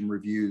action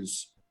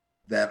reviews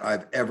that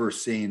I've ever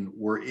seen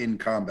were in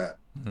combat,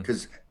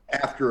 because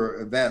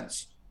after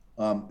events,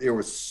 there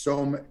was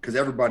so much, because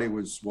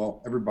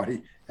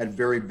everybody had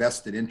very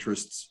vested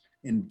interests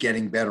in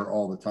getting better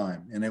all the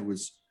time. And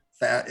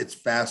it's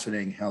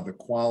fascinating how the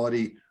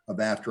quality of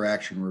after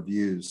action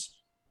reviews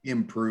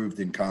improved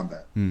in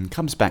combat.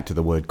 Comes back to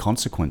the word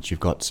consequence. You've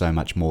got so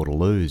much more to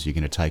lose. You're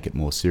going to take it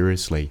more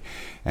seriously.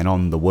 And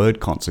on the word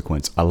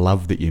consequence, I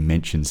love that you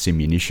mentioned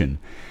simunition.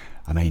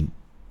 I mean,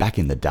 back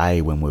in the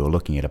day when we were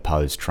looking at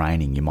opposed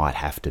training, you might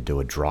have to do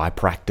a dry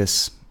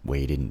practice where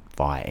you didn't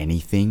fire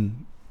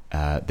anything.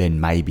 Then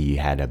maybe you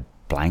had a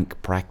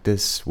blank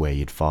practice where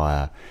you'd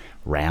fire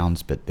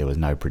rounds but there was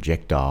no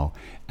projectile,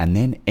 and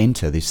then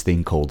enter this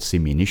thing called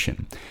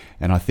simunition.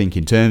 And I think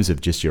in terms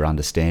of just your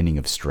understanding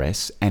of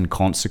stress and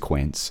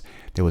consequence,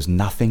 there was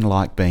nothing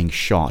like being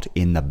shot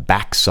in the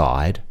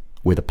backside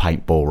with a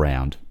paintball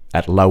round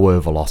at lower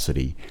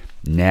velocity.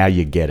 Now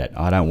you get it.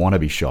 I don't want to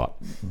be shot.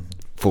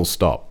 Full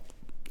stop.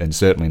 And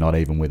certainly not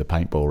even with a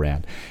paintball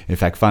round. In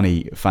fact,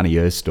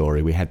 funnier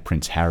story, we had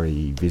Prince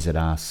Harry visit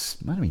us,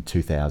 might have been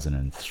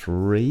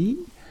 2003,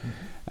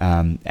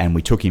 and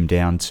we took him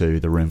down to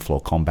the room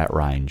floor combat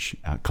range,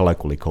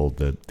 colloquially called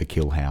the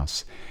kill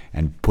house,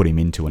 and put him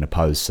into an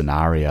opposed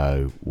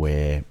scenario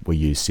where we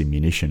used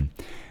simunition.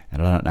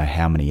 And I don't know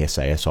how many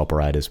SAS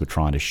operators were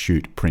trying to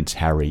shoot Prince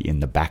Harry in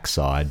the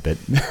backside, but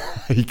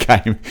he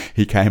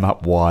came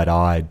up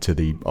wide-eyed to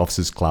the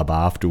officers' club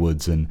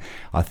afterwards, and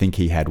I think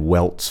he had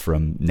welts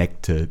from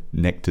neck to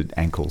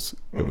ankles.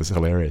 It was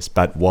hilarious,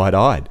 but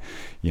wide-eyed.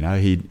 You know,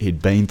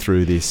 he'd been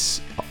through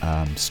this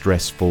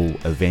stressful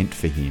event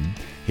for him.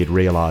 He'd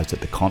realised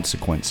that the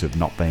consequence of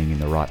not being in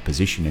the right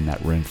position in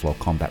that room floor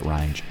combat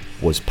range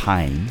was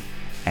pain,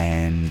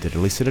 and it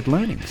elicited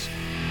learnings.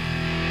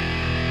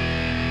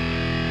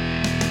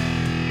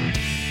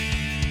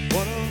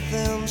 One of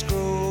them's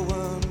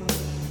growing,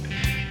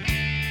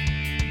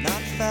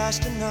 not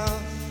fast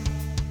enough.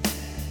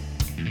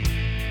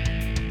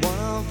 One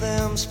of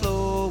them's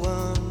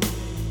flowing,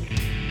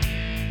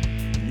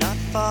 not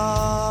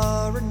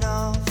far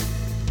enough.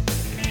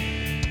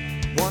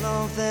 One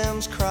of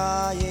them's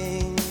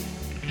crying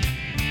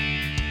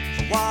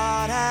for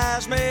what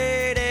has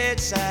made it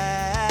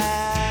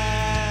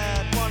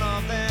sad. One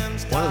of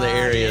them's One of the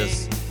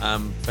areas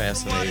I'm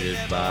fascinated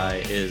by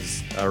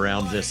is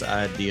around this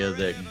idea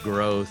that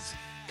growth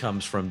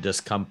comes from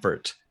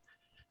discomfort.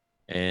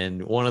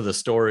 And one of the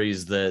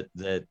stories that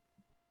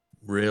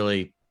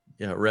really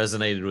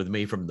resonated with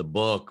me from the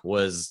book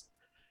was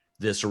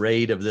this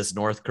raid of this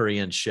North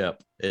Korean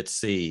ship at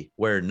sea,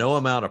 where no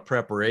amount of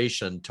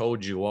preparation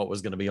told you what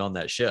was going to be on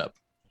that ship,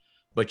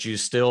 but you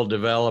still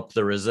developed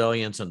the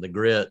resilience and the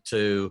grit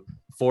to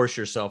force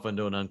yourself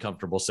into an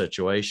uncomfortable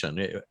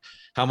situation.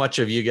 How much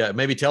have you got?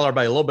 Maybe tell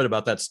everybody a little bit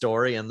about that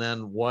story, and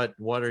then what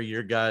are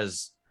your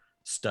guys'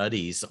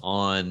 studies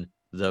on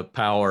the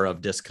power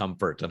of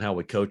discomfort and how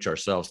we coach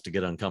ourselves to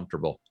get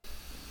uncomfortable?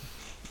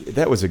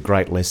 That was a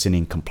great lesson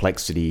in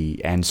complexity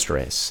and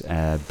stress.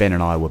 Ben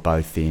and I were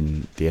both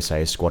in the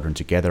SAS squadron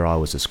together. I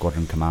was a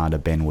squadron commander.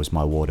 Ben was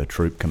my water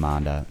troop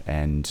commander.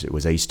 And it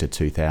was Easter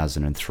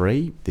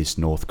 2003. This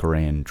North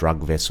Korean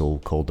drug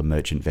vessel called the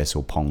merchant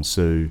vessel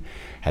Pongsu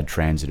had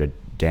transited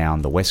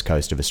down the west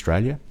coast of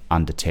Australia,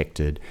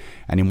 undetected.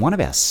 And in one of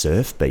our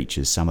surf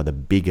beaches, some of the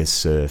biggest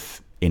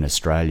surf in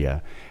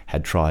Australia,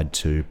 had tried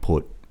to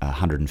put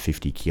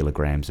 150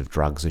 kilograms of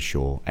drugs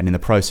ashore, and in the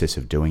process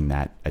of doing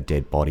that, a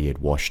dead body had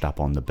washed up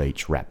on the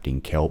beach wrapped in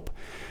kelp.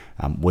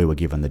 We were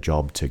given the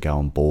job to go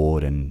on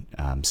board and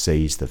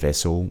seize the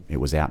vessel. It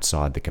was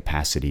outside the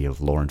capacity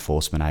of law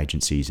enforcement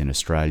agencies in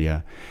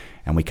Australia,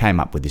 and we came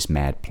up with this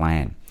mad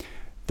plan.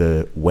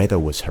 The weather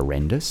was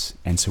horrendous,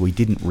 and so we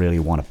didn't really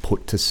want to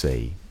put to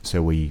sea.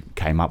 So we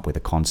came up with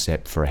a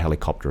concept for a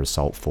helicopter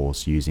assault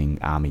force using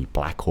Army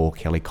Black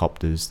Hawk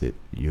helicopters that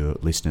your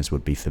listeners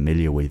would be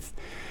familiar with.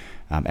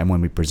 And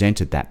when we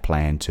presented that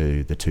plan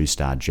to the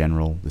two-star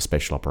general, the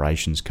special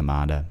operations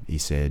commander, he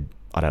said,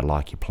 "I don't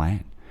like your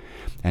plan."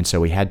 And so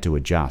we had to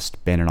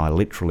adjust. Ben and I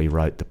literally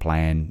wrote the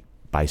plan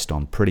based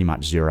on pretty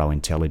much zero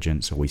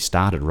intelligence. So we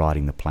started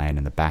writing the plan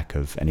in the back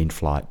of an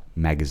in-flight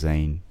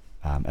magazine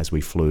as we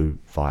flew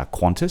via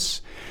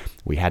Qantas.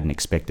 We hadn't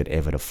expected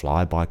ever to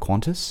fly by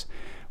Qantas.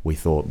 We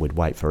thought we'd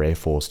wait for Air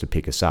Force to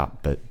pick us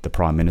up, but the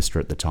Prime Minister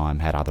at the time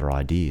had other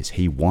ideas.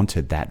 He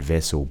wanted that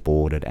vessel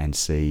boarded and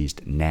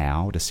seized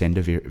now to send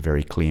a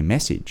very clear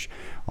message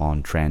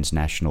on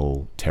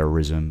transnational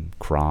terrorism,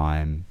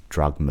 crime,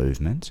 drug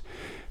movement.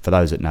 For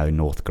those that know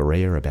North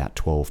Korea, about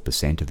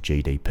 12% of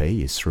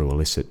GDP is through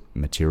illicit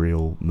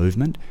material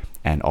movement,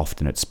 and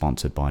often it's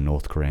sponsored by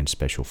North Korean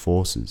special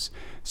forces.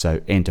 So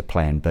enter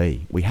Plan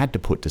B. We had to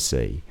put to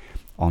sea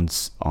on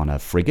a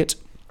frigate.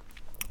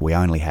 We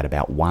only had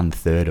about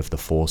 1/3 of the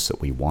force that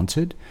we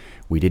wanted.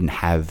 We didn't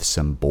have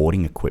some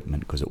boarding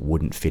equipment because it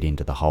wouldn't fit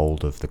into the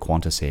hold of the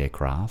Qantas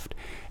aircraft.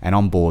 And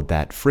on board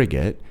that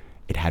frigate,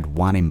 it had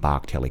one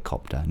embarked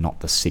helicopter,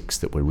 not the 6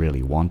 that we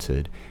really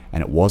wanted.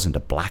 And it wasn't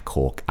a Black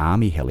Hawk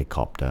Army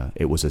helicopter.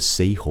 It was a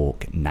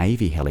Seahawk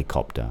Navy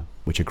helicopter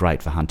which are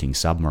great for hunting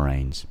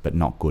submarines, but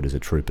not good as a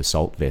troop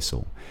assault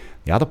vessel.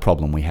 The other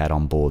problem we had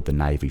on board the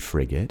Navy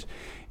frigate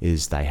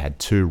is they had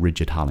 2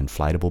 rigid hull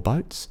inflatable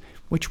boats,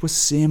 which were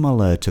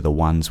similar to the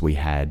ones we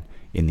had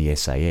in the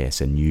SAS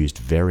and used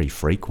very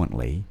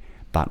frequently,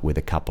 but with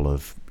a couple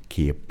of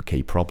key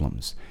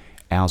problems.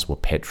 Ours were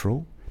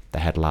petrol, they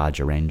had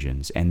larger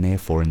engines, and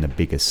therefore in the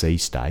bigger sea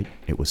state,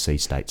 it was sea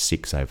state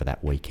 6 over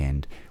that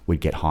weekend, we'd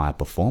get higher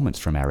performance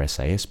from our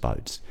SAS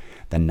boats.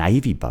 The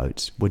Navy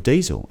boats were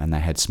diesel and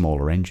they had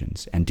smaller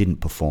engines and didn't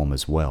perform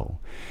as well.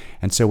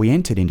 And so we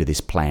entered into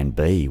this plan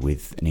B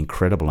with an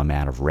incredible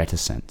amount of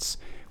reticence.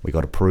 We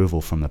got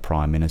approval from the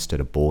Prime Minister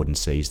to board and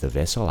seize the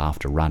vessel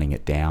after running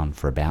it down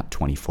for about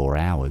 24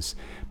 hours.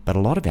 But a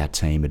lot of our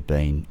team had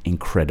been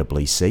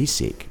incredibly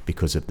seasick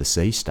because of the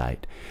sea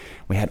state.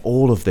 We had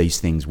all of these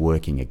things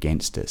working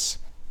against us.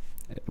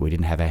 We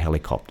didn't have our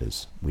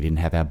helicopters. We didn't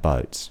have our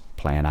boats.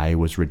 Plan A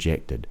was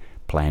rejected.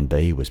 Plan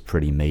B was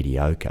pretty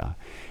mediocre.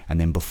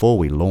 And then before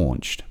we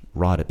launched,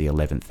 right at the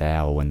 11th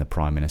hour when the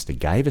Prime Minister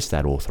gave us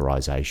that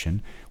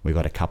authorisation, we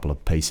got a couple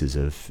of pieces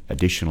of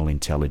additional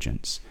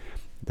intelligence.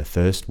 The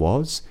first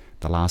was,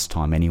 the last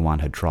time anyone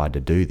had tried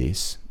to do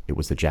this, it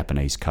was the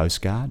Japanese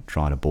Coast Guard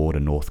trying to board a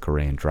North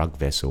Korean drug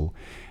vessel,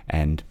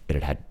 and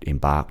it had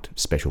embarked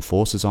special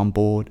forces on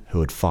board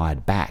who had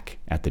fired back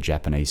at the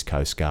Japanese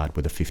Coast Guard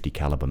with a 50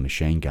 caliber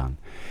machine gun.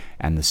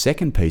 And the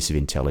second piece of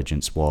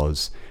intelligence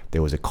was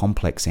there was a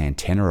complex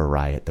antenna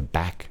array at the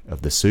back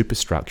of the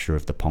superstructure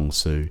of the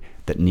Pongsu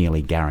that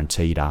nearly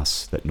guaranteed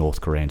us that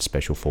North Korean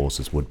special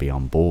forces would be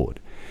on board.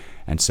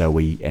 And so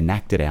we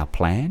enacted our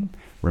plan.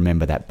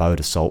 Remember that boat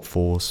assault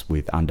force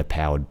with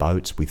underpowered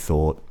boats? We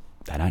thought,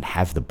 they don't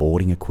have the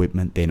boarding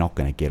equipment, they're not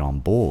going to get on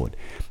board.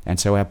 And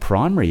so our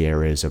primary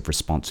areas of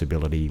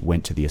responsibility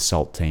went to the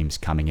assault teams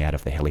coming out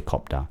of the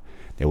helicopter.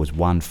 There was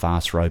one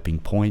fast roping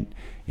point.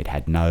 It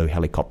had no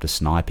helicopter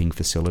sniping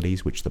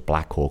facilities, which the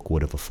Black Hawk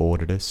would have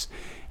afforded us.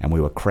 And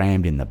we were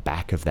crammed in the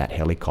back of that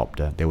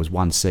helicopter. There was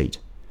one seat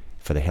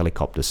for the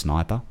helicopter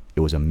sniper. It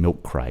was a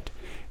milk crate.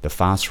 The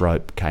fast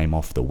rope came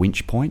off the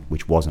winch point,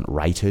 which wasn't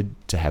rated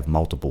to have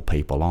multiple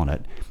people on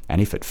it.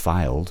 And if it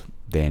failed,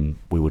 then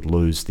we would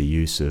lose the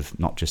use of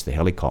not just the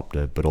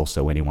helicopter, but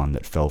also anyone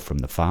that fell from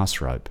the fast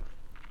rope.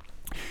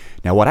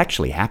 Now, what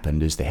actually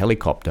happened is the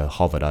helicopter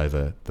hovered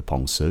over the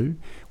Pongsu,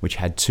 which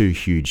had 2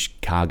 huge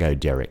cargo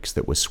derricks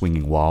that were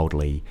swinging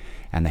wildly,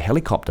 and the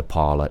helicopter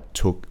pilot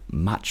took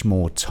much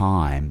more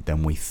time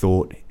than we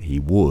thought he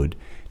would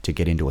to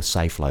get into a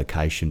safe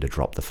location to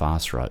drop the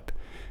fast rope.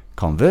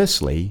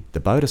 Conversely, the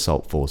boat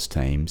assault force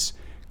teams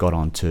got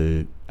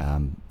onto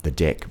the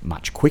deck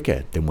much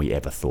quicker than we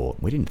ever thought.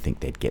 We didn't think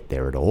they'd get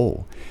there at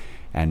all.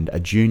 And a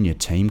junior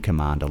team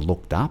commander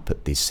looked up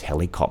at this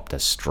helicopter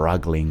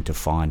struggling to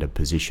find a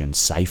position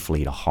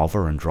safely to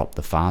hover and drop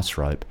the fast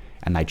rope,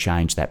 and they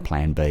changed that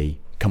plan B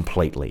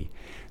completely.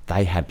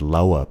 They had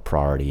lower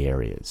priority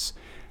areas.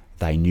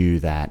 They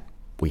knew that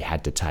we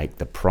had to take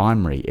the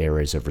primary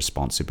areas of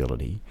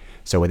responsibility.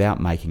 So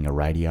without making a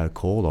radio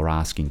call or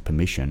asking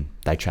permission,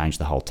 they changed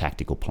the whole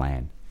tactical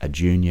plan. A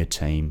junior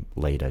team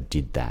leader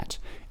did that,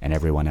 and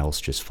everyone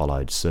else just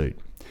followed suit.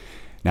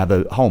 Now,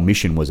 the whole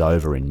mission was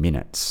over in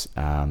minutes.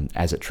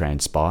 As it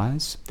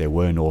transpires, there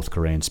were North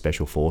Korean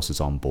special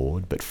forces on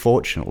board, but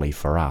fortunately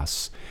for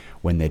us,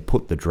 when they'd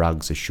put the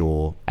drugs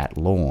ashore at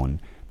Lorne,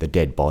 the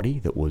dead body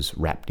that was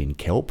wrapped in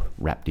kelp,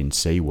 wrapped in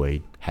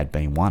seaweed, had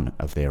been one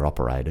of their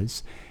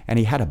operators, and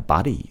he had a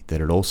buddy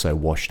that had also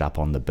washed up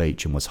on the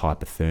beach and was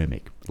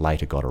hypothermic,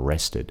 later got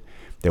arrested.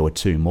 There were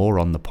 2 more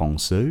on the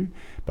Pongsu,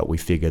 but we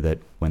figured that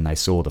when they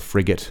saw the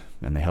frigate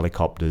and the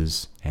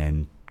helicopters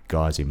and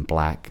guys in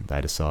black, they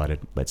decided,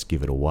 let's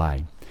give it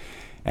away.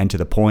 And to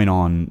the point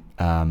on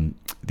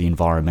the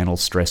environmental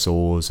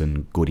stressors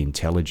and good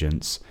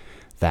intelligence,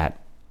 that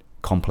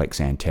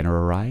complex antenna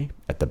array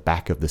at the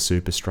back of the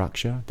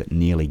superstructure that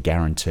nearly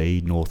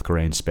guaranteed North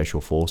Korean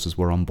special forces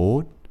were on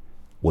board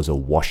was a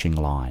washing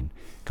line,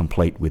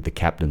 complete with the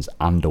captain's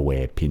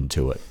underwear pinned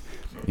to it.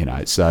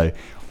 So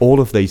all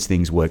of these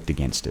things worked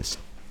against us.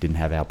 Didn't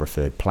have our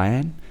preferred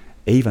plan.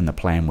 Even the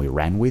plan we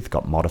ran with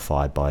got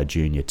modified by a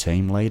junior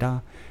team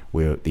leader,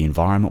 where the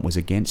environment was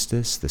against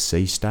us. The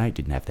sea state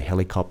didn't have the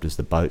helicopters,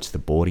 the boats, the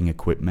boarding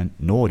equipment,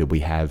 nor did we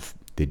have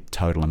the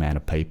total amount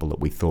of people that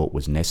we thought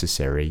was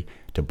necessary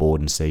to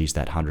board and seize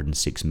that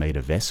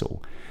 106-metre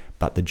vessel.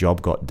 But the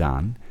job got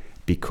done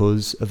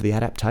because of the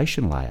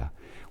adaptation layer.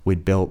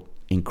 We'd built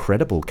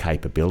incredible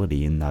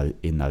capability in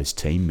those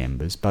team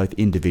members, both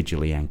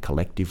individually and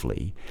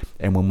collectively.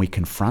 And when we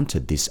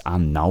confronted this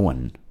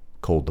unknown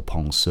called the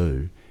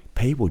Pongsu,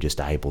 people were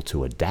just able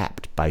to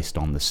adapt based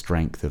on the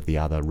strength of the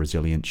other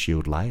resilient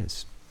shield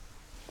layers.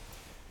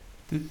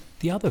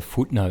 The other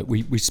footnote,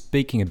 we're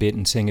speaking a bit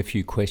and seeing a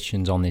few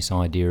questions on this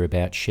idea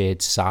about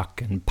shared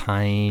suck and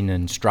pain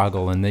and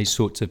struggle and these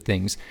sorts of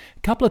things. A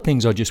couple of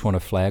things I just want to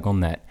flag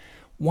on that.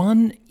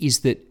 One is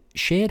that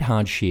shared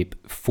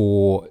hardship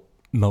for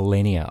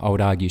millennia, I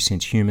would argue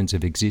since humans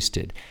have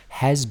existed,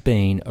 has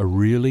been a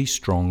really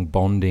strong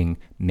bonding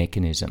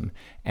mechanism.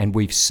 And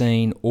we've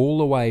seen all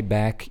the way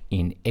back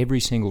in every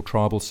single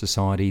tribal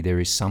society, there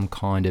is some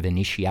kind of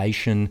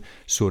initiation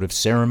sort of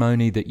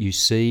ceremony that you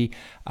see.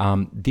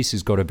 This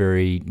has got a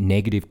very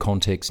negative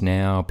context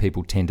now.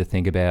 People tend to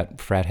think about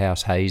frat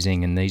house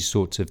hazing and these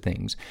sorts of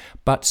things.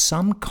 But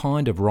some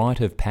kind of rite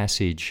of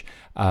passage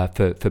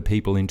for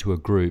people into a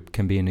group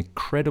can be an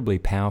incredibly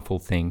powerful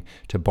thing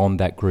to bond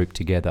that group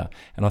together.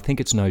 And I think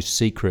it's no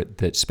secret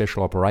that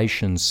special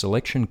operations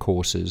selection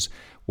courses,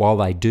 while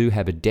they do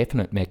have a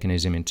definite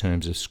mechanism in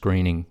terms of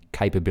screening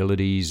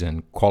capabilities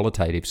and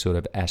qualitative sort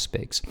of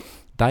aspects,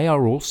 they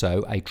are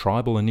also a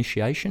tribal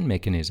initiation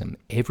mechanism.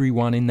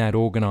 Everyone in that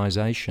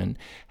organisation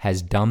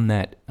has done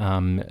that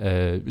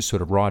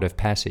sort of rite of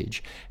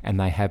passage, and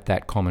they have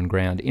that common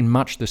ground in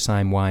much the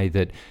same way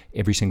that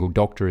every single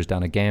doctor has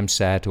done a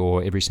GAMSAT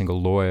or every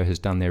single lawyer has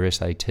done their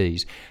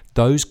SATs.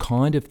 Those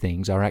kind of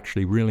things are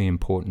actually really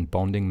important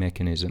bonding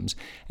mechanisms.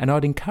 And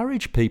I'd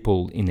encourage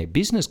people in their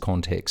business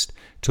context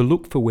to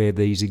look for where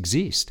these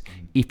exist.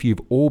 If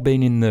you've all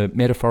been in the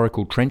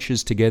metaphorical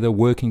trenches together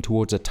working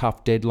towards a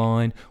tough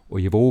deadline, or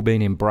you've all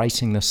been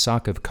embracing the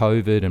suck of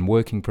COVID and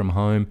working from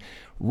home,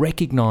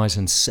 recognise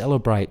and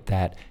celebrate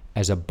that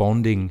as a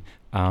bonding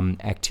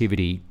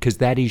activity, because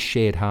that is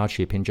shared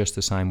hardship in just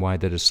the same way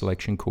that a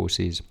selection course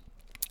is.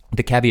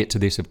 The caveat to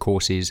this, of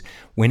course, is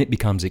when it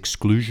becomes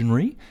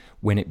exclusionary,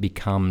 when it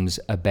becomes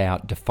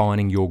about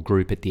defining your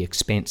group at the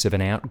expense of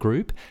an out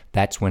group,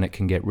 that's when it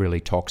can get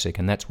really toxic.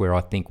 And that's where I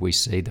think we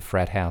see the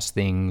frat house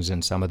things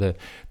and some of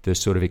the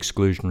sort of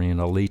exclusionary and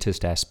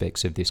elitist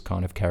aspects of this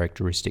kind of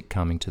characteristic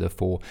coming to the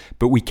fore.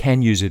 But we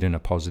can use it in a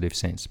positive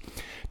sense.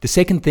 The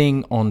second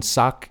thing on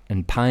suck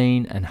and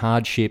pain and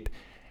hardship,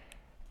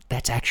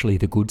 that's actually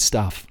the good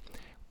stuff.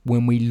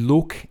 When we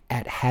look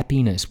at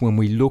happiness, when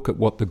we look at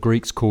what the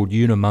Greeks called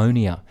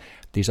eudaimonia,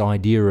 this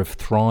idea of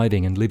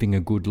thriving and living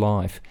a good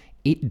life,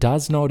 it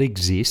does not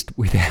exist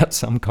without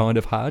some kind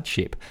of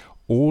hardship.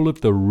 All of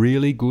the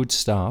really good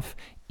stuff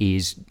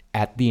is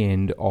at the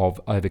end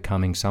of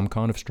overcoming some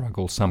kind of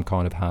struggle, some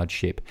kind of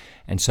hardship.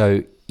 And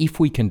so if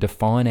we can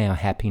define our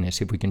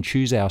happiness, if we can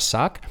choose our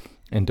suck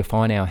and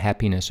define our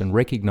happiness and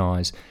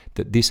recognize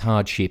that this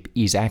hardship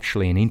is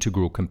actually an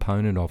integral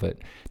component of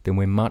it, then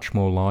we're much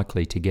more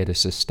likely to get a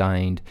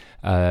sustained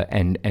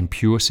and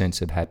pure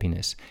sense of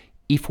happiness.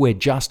 If we're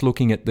just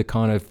looking at the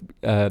kind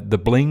of the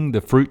bling,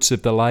 the fruits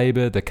of the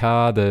labour, the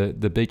car, the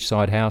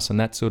beachside house and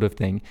that sort of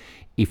thing,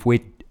 if we're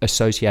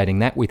associating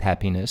that with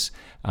happiness,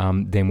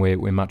 then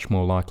we're much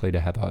more likely to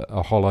have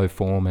a hollow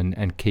form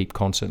and keep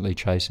constantly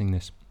chasing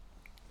this.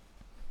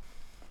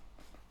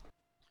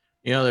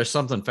 You know, there's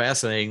something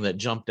fascinating that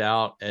jumped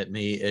out at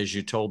me as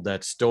you told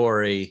that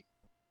story.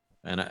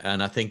 And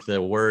I think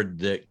the word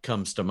that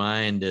comes to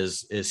mind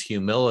is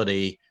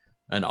humility.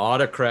 An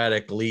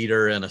autocratic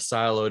leader in a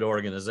siloed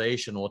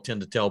organization will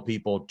tend to tell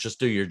people, just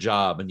do your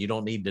job and you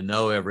don't need to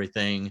know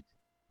everything.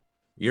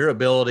 Your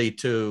ability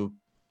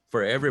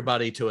for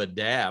everybody to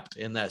adapt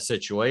in that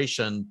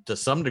situation to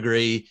some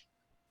degree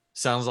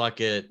sounds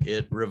like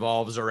it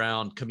revolves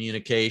around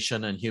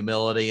communication and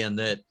humility, and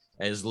that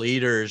as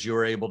leaders, you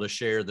were able to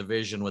share the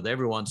vision with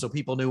everyone so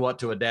people knew what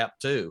to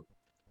adapt to.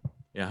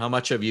 Yeah, how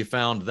much have you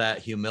found that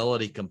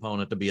humility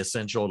component to be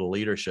essential to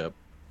leadership?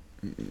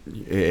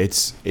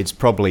 It's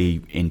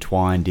probably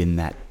entwined in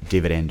that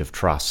dividend of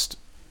trust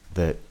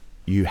that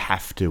you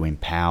have to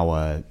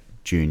empower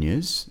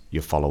juniors,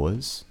 your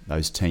followers,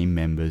 those team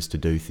members to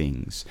do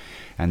things.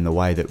 And the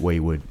way that we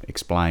would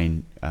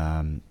explain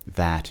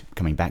that,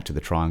 coming back to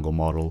the triangle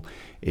model,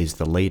 is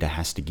the leader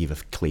has to give a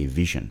clear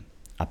vision,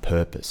 a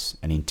purpose,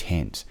 an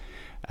intent,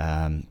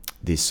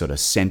 this sort of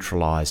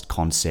centralized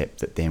concept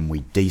that then we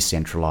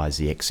decentralize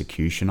the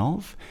execution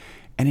of.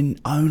 And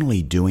in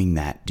only doing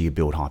that do you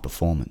build high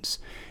performance.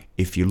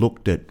 If you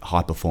looked at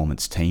high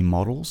performance team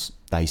models,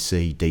 they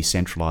see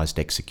decentralized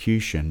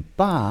execution,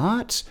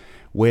 but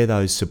where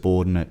those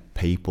subordinate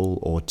people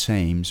or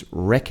teams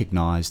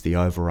recognize the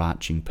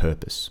overarching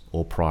purpose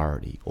or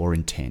priority or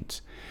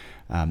intent.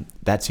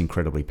 That's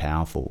incredibly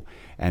powerful.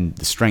 And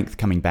the strength,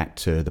 coming back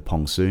to the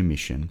Pong Su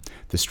mission,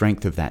 the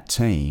strength of that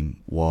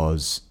team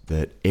was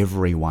that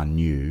everyone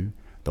knew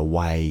the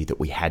way that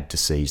we had to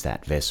seize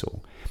that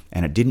vessel.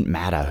 And it didn't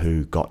matter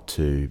who got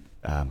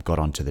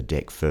onto the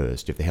deck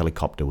first. If the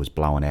helicopter was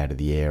blown out of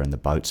the air and the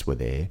boats were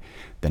there,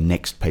 the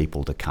next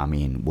people to come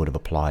in would have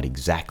applied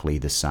exactly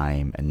the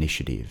same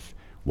initiative.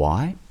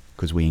 Why?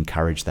 Because we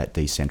encourage that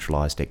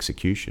decentralized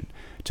execution.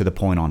 To the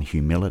point on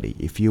humility,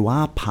 if you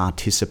are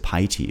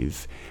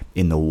participative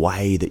in the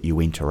way that you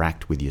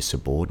interact with your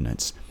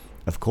subordinates,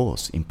 of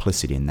course,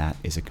 implicit in that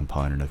is a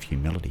component of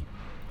humility.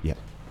 Yeah.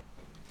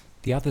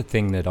 The other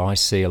thing that I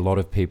see a lot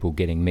of people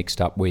getting mixed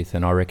up with,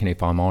 and I reckon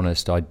if I'm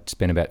honest, I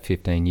spent about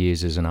 15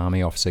 years as an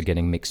army officer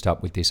getting mixed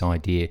up with this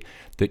idea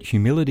that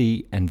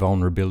humility and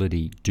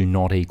vulnerability do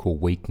not equal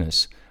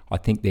weakness. I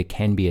think there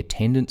can be a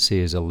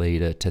tendency as a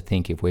leader to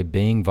think if we're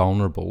being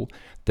vulnerable,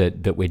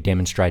 that we're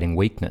demonstrating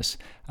weakness.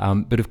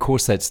 But of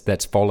course,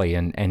 that's folly.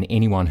 And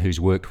anyone who's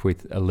worked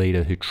with a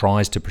leader who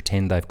tries to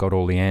pretend they've got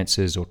all the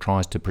answers or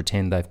tries to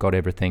pretend they've got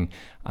everything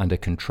under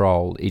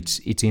control, it's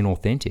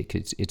inauthentic.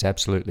 It's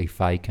absolutely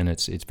fake, and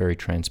it's very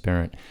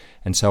transparent.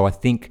 And so I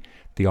think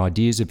the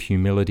ideas of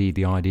humility,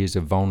 the ideas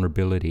of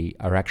vulnerability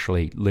are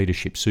actually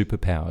leadership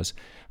superpowers.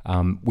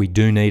 We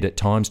do need at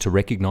times to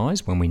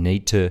recognise when we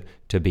need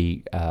to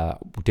be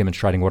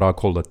demonstrating what I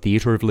call the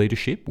theatre of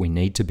leadership. We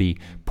need to be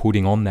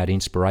putting on that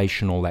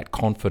inspirational, that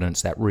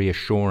confidence, that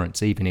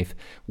reassurance, even if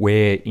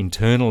we're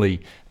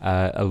internally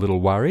a little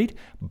worried.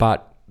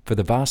 But for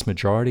the vast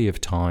majority of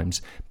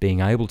times, being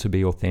able to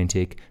be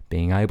authentic,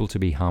 being able to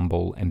be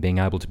humble, and being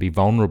able to be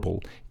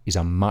vulnerable is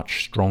a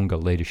much stronger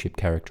leadership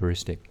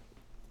characteristic.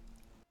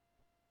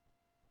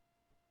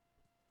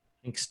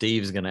 I think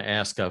Steve's going to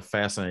ask a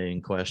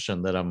fascinating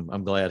question that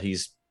I'm glad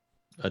he's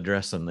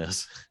addressing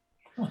this.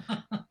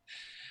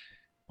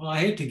 Well, I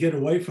hate to get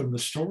away from the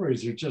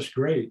stories. They're just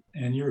great.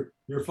 And your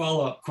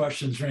follow-up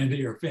questions,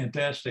 Randy, are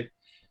fantastic.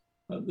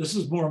 This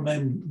is more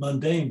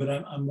mundane, but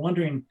I'm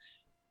wondering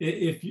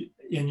if you,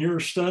 in your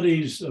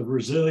studies of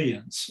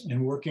resilience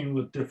and working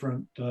with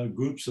different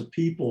groups of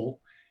people,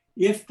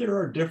 if there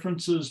are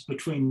differences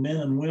between men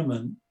and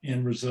women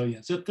in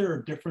resilience, if there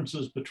are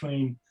differences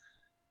between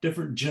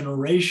different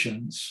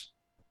generations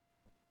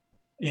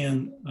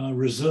in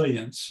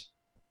resilience,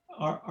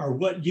 are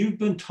what you've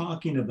been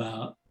talking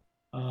about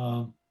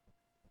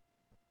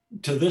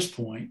to this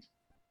point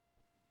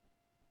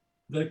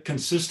the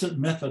consistent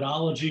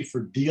methodology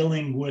for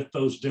dealing with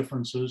those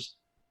differences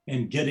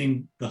and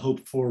getting the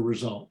hoped for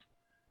result?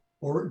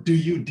 Or do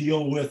you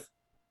deal with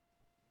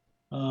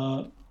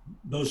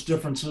those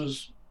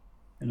differences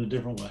in a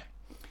different way?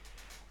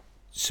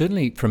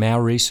 Certainly from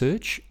our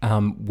research,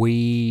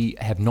 we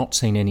have not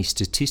seen any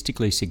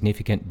statistically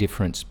significant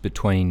difference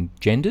between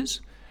genders,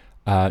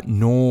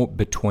 nor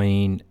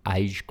between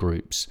age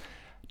groups.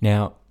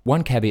 Now,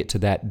 one caveat to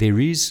that, there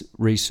is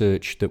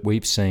research that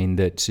we've seen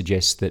that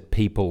suggests that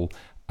people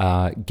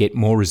get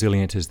more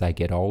resilient as they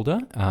get older.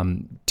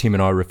 Tim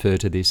and I refer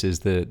to this as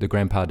the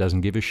grandpa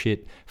doesn't give a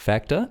shit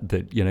factor,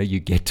 that you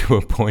get to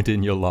a point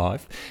in your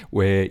life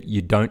where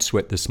you don't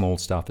sweat the small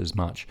stuff as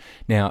much.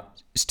 Now,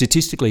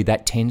 statistically,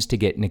 that tends to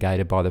get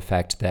negated by the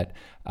fact that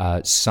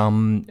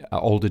some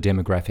older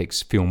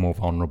demographics feel more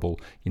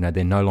vulnerable.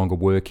 They're no longer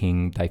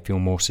working, they feel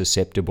more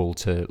susceptible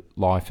to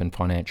life and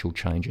financial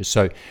changes.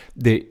 So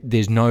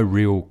there's no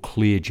real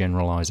clear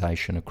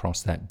generalisation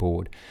across that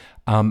board.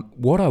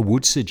 What I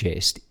would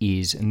suggest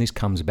is, and this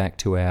comes back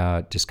to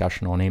our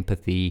discussion on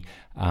empathy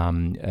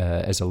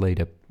as a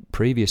leader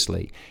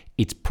previously,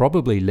 it's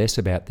probably less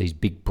about these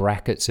big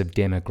brackets of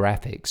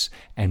demographics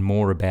and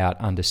more about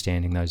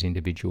understanding those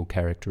individual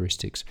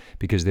characteristics,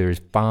 because there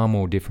is far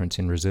more difference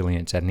in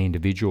resilience at an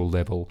individual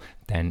level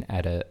than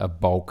at a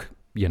bulk,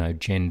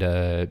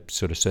 gender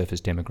sort of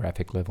surface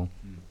demographic level.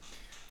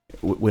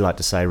 We like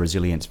to say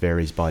resilience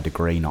varies by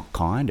degree, not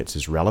kind. It's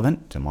as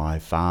relevant to my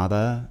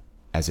father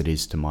as it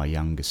is to my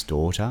youngest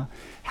daughter.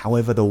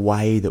 However, the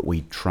way that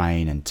we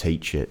train and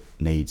teach it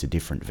needs a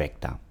different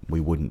vector. We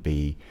wouldn't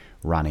be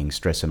running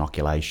stress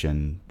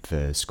inoculation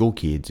for school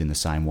kids in the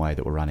same way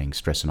that we're running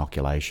stress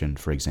inoculation,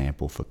 for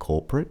example, for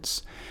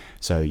corporates.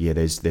 So yeah,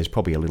 there's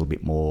probably a little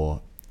bit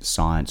more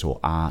science or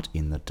art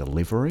in the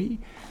delivery,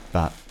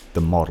 but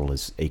the model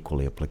is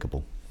equally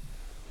applicable.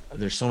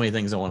 There's so many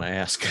things I want to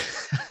ask.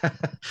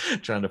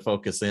 Trying to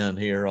focus in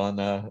here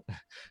on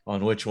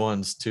which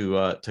ones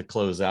to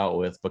close out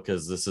with,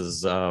 because this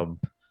is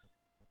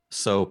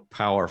so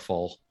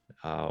powerful.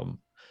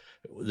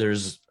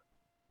 There's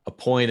a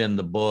point in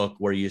the book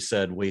where you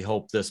said, we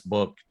hope this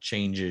book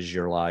changes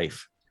your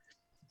life.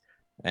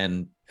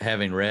 And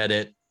having read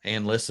it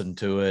and listened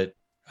to it,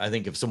 I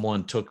think if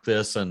someone took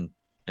this and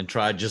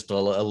tried just a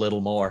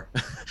little more,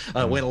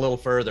 went a little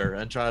further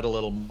and tried a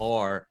little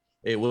more,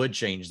 it would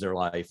change their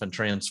life and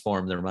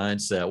transform their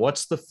mindset.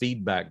 What's the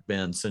feedback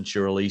been since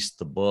you released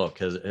the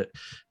book?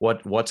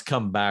 What's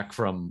come back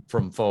from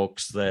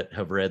folks that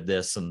have read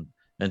this and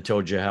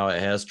told you how it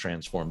has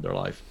transformed their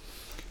life?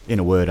 In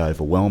a word,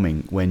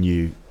 overwhelming. When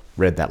you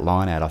read that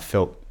line out, I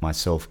felt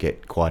myself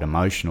get quite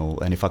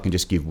emotional. And if I can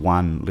just give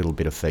one little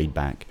bit of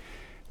feedback,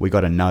 we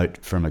got a note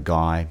from a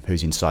guy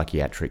who's in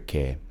psychiatric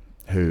care,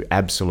 who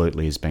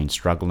absolutely has been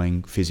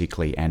struggling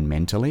physically and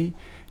mentally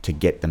to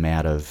get them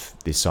out of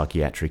this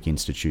psychiatric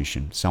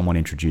institution. Someone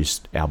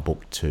introduced our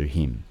book to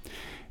him,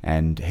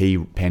 and he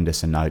penned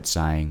us a note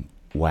saying,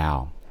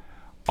 wow,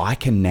 I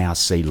can now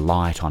see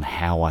light on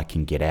how I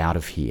can get out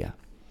of here.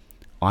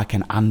 I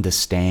can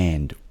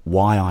understand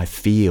why I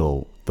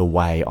feel the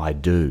way I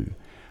do.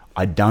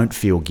 I don't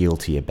feel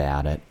guilty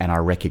about it, and I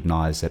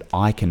recognize that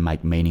I can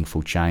make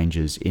meaningful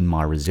changes in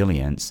my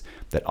resilience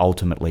that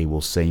ultimately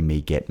will see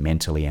me get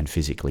mentally and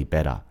physically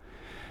better.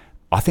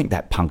 I think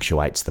that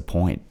punctuates the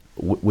point.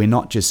 We're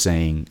not just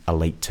seeing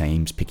elite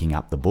teams picking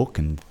up the book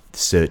and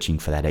searching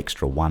for that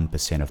extra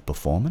 1% of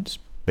performance,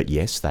 but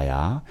yes, they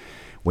are.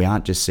 We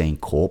aren't just seeing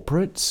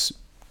corporates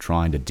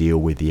trying to deal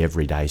with the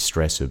everyday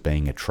stress of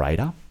being a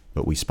trader.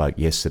 But we spoke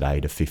yesterday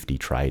to 50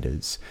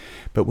 traders.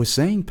 But we're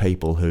seeing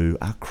people who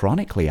are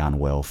chronically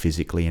unwell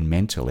physically and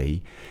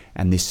mentally,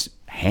 and this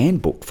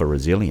handbook for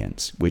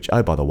resilience, which,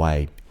 oh, by the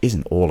way,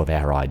 isn't all of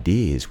our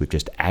ideas. We've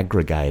just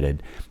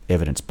aggregated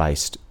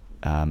evidence-based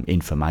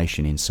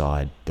information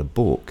inside the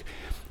book,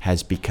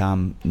 has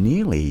become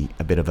nearly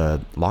a bit of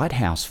a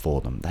lighthouse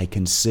for them. They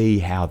can see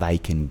how they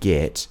can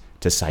get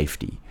to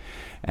safety.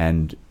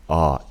 And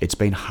it's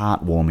been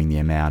heartwarming, the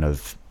amount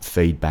of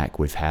feedback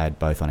we've had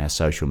both on our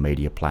social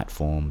media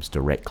platforms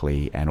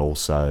directly and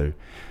also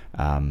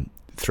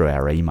through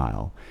our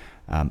email.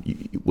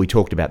 We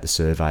talked about the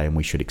survey, and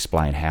we should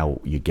explain how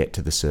you get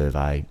to the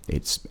survey.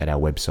 It's at our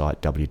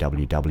website,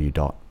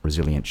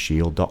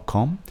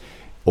 www.resilientshield.com.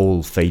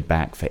 All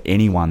feedback for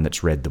anyone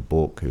that's read the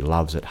book, who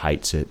loves it,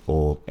 hates it,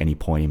 or any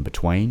point in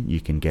between, you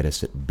can get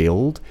us at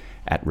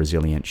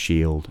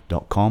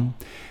build@resilientshield.com.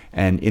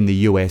 And in the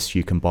US,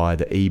 you can buy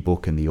the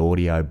ebook and the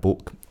audio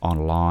book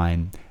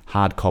online.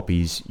 Hard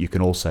copies you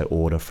can also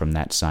order from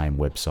that same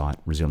website,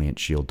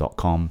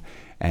 resilientshield.com.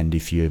 And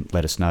if you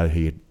let us know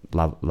who you'd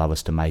love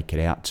us to make it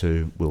out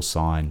to, we'll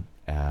sign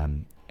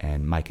and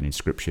make an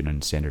inscription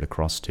and send it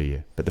across to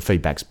you. But the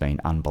feedback's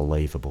been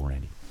unbelievable,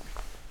 Randy.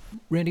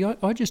 Randy,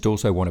 I just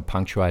also want to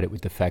punctuate it with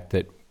the fact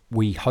that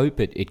we hope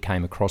it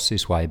came across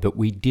this way, but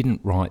we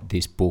didn't write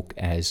this book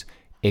as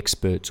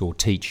experts or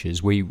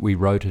teachers. We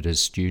wrote it as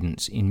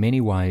students. In many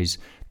ways,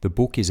 the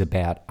book is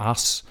about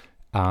us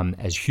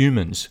as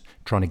humans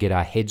trying to get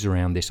our heads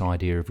around this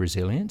idea of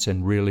resilience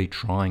and really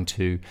trying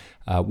to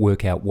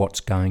work out what's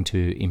going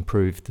to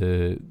improve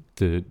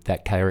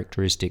that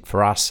characteristic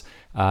for us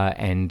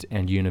and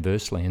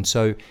universally. And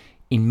so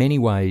in many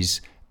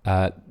ways,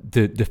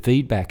 the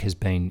feedback has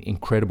been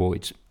incredible.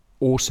 It's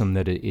awesome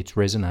that it's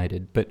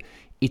resonated, but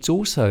it's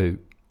also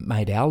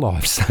made our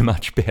lives so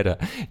much better.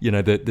 You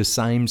know, the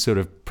same sort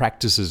of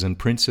practices and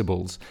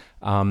principles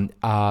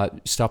are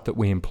stuff that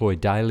we employ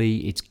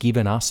daily. It's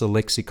given us a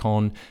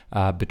lexicon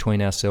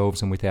between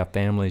ourselves and with our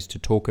families to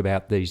talk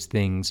about these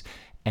things,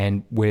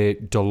 and we're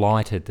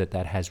delighted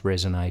that has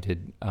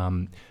resonated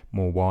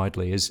more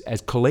widely.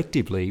 As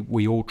collectively,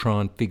 we all try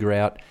and figure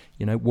out,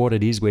 you know, what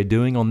it is we're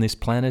doing on this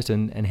planet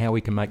and how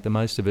we can make the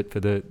most of it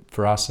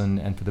for us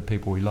and for the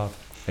people we love.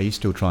 Are you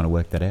still trying to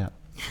work that out?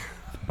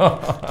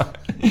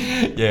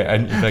 Yeah,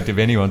 and in fact, if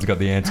anyone's got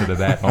the answer to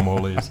that, I'm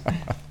all ears.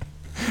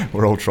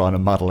 We're all trying to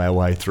muddle our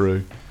way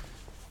through.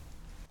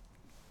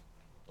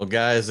 Well,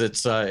 guys,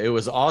 it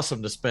was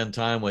awesome to spend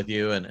time with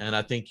you, and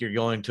I think you're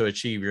going to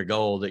achieve your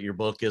goal, that your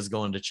book is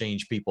going to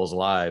change people's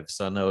lives.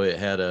 I know it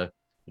had a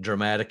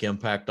dramatic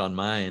impact on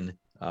mine,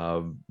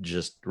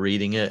 just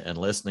reading it and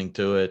listening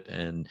to it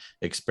and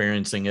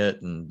experiencing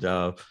it. And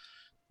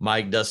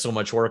Mike does so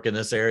much work in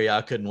this area.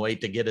 I couldn't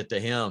wait to get it to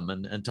him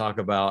and talk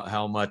about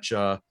how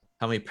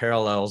many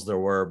parallels there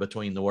were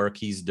between the work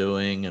he's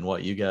doing and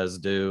what you guys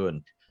do.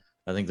 And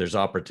I think there's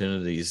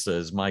opportunities,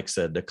 as Mike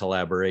said, to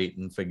collaborate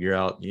and figure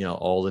out, you know,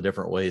 all the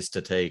different ways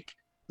to take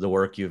the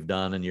work you've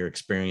done and your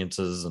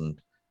experiences and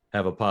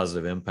have a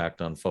positive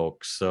impact on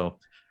folks. So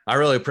I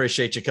really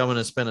appreciate you coming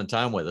and spending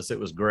time with us. It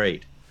was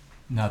great.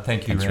 No,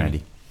 thank you, Thanks,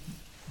 Randy.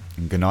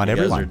 And good night, you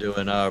everyone. You guys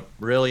are doing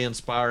really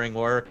inspiring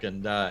work,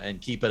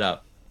 and keep it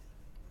up.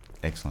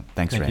 Excellent.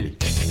 Thanks, Thank Randy. you.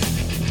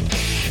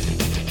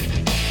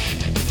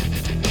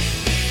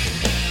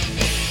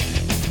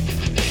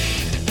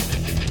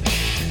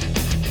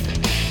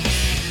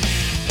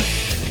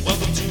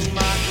 Welcome to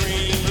my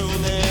green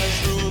room.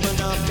 There's room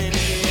enough in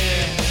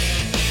here.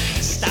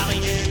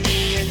 Styling in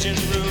the engine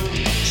room,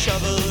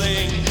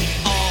 shoveling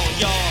all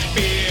your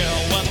fear.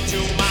 Welcome to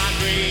my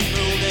green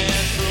room.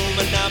 There's room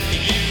enough for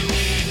you.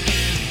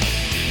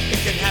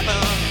 It can happen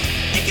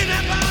if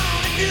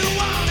you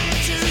want it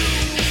to.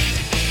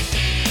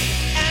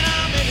 And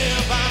I'm in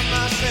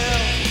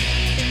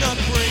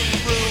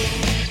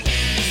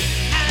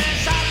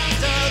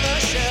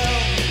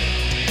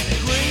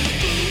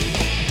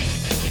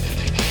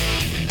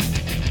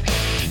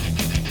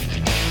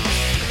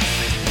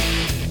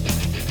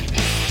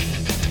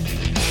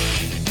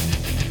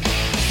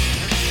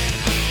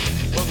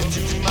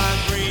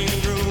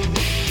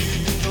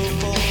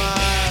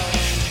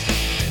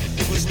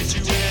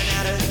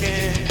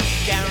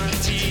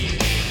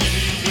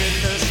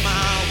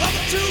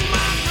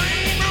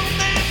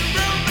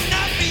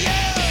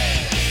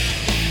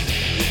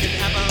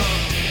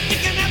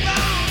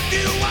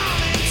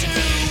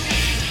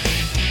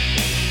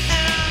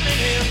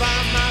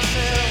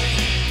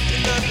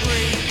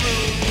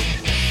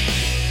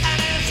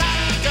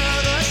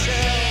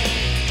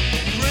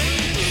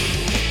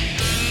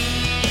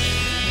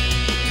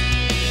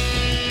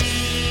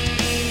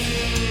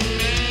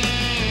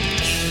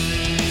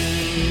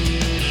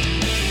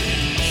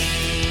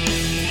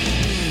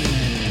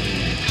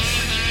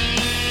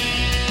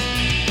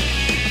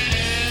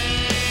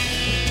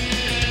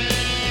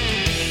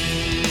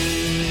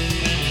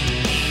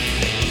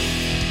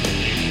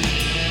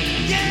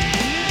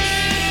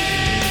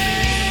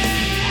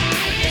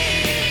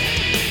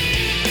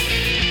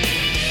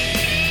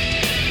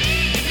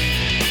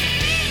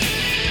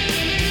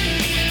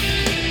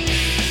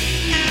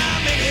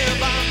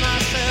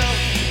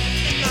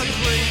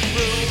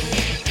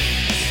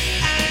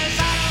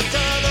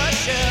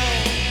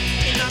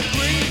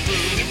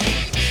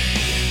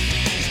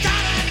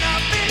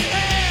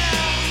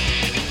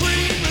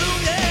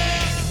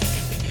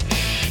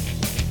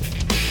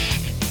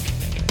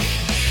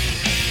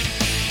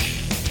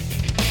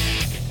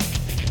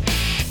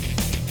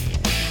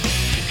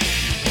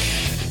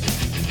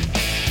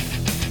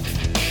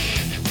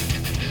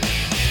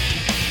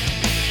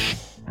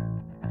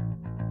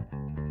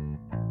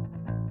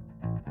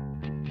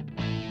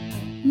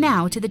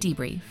Now to the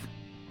debrief.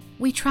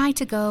 We try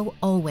to go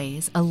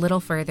always a little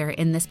further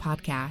in this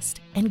podcast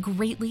and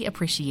greatly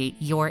appreciate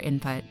your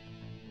input.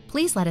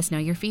 Please let us know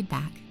your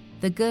feedback,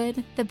 the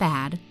good, the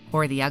bad,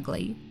 or the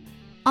ugly.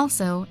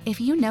 Also,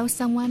 if you know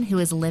someone who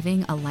is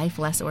living a life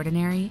less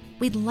ordinary,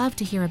 we'd love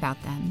to hear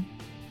about them.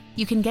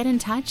 You can get in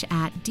touch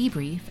at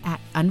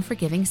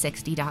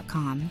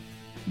debrief@unforgiving60.com.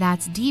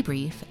 That's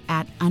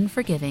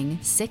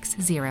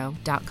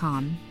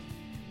debrief@unforgiving60.com.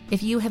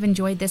 If you have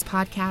enjoyed this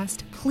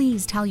podcast,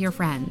 please tell your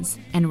friends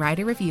and write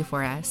a review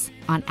for us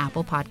on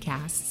Apple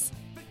Podcasts.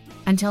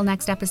 Until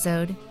next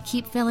episode,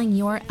 keep filling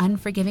your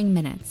unforgiving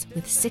minutes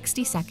with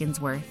 60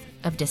 seconds worth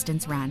of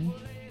distance run.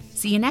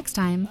 See you next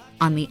time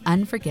on the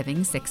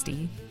Unforgiving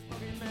 60.